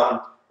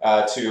become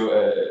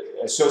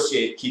to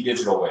associate Key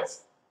Digital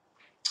with.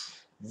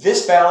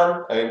 This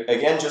balun,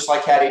 again, just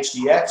like Cat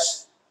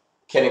HDX,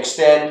 can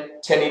extend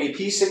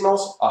 1080p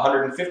signals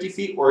 150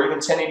 feet or even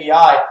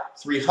 1080i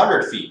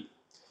 300 feet.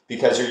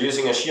 Because you're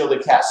using a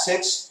shielded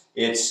Cat6,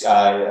 it's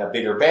a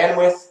bigger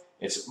bandwidth,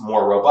 it's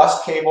more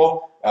robust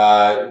cable.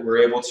 We're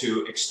able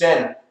to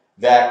extend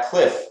that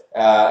cliff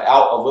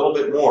out a little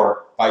bit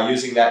more by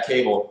using that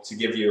cable to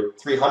give you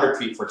 300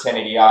 feet for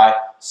 1080i,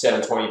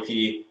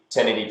 720p,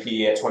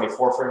 1080p at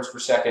 24 frames per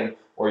second,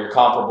 or your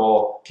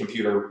comparable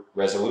computer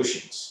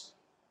resolutions.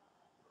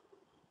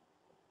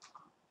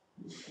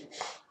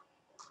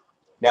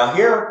 Now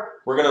here,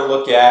 we're going to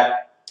look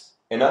at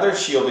another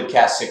shielded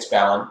Cat6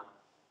 balun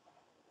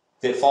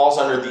that falls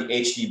under the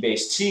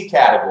HD-based-T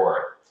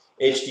category.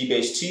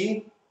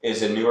 HD-based-T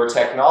is a newer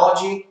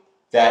technology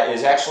that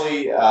is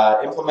actually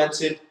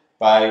implemented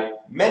by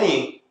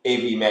many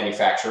AV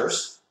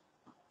manufacturers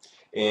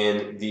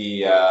in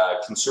the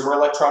consumer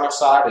electronics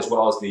side as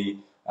well as the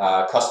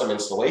custom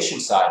installation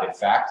side, in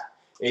fact.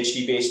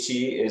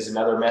 HD-based-T is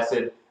another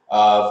method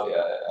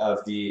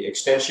of the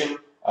extension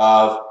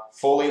of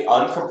fully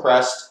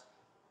uncompressed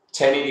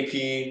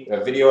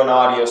 1080p video and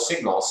audio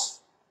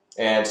signals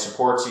and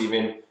supports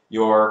even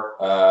your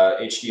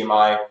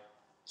HDMI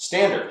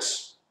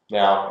standards.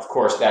 Now, of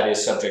course, that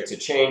is subject to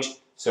change,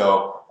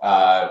 so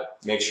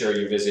make sure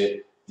you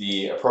visit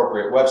the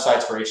appropriate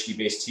websites for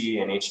HD-based-T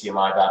and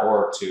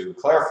HDMI.org to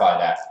clarify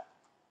that.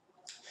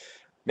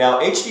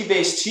 Now,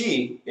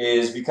 HD-based-T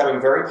is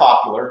becoming very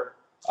popular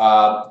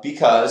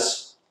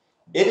because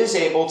it is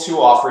able to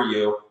offer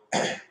you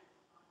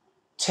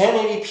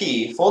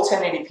 1080p, full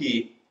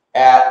 1080p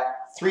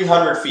at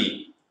 300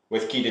 feet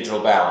with Key Digital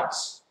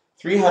balance.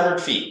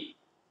 300 feet,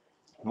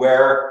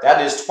 where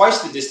that is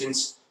twice the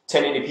distance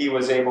 1080p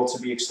was able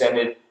to be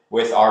extended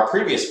with our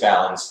previous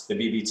baluns, the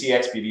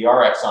BBTX,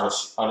 BBRX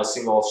on a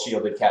single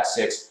shielded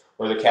Cat6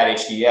 or the Cat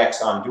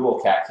HDX on dual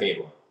Cat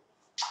cable.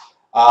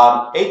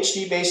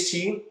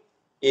 HD-based-T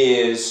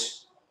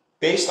is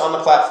based on the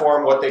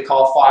platform what they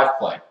call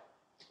 5-play.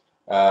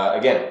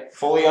 Again,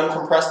 fully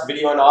uncompressed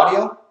video and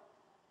audio,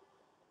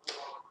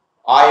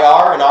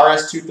 IR and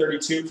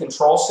RS-232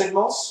 control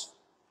signals,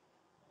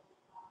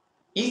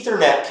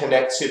 Ethernet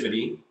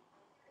connectivity,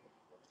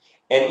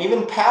 and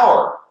even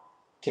power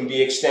can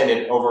be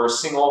extended over a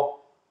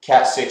single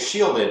Cat6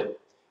 shielded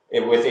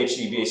with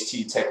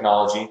HD-based-T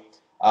technology.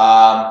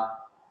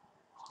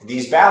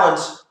 These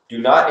baluns do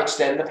not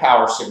extend the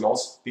power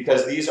signals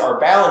because these are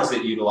baluns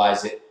that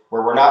utilize it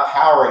where we're not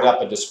powering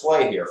up a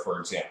display here, for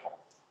example.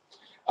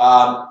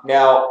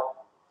 Now,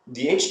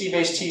 the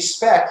HD-based-T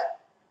spec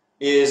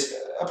is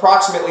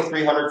approximately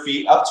 300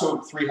 feet up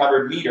to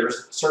 300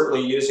 meters,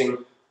 certainly using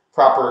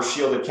proper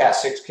shielded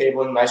Cat6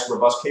 cabling, nice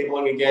robust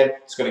cabling again.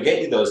 It's going to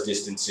get you those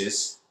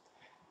distances.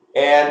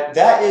 And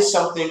that is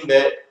something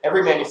that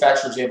every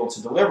manufacturer is able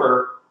to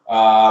deliver,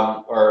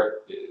 or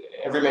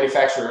every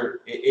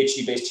manufacturer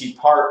HD-based-T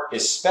part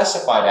is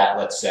specified at,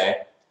 let's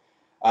say.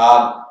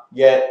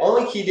 Yet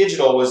only Key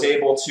Digital was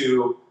able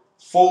to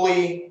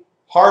fully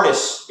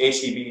harness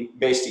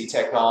HD-based-T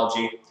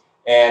technology,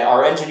 and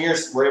our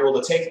engineers were able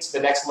to take it to the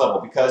next level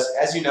because,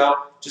 as you know,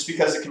 just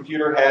because the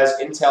computer has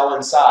Intel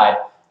inside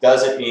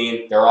doesn't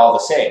mean they're all the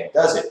same,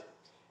 does it?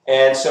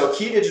 And so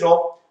Key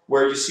Digital,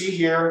 where you see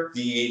here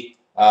the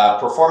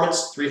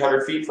performance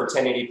 300 feet for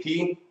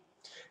 1080p,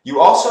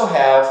 you also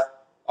have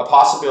a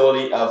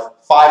possibility of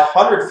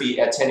 500 feet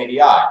at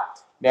 1080i.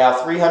 Now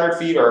 300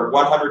 feet or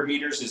 100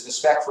 meters is the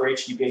spec for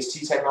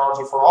HD-based-T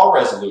technology for all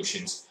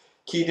resolutions.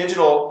 Key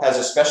Digital has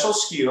a special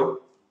SKU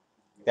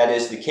that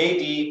is the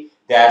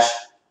KD-Cat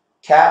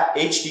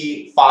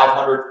HD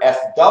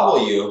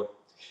 500FW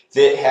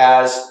that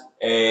has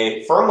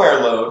a firmware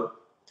load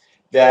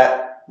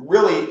that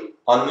really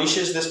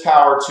unleashes this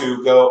power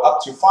to go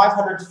up to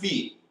 500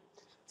 feet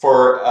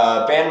for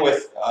a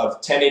bandwidth of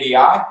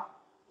 1080i,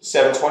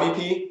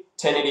 720p,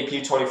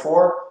 1080p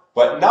 24,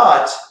 but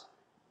not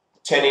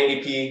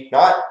 1080p,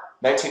 not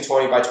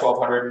 1920 by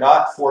 1200,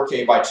 not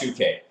 4K by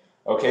 2K.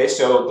 Okay,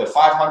 so the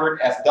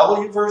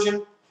 500FW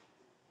version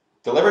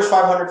delivers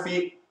 500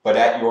 feet, but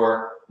at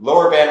your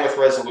lower bandwidth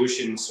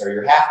resolutions, or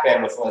your half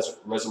bandwidth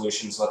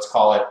resolutions, let's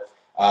call it,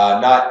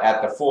 not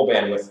at the full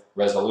bandwidth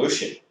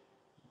resolution.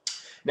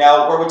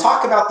 Now, when we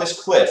talk about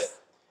this cliff,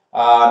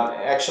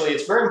 actually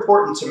it's very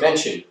important to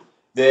mention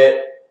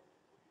that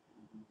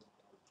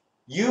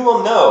you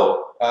will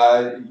know,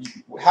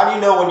 how do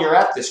you know when you're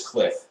at this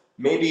cliff?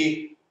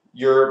 Maybe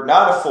you're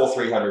not a full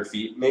 300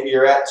 feet, maybe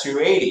you're at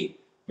 280,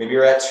 maybe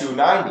you're at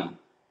 290.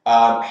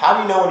 How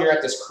do you know when you're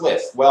at this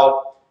cliff?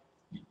 Well,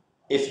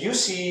 if you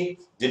see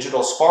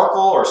digital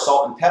sparkle or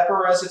salt and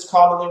pepper, as it's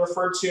commonly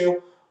referred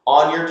to,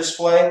 on your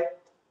display,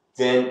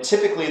 then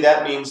typically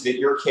that means that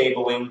your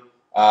cabling,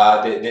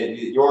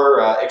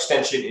 your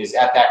extension is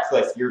at that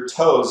cliff. Your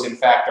toes, in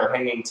fact, are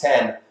hanging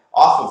 10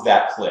 off of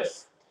that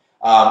cliff.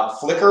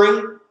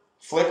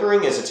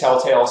 Flickering is a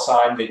telltale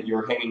sign that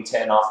you're hanging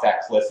 10 off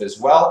that cliff as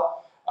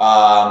well.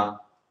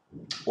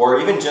 Or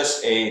even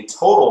just a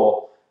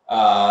total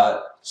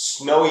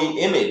snowy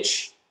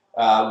image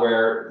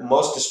where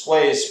most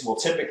displays will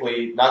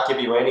typically not give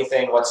you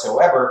anything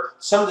whatsoever.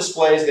 Some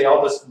displays, they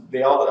all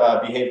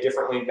behave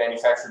differently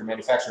manufacturer to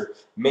manufacturer,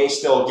 may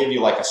still give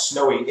you like a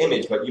snowy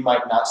image, but you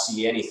might not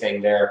see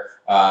anything there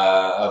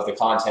of the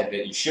content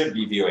that you should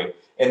be viewing.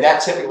 And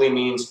that typically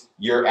means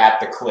you're at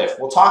the cliff.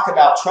 We'll talk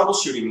about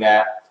troubleshooting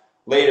that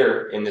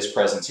later in this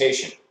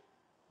presentation.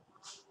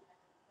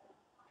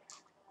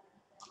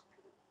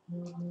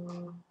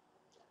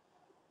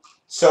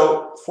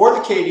 So for the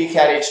KD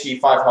Cat HD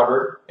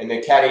 500 and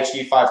the Cat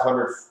HD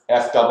 500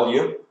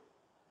 FW,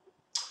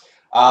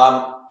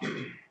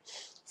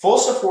 full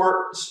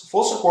support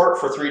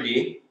for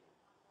 3D.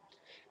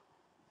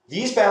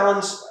 These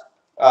balunds,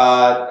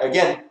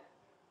 again,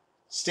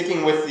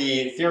 sticking with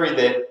the theory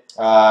that,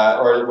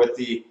 or with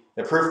the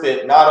proof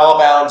that not all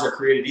balunds are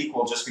created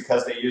equal just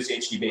because they use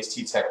HD-based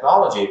T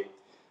technology,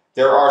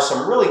 there are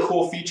some really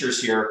cool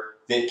features here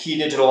that Key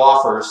Digital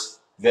offers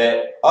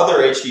that other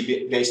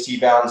HD-based T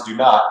balunds do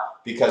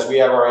not, because we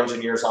have our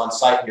engineers on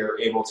site here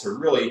able to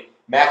really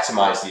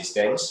maximize these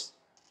things.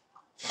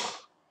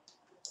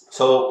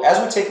 So as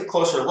we take a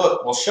closer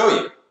look, we'll show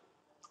you.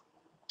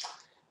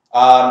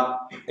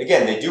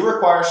 Again, they do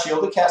require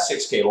shielded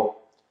Cat6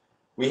 cable.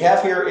 We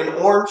have here in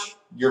orange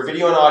your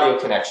video and audio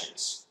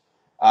connections.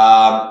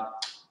 On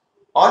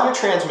your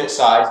transmit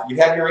side, you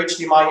have your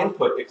HDMI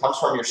input that comes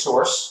from your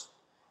source,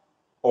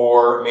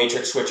 or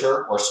matrix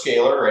switcher, or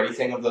scaler, or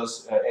anything of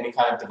those, any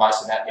kind of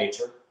device of that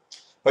nature.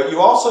 But you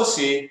also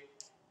see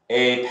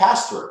a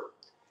pass-through.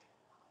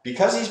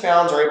 Because these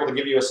balunds are able to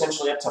give you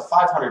essentially up to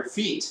 500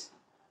 feet,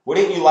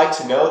 wouldn't you like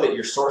to know that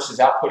your source is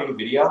outputting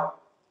video?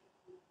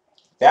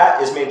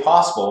 That is made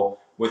possible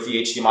with the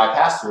HDMI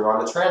pass-through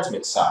on the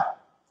transmit side.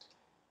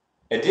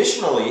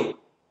 Additionally,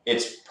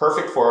 it's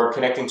perfect for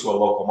connecting to a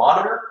local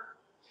monitor.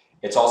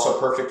 It's also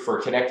perfect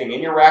for connecting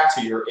in your rack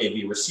to your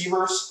AV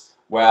receivers,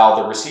 while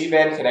the receive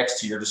end connects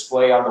to your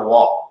display on the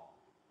wall.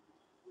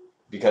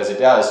 Because it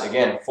does,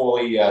 again,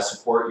 fully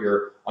support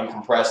your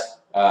uncompressed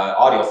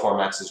audio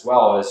formats as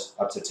well as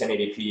up to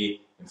 1080p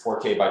and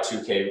 4K by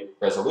 2K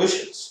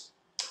resolutions.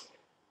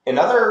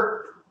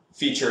 Another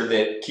feature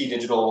that Key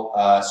Digital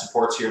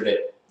supports here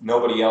that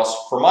nobody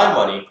else, for my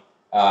money,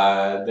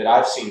 that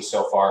I've seen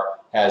so far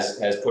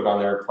has put on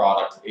their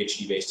product,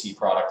 HD-based T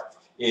product,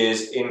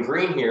 is in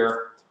green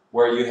here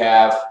where you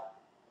have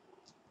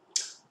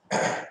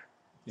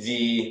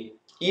the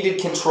EDID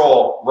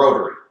control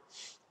rotary,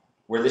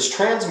 where this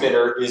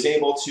transmitter is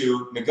able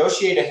to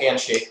negotiate a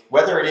handshake,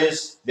 whether it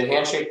is the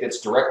handshake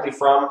that's directly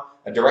from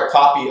a direct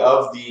copy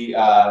of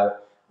the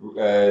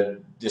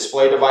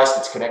display device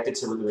that's connected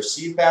to the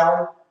receive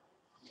balun,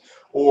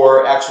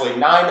 or actually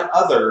 9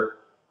 other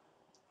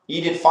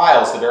EDID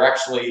files that are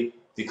actually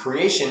the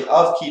creation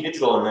of Key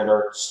Digital and that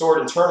are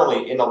stored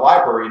internally in a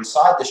library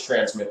inside this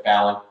transmit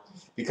balun.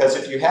 Because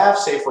if you have,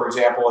 say for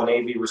example, an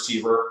AV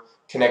receiver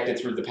connected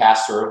through the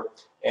pass-through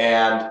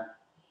and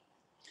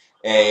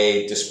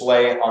a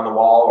display on the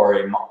wall or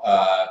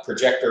a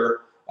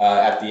projector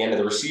at the end of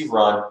the receive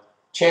run,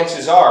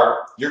 chances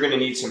are you're going to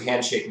need some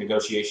handshake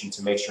negotiation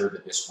to make sure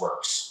that this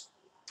works.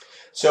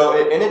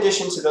 So in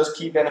addition to those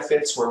key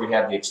benefits where we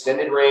have the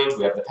extended range,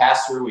 we have the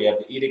pass-through, we have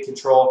the EDID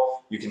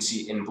control, you can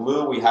see in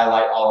blue we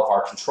highlight all of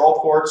our control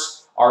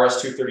ports,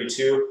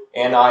 RS-232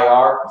 and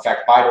IR, in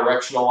fact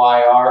bidirectional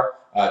IR,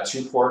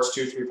 2 ports,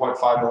 2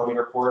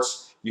 3.5mm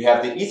ports. You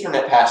have the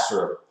Ethernet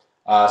pass-through,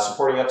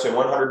 supporting up to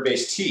 100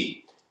 base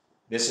T.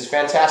 This is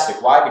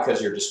fantastic. Why?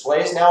 Because your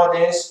displays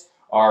nowadays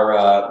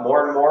are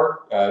more and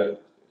more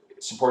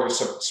supporting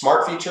some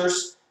smart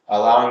features,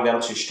 allowing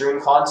them to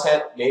stream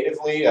content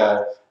natively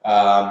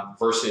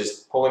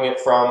versus pulling it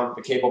from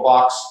the cable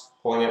box,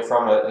 pulling it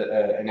from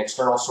an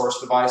external source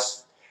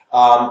device.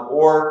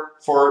 Or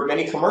for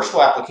many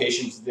commercial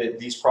applications that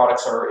these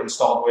products are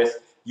installed with,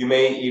 you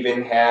may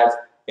even have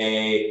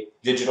a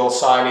digital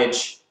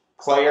signage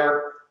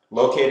player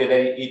located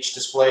at each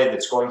display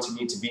that's going to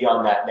need to be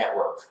on that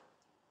network.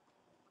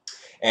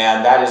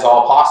 And that is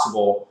all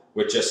possible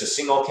with just a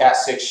single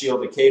Cat6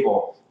 shielded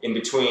cable in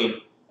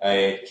between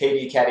a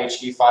KD Cat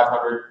HD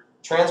 500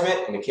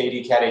 transmit and a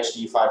KD Cat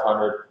HD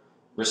 500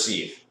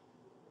 receive.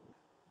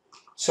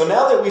 So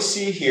now that we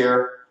see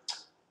here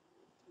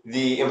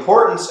the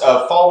importance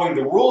of following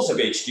the rules of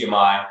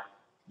HDMI,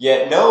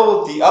 yet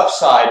know the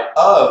upside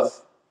of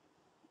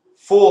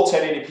full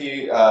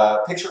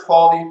 1080p picture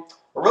quality,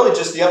 or really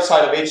just the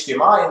upside of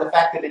HDMI and the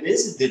fact that it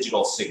is a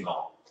digital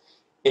signal.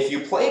 If you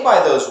play by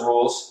those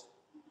rules,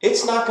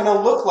 it's not going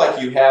to look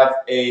like you have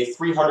a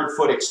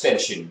 300-foot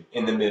extension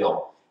in the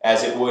middle,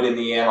 as it would in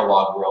the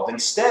analog world.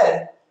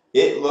 Instead,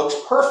 it looks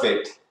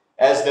perfect,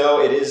 as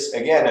though it is,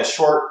 again, a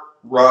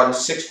short-run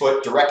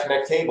 6-foot direct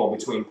connect cable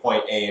between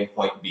point A and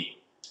point B.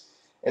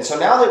 And so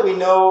now that we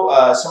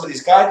know some of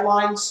these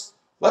guidelines,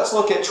 let's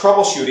look at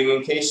troubleshooting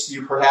in case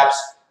you perhaps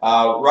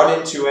run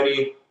into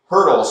any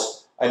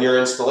hurdles on your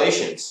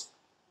installations.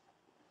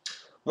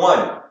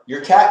 One,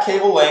 your cat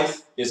cable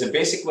length is a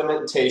basic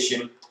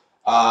limitation.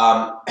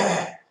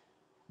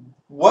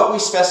 What we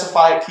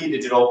specify at Key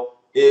Digital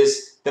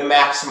is the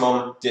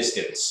maximum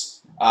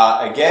distance.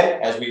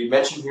 Again, as we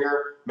mentioned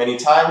here many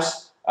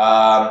times,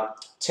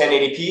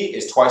 1080p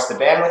is twice the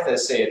bandwidth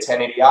as, say, a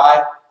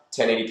 1080i,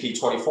 1080p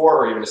 24,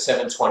 or even a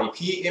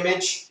 720p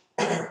image.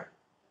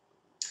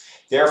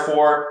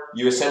 Therefore,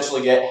 you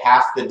essentially get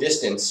half the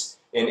distance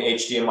in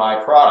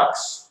HDMI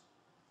products.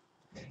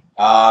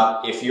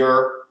 If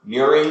you're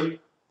nearing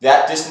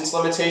that distance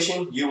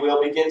limitation, you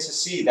will begin to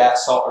see that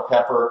salt or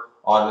pepper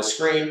on the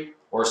screen,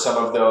 or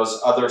some of those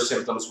other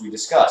symptoms we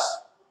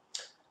discussed.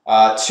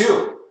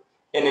 Two,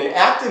 in an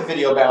active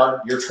video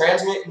bound, your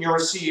transmit and your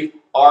receive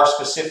are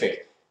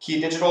specific. Key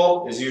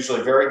Digital is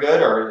usually very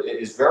good, or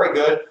is very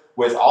good,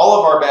 with all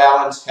of our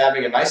bounds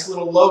having a nice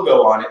little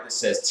logo on it that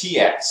says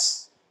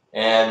TX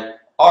and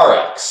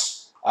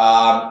RX.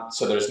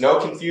 So there's no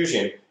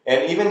confusion.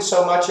 And even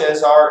so much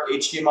as our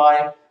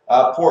HDMI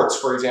ports,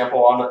 for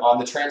example, on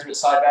the transmit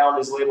side bound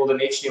is labeled an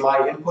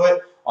HDMI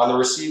input, on the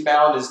receive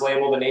bound is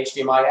labeled an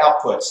HDMI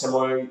output.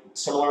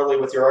 Similarly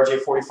with your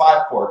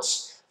RJ45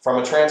 ports, from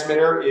a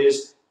transmitter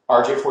is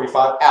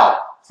RJ45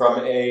 out, from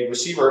a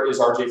receiver is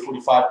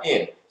RJ45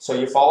 in. So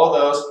you follow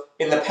those.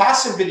 In the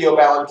passive video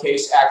bound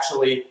case,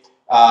 actually,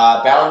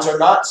 bounds are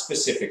not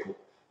specific.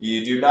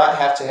 You do not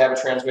have to have a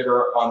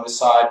transmitter on this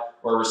side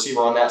or a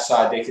receiver on that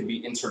side. They can be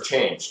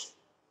interchanged.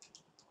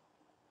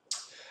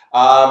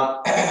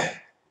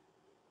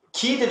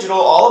 Key Digital,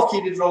 all of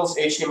Key Digital's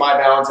HDMI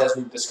bounds, as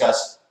we've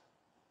discussed,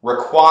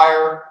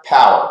 require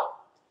power.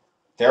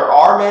 There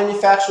are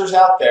manufacturers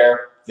out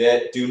there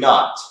that do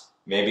not.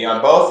 Maybe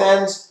on both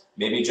ends,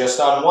 maybe just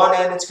on one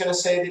end it's going to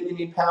say that you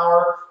need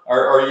power,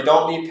 or you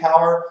don't need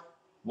power.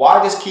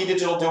 Why does Key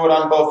Digital do it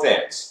on both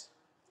ends?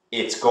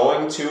 It's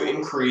going to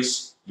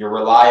increase your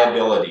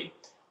reliability.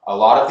 A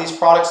lot of these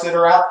products that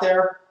are out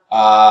there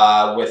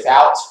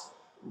without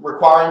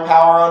requiring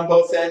power on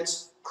both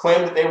ends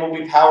claim that they will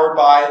be powered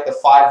by the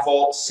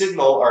 5-volt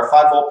signal or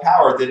 5-volt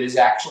power that is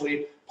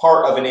actually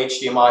part of an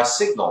HDMI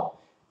signal.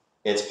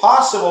 It's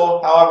possible,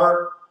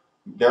 however,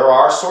 there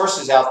are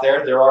sources out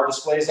there, there are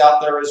displays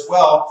out there as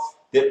well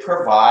that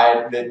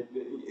provide that,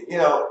 you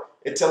know,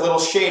 it's a little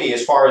shady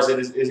as far as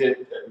is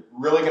it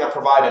really going to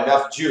provide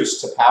enough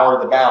juice to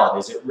power the bound?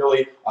 Is it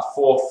really a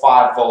full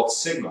 5-volt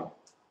signal?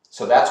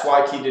 So that's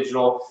why Key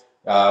Digital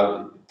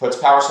puts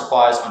power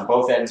supplies on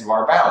both ends of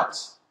our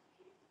bounds.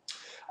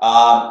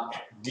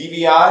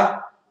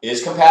 DVI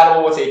is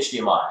compatible with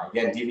HDMI.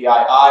 Again,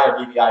 DVI-I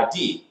or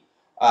DVI-D.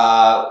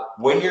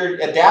 When you're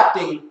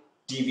adapting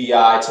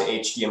DVI to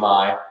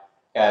HDMI,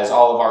 as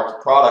all of our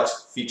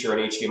products feature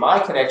an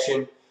HDMI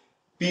connection,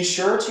 be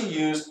sure to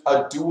use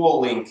a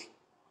dual link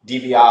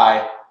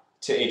DVI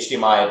to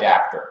HDMI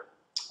adapter.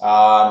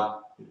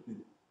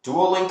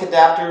 Dual link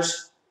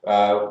adapters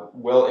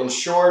will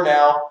ensure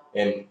now,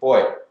 and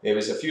boy, it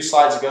was a few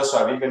slides ago, so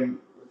I've even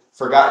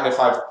forgotten if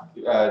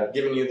I've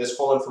given you this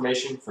full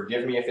information.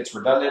 Forgive me if it's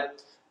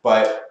redundant,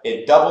 but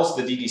it doubles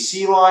the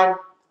DDC line.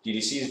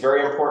 DDC is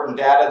very important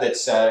data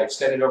that's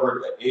extended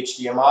over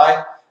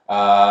HDMI.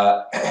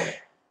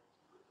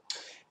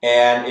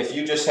 And if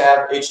you just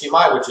have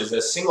HDMI, which is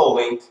a single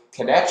link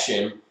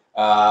connection,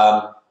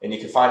 and you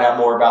can find out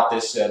more about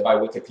this by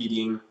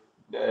Wikipediaing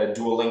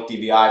dual link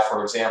DVI,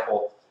 for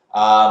example,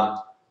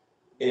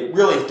 it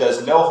really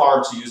does no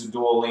harm to use a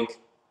dual link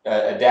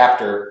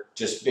adapter,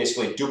 just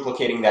basically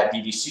duplicating that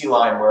DDC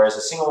line, whereas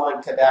a single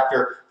link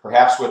adapter,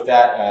 perhaps with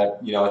that,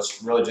 you know,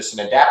 it's really just an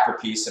adapter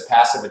piece, a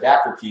passive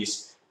adapter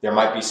piece. There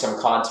might be some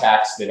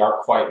contacts that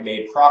aren't quite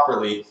made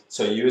properly,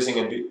 so using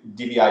a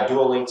DVI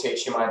dual link to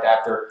HDMI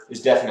adapter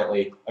is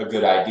definitely a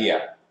good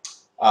idea.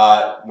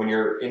 When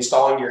you're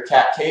installing your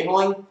cat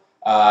cabling,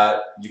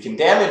 you can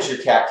damage your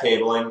cat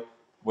cabling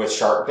with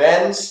sharp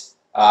bends,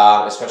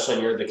 especially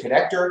near the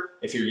connector.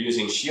 If you're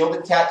using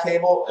shielded cat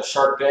cable, a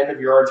sharp bend of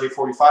your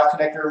RJ45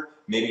 connector,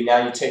 maybe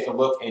now you take a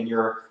look and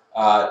your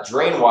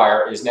drain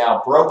wire is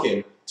now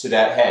broken to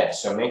that head.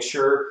 So make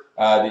sure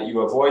that you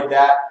avoid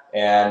that,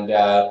 and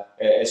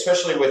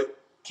especially with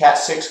Cat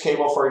 6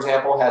 cable, for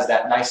example, has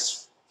that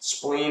nice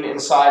spleen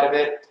inside of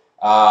it.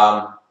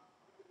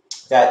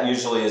 That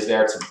usually is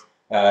there to,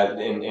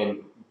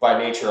 and by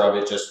nature of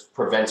it, just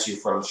prevents you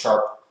from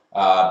sharp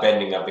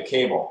bending of the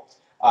cable.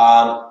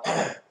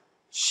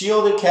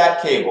 Shielded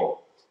cat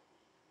cable.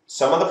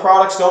 Some of the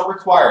products don't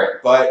require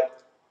it,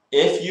 but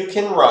if you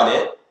can run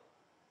it,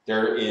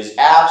 there is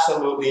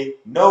absolutely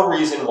no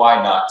reason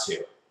why not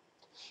to.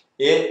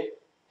 It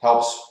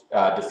helps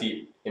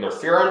defeat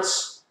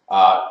interference,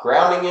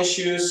 grounding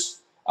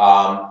issues.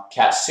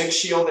 Cat6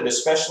 shielded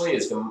especially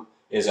is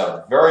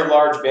a very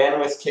large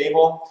bandwidth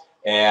cable,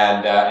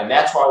 and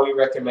that's why we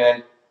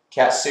recommend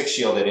Cat6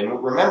 shielded.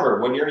 And remember,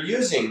 when you're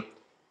using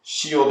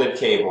shielded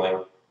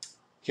cabling,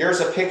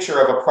 here's a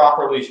picture of a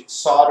properly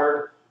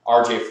soldered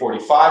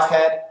RJ45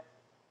 head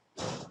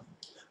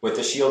with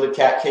the shielded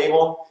cat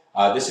cable.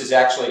 This is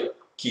actually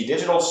Key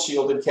Digital's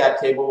shielded cat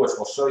cable, which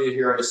we'll show you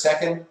here in a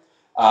second.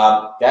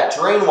 That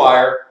drain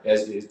wire,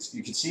 as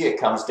you can see, it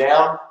comes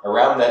down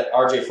around that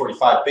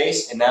RJ45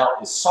 base and now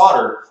is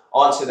soldered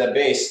onto the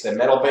base, the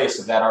metal base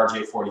of that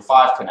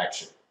RJ45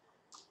 connection.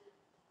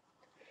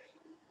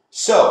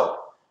 So,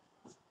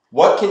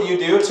 what can you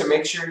do to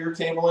make sure your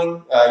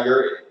cabling,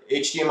 your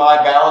HDMI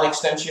balun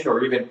extension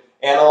or even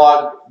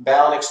analog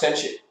balun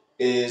extension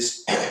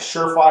is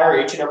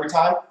surefire each and every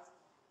time?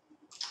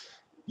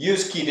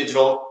 Use Key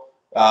Digital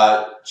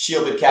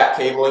shielded cat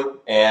cabling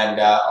and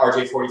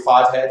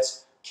RJ45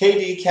 heads.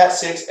 KD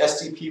Cat6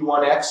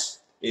 STP1X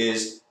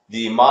is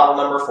the model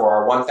number for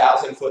our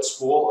 1,000 foot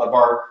spool of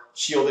our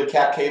shielded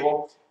cat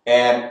cable,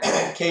 and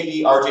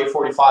KD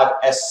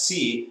RJ45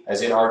 SC,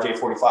 as in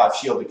RJ45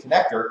 shielded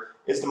connector,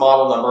 is the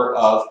model number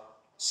of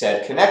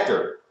said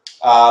connector.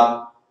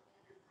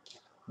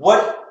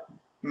 What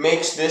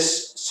makes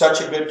this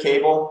such a good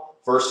cable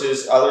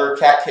versus other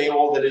cat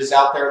cable that is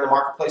out there in the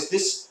marketplace?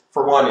 This,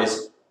 for one,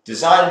 is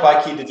designed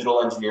by Key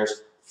Digital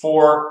engineers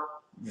for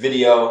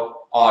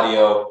video,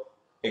 audio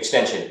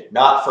extension,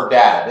 not for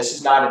data. This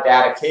is not a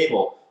data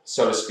cable,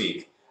 so to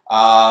speak.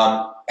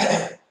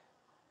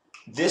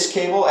 This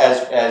cable,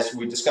 as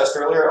we discussed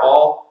earlier,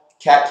 all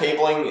cat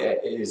cabling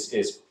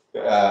is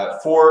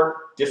 4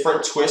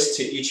 different twists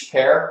to each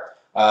pair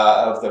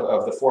of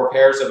the 4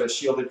 pairs of a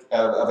shielded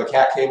of a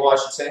cat cable, I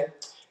should say.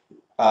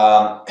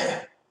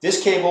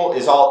 This cable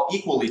is all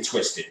equally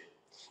twisted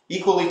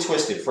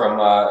from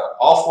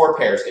all 4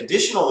 pairs.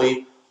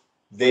 Additionally,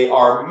 they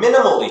are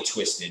minimally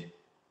twisted,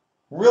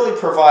 really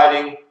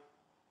providing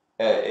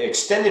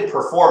extended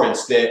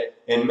performance that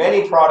in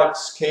many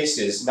products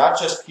cases, not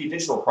just Key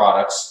Digital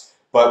products,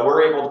 but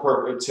we're able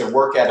to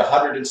work at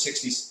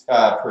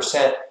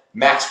 160%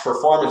 max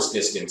performance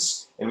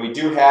distance. And we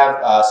do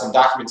have some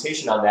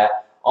documentation on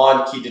that on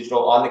the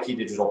Key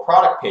Digital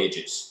product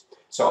pages.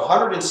 So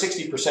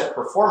 160%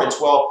 performance,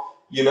 well,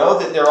 you know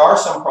that there are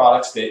some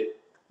products that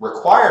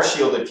require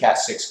shielded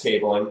Cat6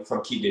 cabling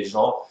from Key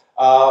Digital.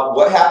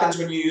 What happens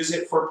when you use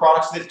it for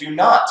products that do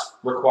not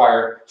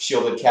require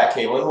shielded cat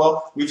cabling?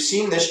 Well, we've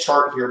seen this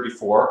chart here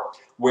before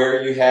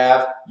where you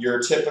have your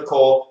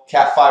typical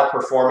Cat5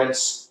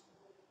 performance,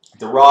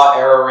 the raw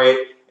error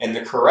rate, and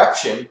the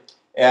correction,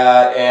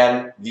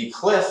 and the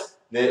cliff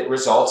that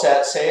results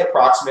at, say,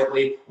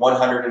 approximately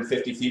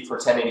 150 feet for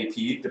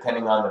 1080p,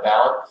 depending on the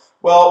balun.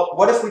 Well,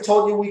 what if we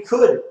told you we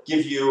could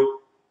give you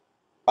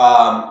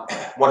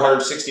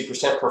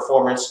 160%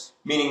 performance,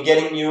 meaning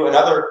getting you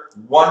another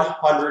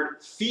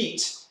 100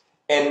 feet,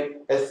 and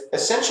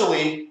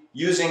essentially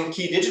using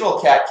Key Digital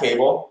cat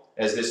cable,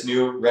 as this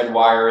new red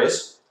wire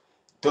is,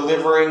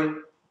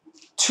 delivering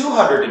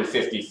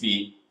 250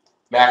 feet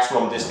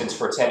maximum distance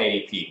for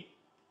 1080p.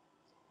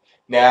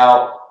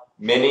 Now,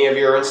 many of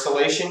your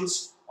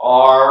installations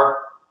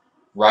are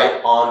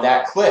right on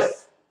that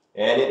cliff,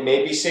 and it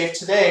may be safe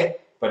today,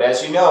 but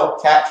as you know,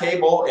 cat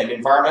cable and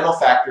environmental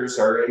factors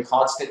are in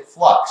constant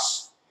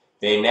flux.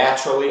 They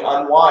naturally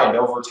unwind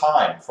over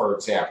time, for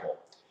example.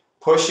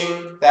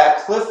 Pushing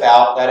that cliff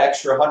out, that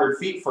extra 100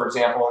 feet, for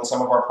example, in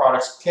some of our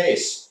products'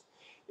 case,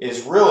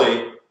 is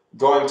really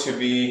going to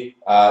be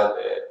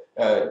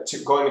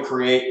going to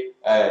create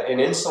an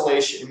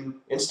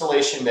installation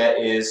that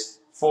is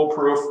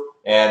foolproof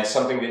and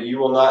something that you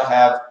will not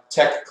have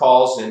tech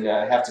calls and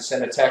have to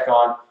send a tech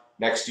on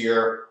next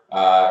year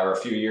or a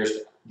few years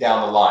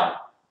down the line.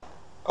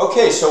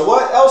 Okay, so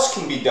what else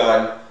can be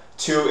done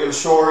to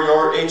ensure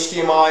your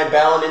HDMI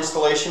balun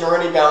installation or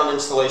any balun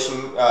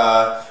installation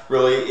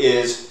really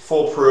is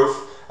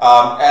foolproof?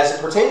 As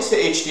it pertains to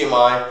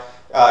HDMI,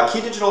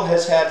 Key Digital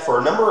has had for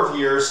a number of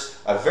years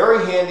a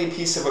very handy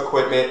piece of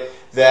equipment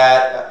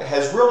that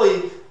has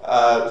really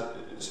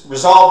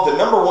resolved the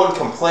 #1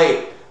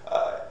 complaint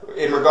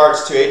in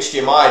regards to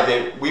HDMI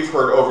that we've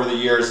heard over the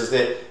years, is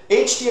that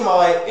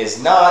HDMI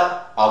is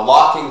not a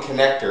locking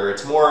connector.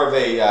 It's more of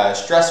a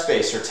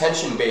stress-based or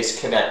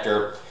tension-based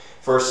connector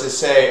versus,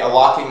 say, a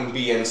locking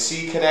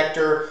BNC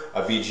connector,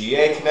 a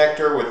VGA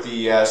connector with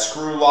the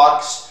screw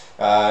locks,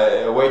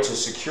 a way to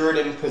secure it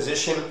in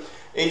position.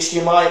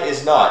 HDMI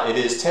is not. It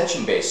is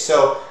tension-based.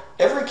 So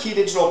every Key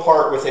Digital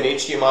part with an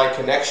HDMI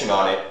connection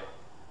on it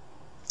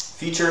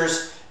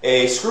features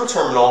a screw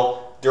terminal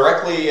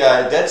directly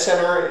dead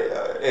center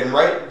and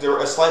right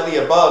slightly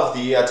above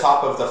the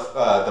top of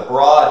the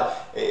broad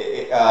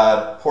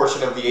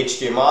portion of the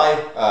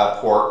HDMI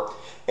port.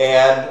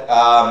 And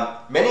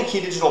many Key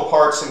Digital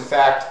parts, in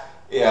fact,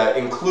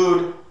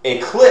 include a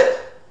clip,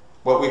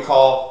 what we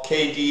call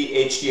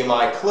KD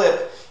HDMI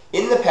clip,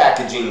 in the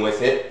packaging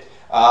with it.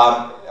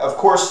 Of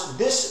course,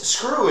 this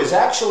screw is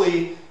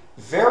actually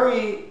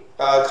very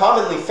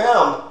commonly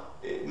found,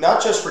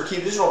 not just for key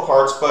digital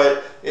parts,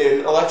 but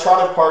in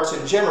electronic parts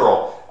in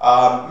general.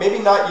 Maybe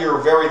not your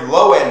very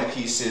low-end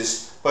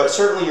pieces, but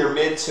certainly your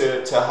mid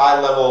to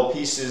high-level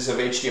pieces of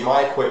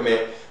HDMI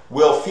equipment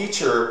will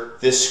feature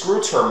this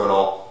screw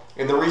terminal.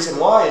 And the reason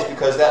why is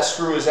because that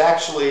screw is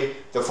actually,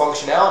 the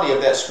functionality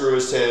of that screw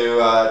is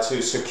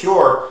to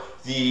secure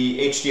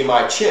the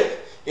HDMI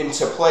chip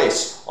into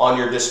place on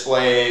your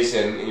displays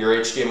and your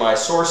HDMI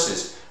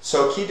sources.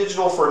 So Key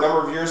Digital for a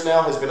number of years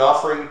now has been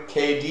offering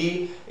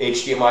KD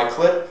HDMI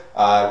clip.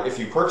 If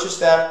you purchase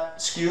that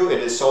SKU,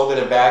 it is sold in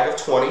a bag of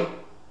 20.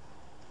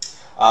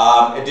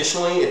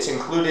 Additionally, it's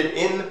included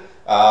in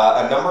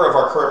a number of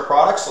our current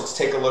products. Let's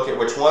take a look at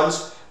which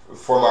ones.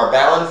 From our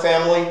Ballon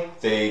family,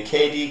 the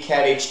KD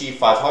Cat HD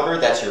 500,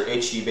 that's your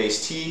HD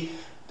base T,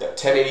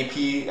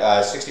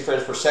 1080p 60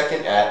 frames per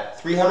second at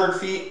 300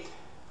 feet,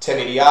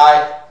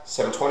 1080i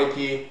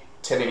 720p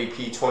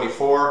 1080p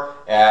 24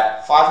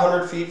 at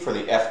 500 feet for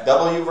the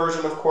FW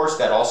version, of course.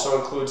 That also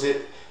includes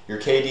it. Your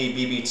KD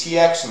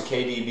BB-TX and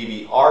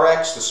KD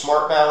BB-RX, the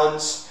smart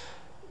balance,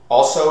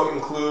 also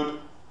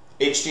include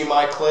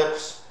HDMI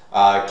clips.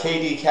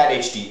 KD Cat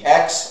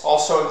HDX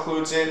also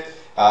includes it.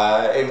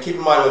 And keep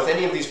in mind, with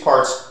any of these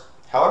parts,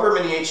 however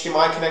many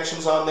HDMI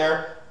connections on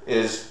there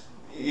is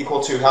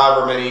equal to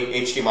however many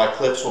HDMI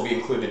clips will be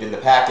included in the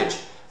package.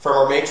 From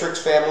our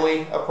Matrix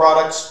family of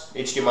products,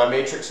 HDMI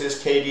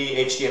matrices, KD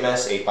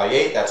HDMS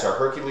 8x8, that's our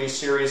Hercules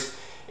series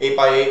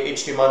 8x8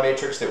 HDMI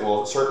matrix that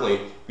we'll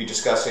certainly be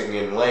discussing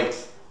in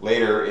length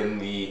later in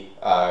the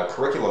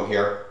curriculum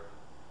here.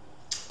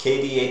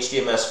 KD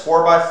HDMS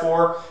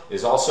 4x4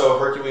 is also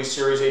Hercules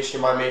series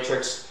HDMI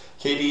matrix.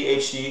 KD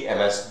HD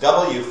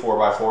MSW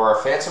 4x4, our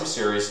Phantom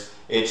series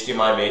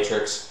HDMI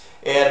matrix,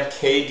 and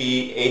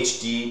KD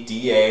HD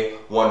DA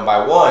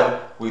 1x1.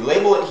 We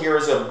label it here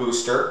as a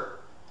booster.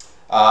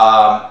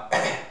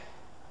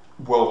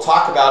 We'll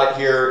talk about it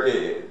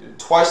here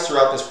twice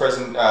throughout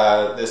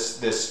this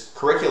this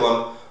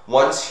curriculum.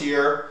 Once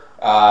here,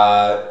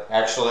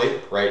 actually,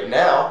 right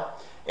now,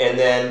 and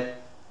then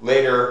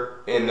later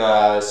in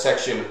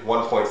section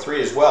 1.3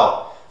 as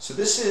well. So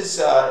this is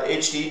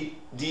HD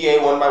DA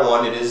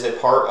 1x1. It is a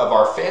part of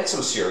our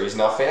Phantom series.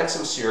 Now,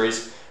 Phantom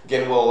series,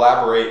 again, we'll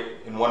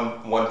elaborate in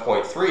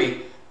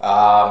 1.3.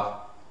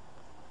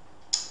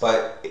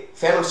 But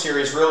Phantom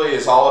series really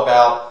is all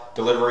about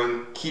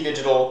delivering Key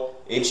Digital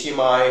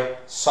HDMI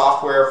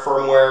software,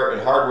 firmware,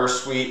 and hardware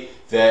suite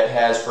that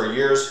has for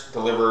years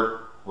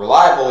delivered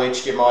reliable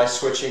HDMI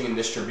switching and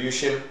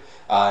distribution,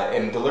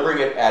 and delivering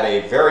it at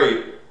a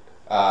very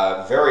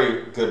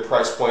good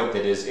price point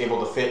that is able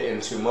to fit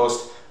into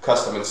most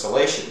custom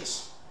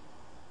installations.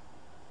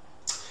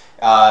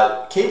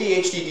 KD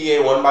HD DA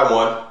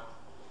 1x1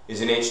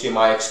 is an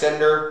HDMI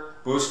extender,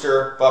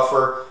 booster,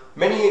 buffer.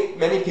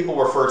 Many people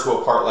refer to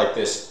a part like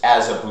this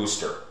as a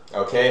booster,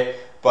 okay?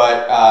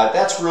 But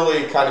that's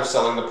really kind of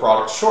selling the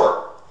product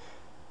short.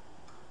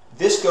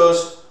 This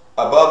goes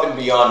above and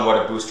beyond what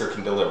a booster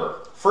can deliver.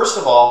 First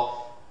of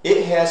all,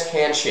 it has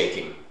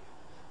handshaking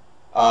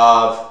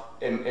of,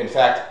 in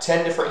fact,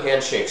 10 different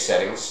handshake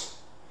settings.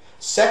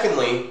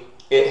 Secondly,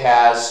 it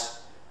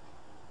has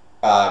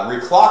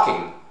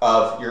reclocking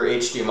of your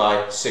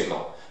HDMI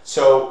signal.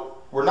 So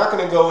we're not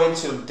going to go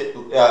into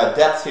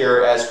depth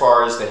here as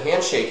far as the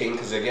handshaking,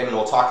 because again,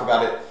 we'll talk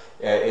about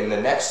it in the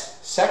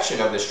next section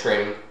of this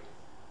training.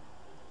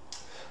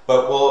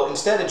 But we'll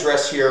instead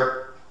address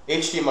here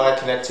HDMI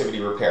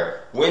connectivity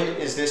repair. When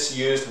is this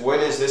used? When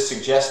is this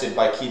suggested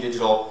by Key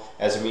Digital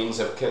as a means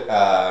of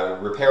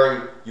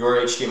repairing your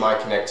HDMI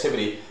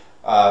connectivity?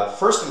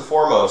 First and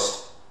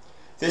foremost,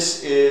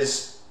 this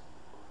is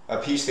a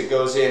piece that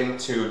goes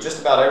into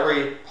just about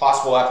every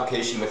possible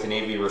application with an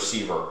AV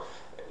receiver.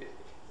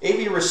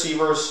 AV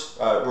receivers,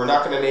 we're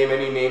not going to name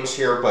any names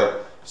here,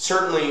 but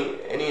certainly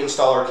any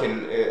installer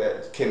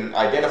can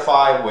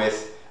identify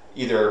with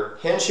either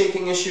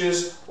handshaking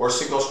issues or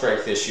signal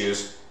strength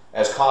issues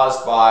as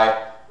caused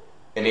by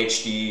an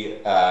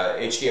HDMI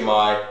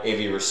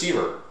AV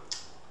receiver.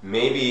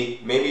 Maybe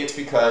it's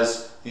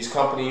because these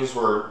companies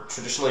were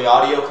traditionally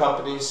audio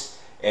companies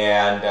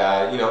and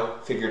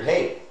figured,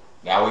 hey,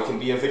 now we can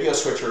be a video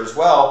switcher as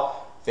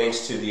well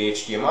thanks to the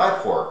HDMI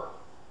port.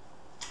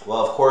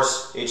 Well, of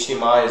course,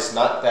 HDMI is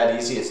not that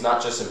easy. It's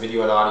not just a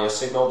video and audio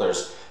signal.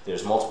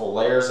 There's multiple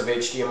layers of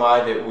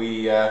HDMI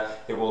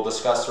that we'll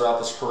discuss throughout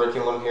this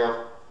curriculum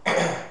here.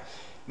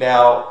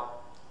 Now,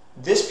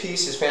 this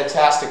piece is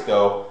fantastic,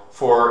 though,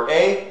 for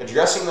A,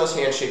 addressing those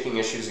handshaking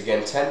issues.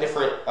 Again, 10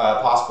 different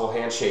possible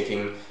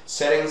handshaking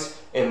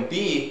settings, and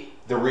B,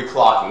 the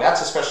reclocking.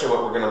 That's especially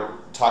what we're going to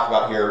talk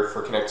about here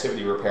for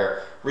connectivity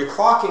repair.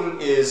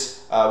 Reclocking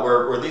is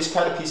where these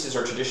kind of pieces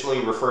are traditionally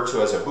referred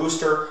to as a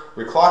booster.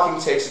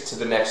 Reclocking takes it to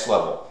the next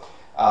level.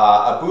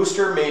 A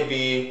booster may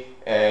be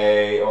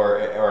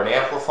or an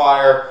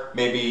amplifier,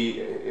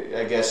 maybe,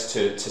 I guess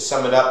to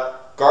sum it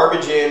up,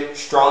 garbage in,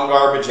 strong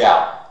garbage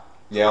out.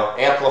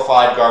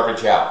 Amplified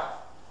garbage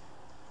out.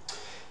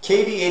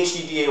 KD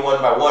HDDA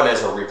 1x1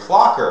 as a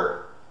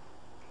reclocker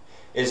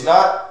is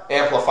not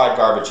amplified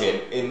garbage in.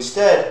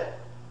 Instead,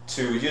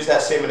 to use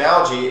that same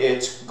analogy,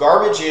 it's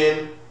garbage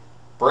in,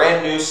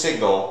 brand new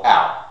signal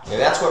out. And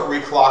that's what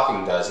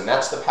reclocking does, and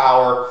that's the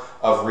power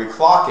of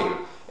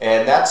reclocking.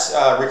 And that's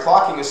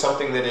reclocking is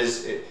something that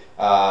is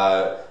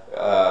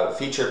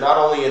featured not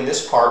only in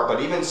this part, but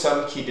even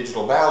some key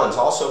digital balance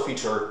also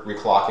feature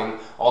reclocking.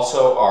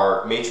 Also,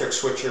 our matrix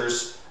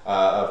switchers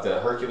of the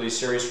Hercules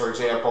series, for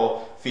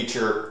example,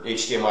 feature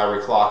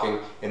HDMI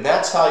reclocking, and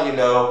that's how you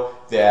know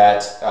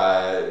that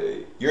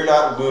you're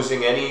not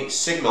losing any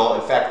signal.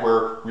 In fact,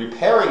 we're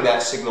repairing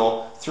that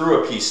signal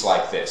through a piece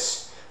like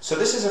this. So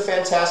this is a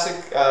fantastic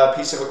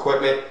piece of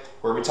equipment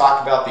where we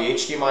talk about the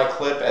HDMI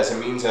clip as a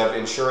means of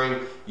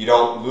ensuring you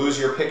don't lose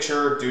your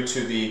picture due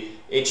to the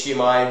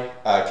HDMI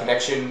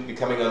connection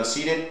becoming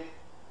unseated.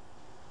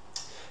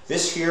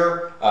 This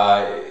here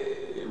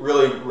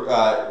really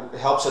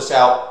helps us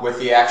out with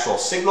the actual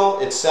signal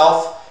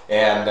itself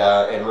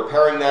and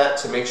repairing that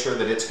to make sure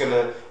that it's going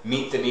to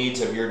meet the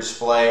needs of your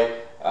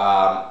display.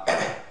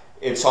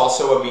 It's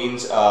also a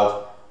means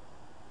of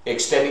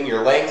extending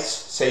your lengths.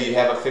 Say you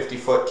have a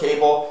 50-foot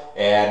cable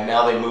and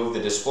now they move the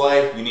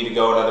display, you need to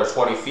go another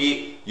 20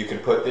 feet. You can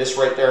put this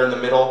right there in the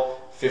middle,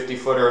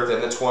 50-footer,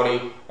 then the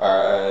 20,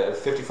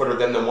 50-footer,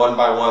 then the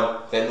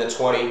 1x1, then the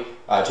 20.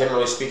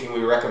 Generally speaking,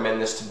 we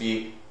recommend this to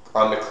be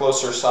on the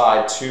closer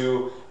side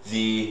to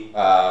the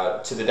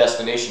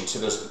destination,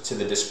 to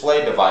the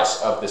display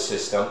device of the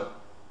system.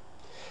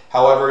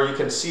 However, you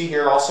can see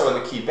here also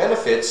in the key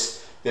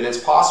benefits that it's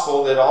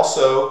possible that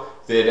also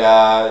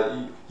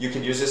that you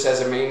can use this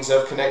as a means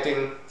of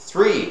connecting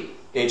 3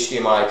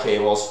 HDMI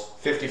cables,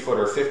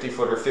 50-footer,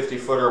 50-footer,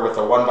 50-footer with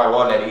a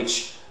 1x1 at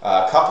each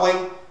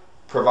coupling,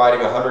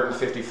 providing a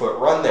 150-foot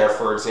run there,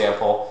 for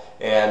example.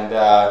 And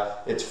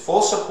it's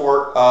full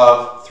support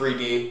of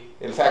 3D.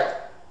 In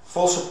fact,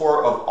 full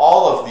support of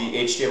all of the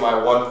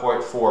HDMI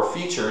 1.4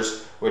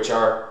 features, which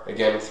are,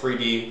 again,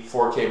 3D,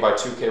 4K by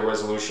 2K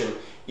resolution,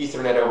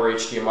 Ethernet over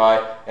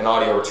HDMI, and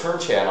audio return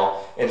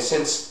channel. And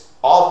since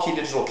all key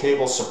digital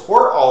cables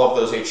support all of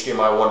those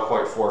HDMI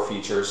 1.4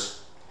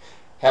 features,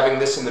 having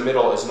this in the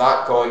middle is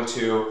not going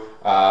to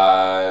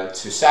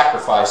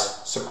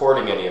sacrifice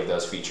supporting any of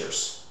those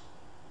features.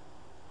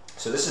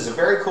 So this is a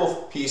very cool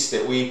piece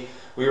that we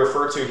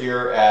refer to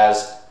here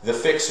as the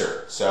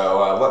fixer.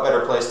 So what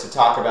better place to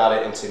talk about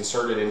it and to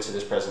insert it into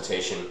this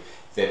presentation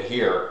than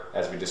here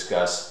as we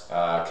discuss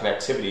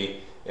connectivity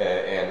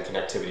and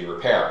connectivity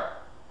repair.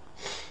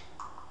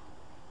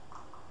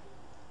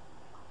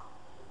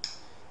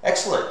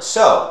 Excellent.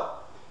 So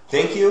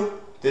thank you.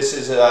 This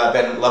has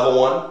been Level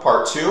 1,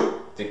 Part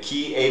 2, the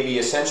Key AV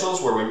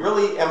Essentials, where we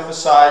really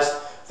emphasize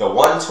the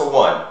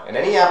one-to-one. And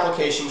any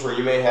applications where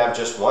you may have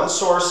just one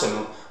source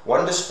and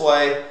one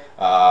display,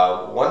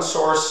 one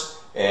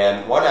source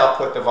and one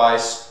output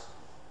device,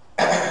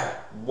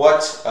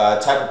 what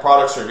type of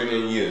products are you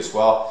going to use?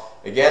 Well,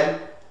 again,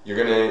 you're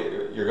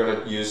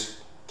going to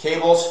use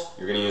cables,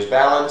 you're going to use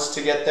balance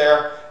to get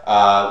there.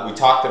 We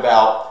talked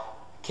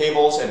about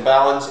cables and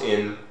balance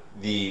in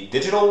the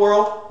digital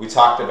world. We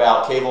talked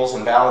about cables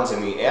and balance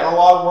in the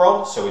analog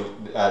world, so we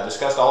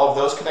discussed all of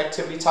those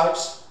connectivity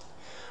types.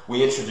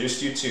 We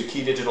introduced you to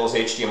Key Digital's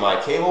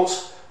HDMI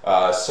cables.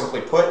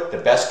 Simply put, the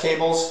best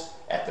cables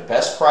at the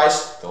best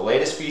price, the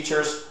latest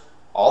features,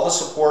 all the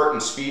support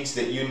and speeds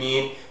that you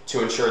need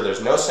to ensure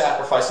there's no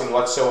sacrificing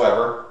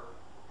whatsoever,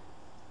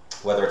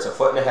 whether it's a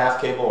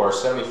 1.5-foot cable or a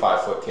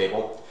 75-foot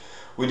cable.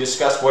 We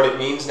discussed what it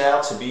means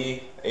now to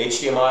be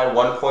HDMI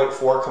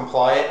 1.4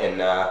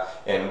 compliant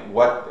and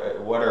what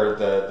are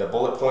the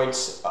bullet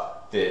points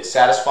that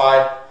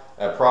satisfy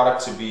a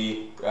product to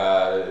be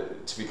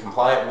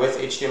compliant with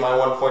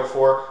HDMI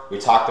 1.4. We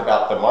talked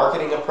about the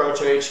marketing approach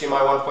of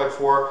HDMI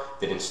 1.4,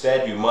 that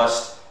instead you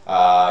must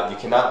you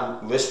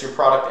cannot list your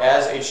product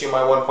as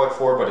HDMI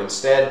 1.4, but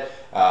instead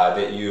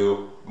that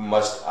you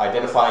must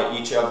identify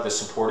each of the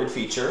supported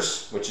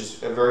features, which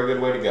is a very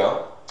good way to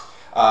go.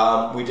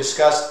 We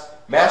discussed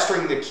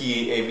mastering the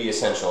key AV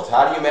essentials.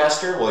 How do you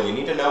master? Well, you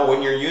need to know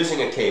when you're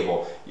using a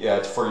cable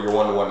for your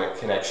one-to-one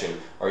connection,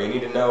 or you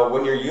need to know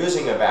when you're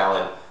using a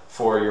balun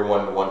for your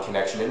one-to-one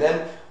connection. And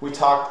then we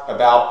talked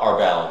about our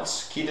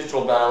balance. Key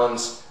digital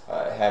balance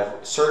have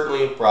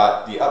certainly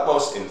brought the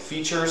utmost in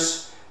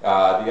features, the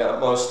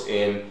utmost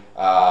in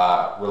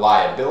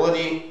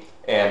reliability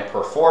and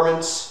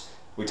performance.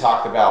 We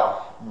talked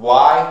about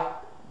why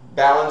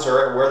baluns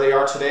are where they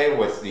are today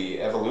with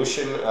the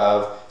evolution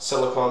of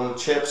silicone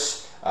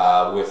chips,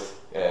 with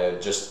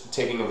just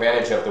taking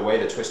advantage of the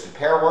way the twisted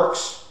pair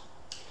works.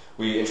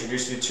 We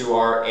introduced you to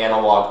our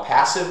analog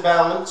passive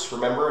baluns.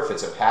 Remember, if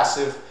it's a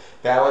passive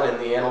balun in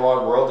the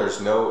analog world,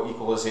 there's no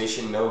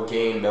equalization, no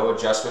gain, no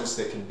adjustments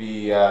that can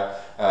be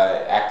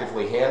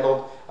actively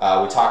handled.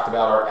 We talked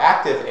about our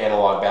active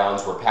analog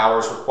baluns, where power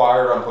is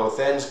required on both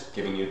ends,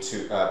 giving you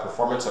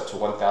performance up to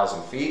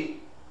 1,000 feet.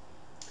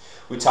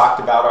 We talked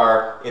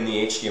about in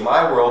the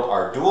HDMI world,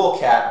 our dual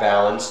cat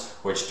baluns,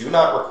 which do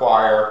not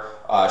require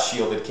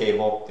shielded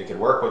cable. They could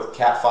work with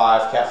Cat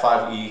 5, Cat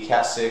 5e,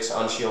 Cat 6,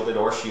 unshielded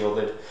or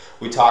shielded.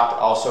 We talked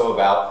also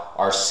about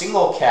our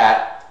single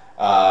cat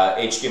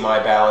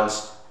HDMI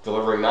baluns,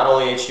 delivering not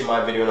only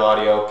HDMI video and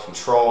audio,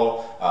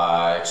 control,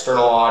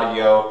 external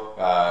audio,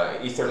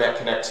 Ethernet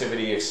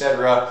connectivity,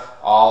 etc.,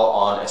 all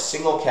on a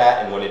single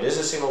Cat, and when it is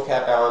a single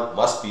Cat bound,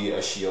 must be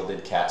a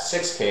shielded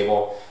Cat6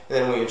 cable. And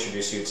then we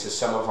introduce you to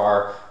some of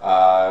our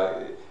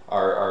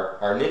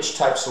niche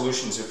type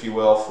solutions, if you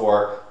will,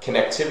 for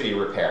connectivity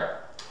repair.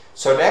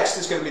 So next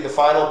is going to be the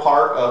final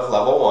part of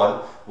level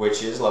 1,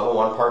 which is level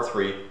 1 part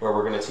 3, where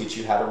we're going to teach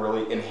you how to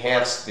really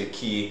enhance the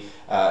key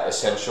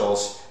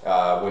essentials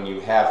when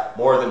you have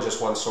more than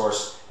just one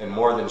source and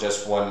more than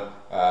just one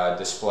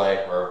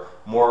display, or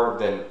more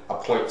than a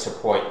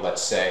point-to-point,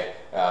 let's say,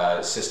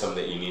 system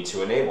that you need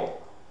to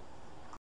enable.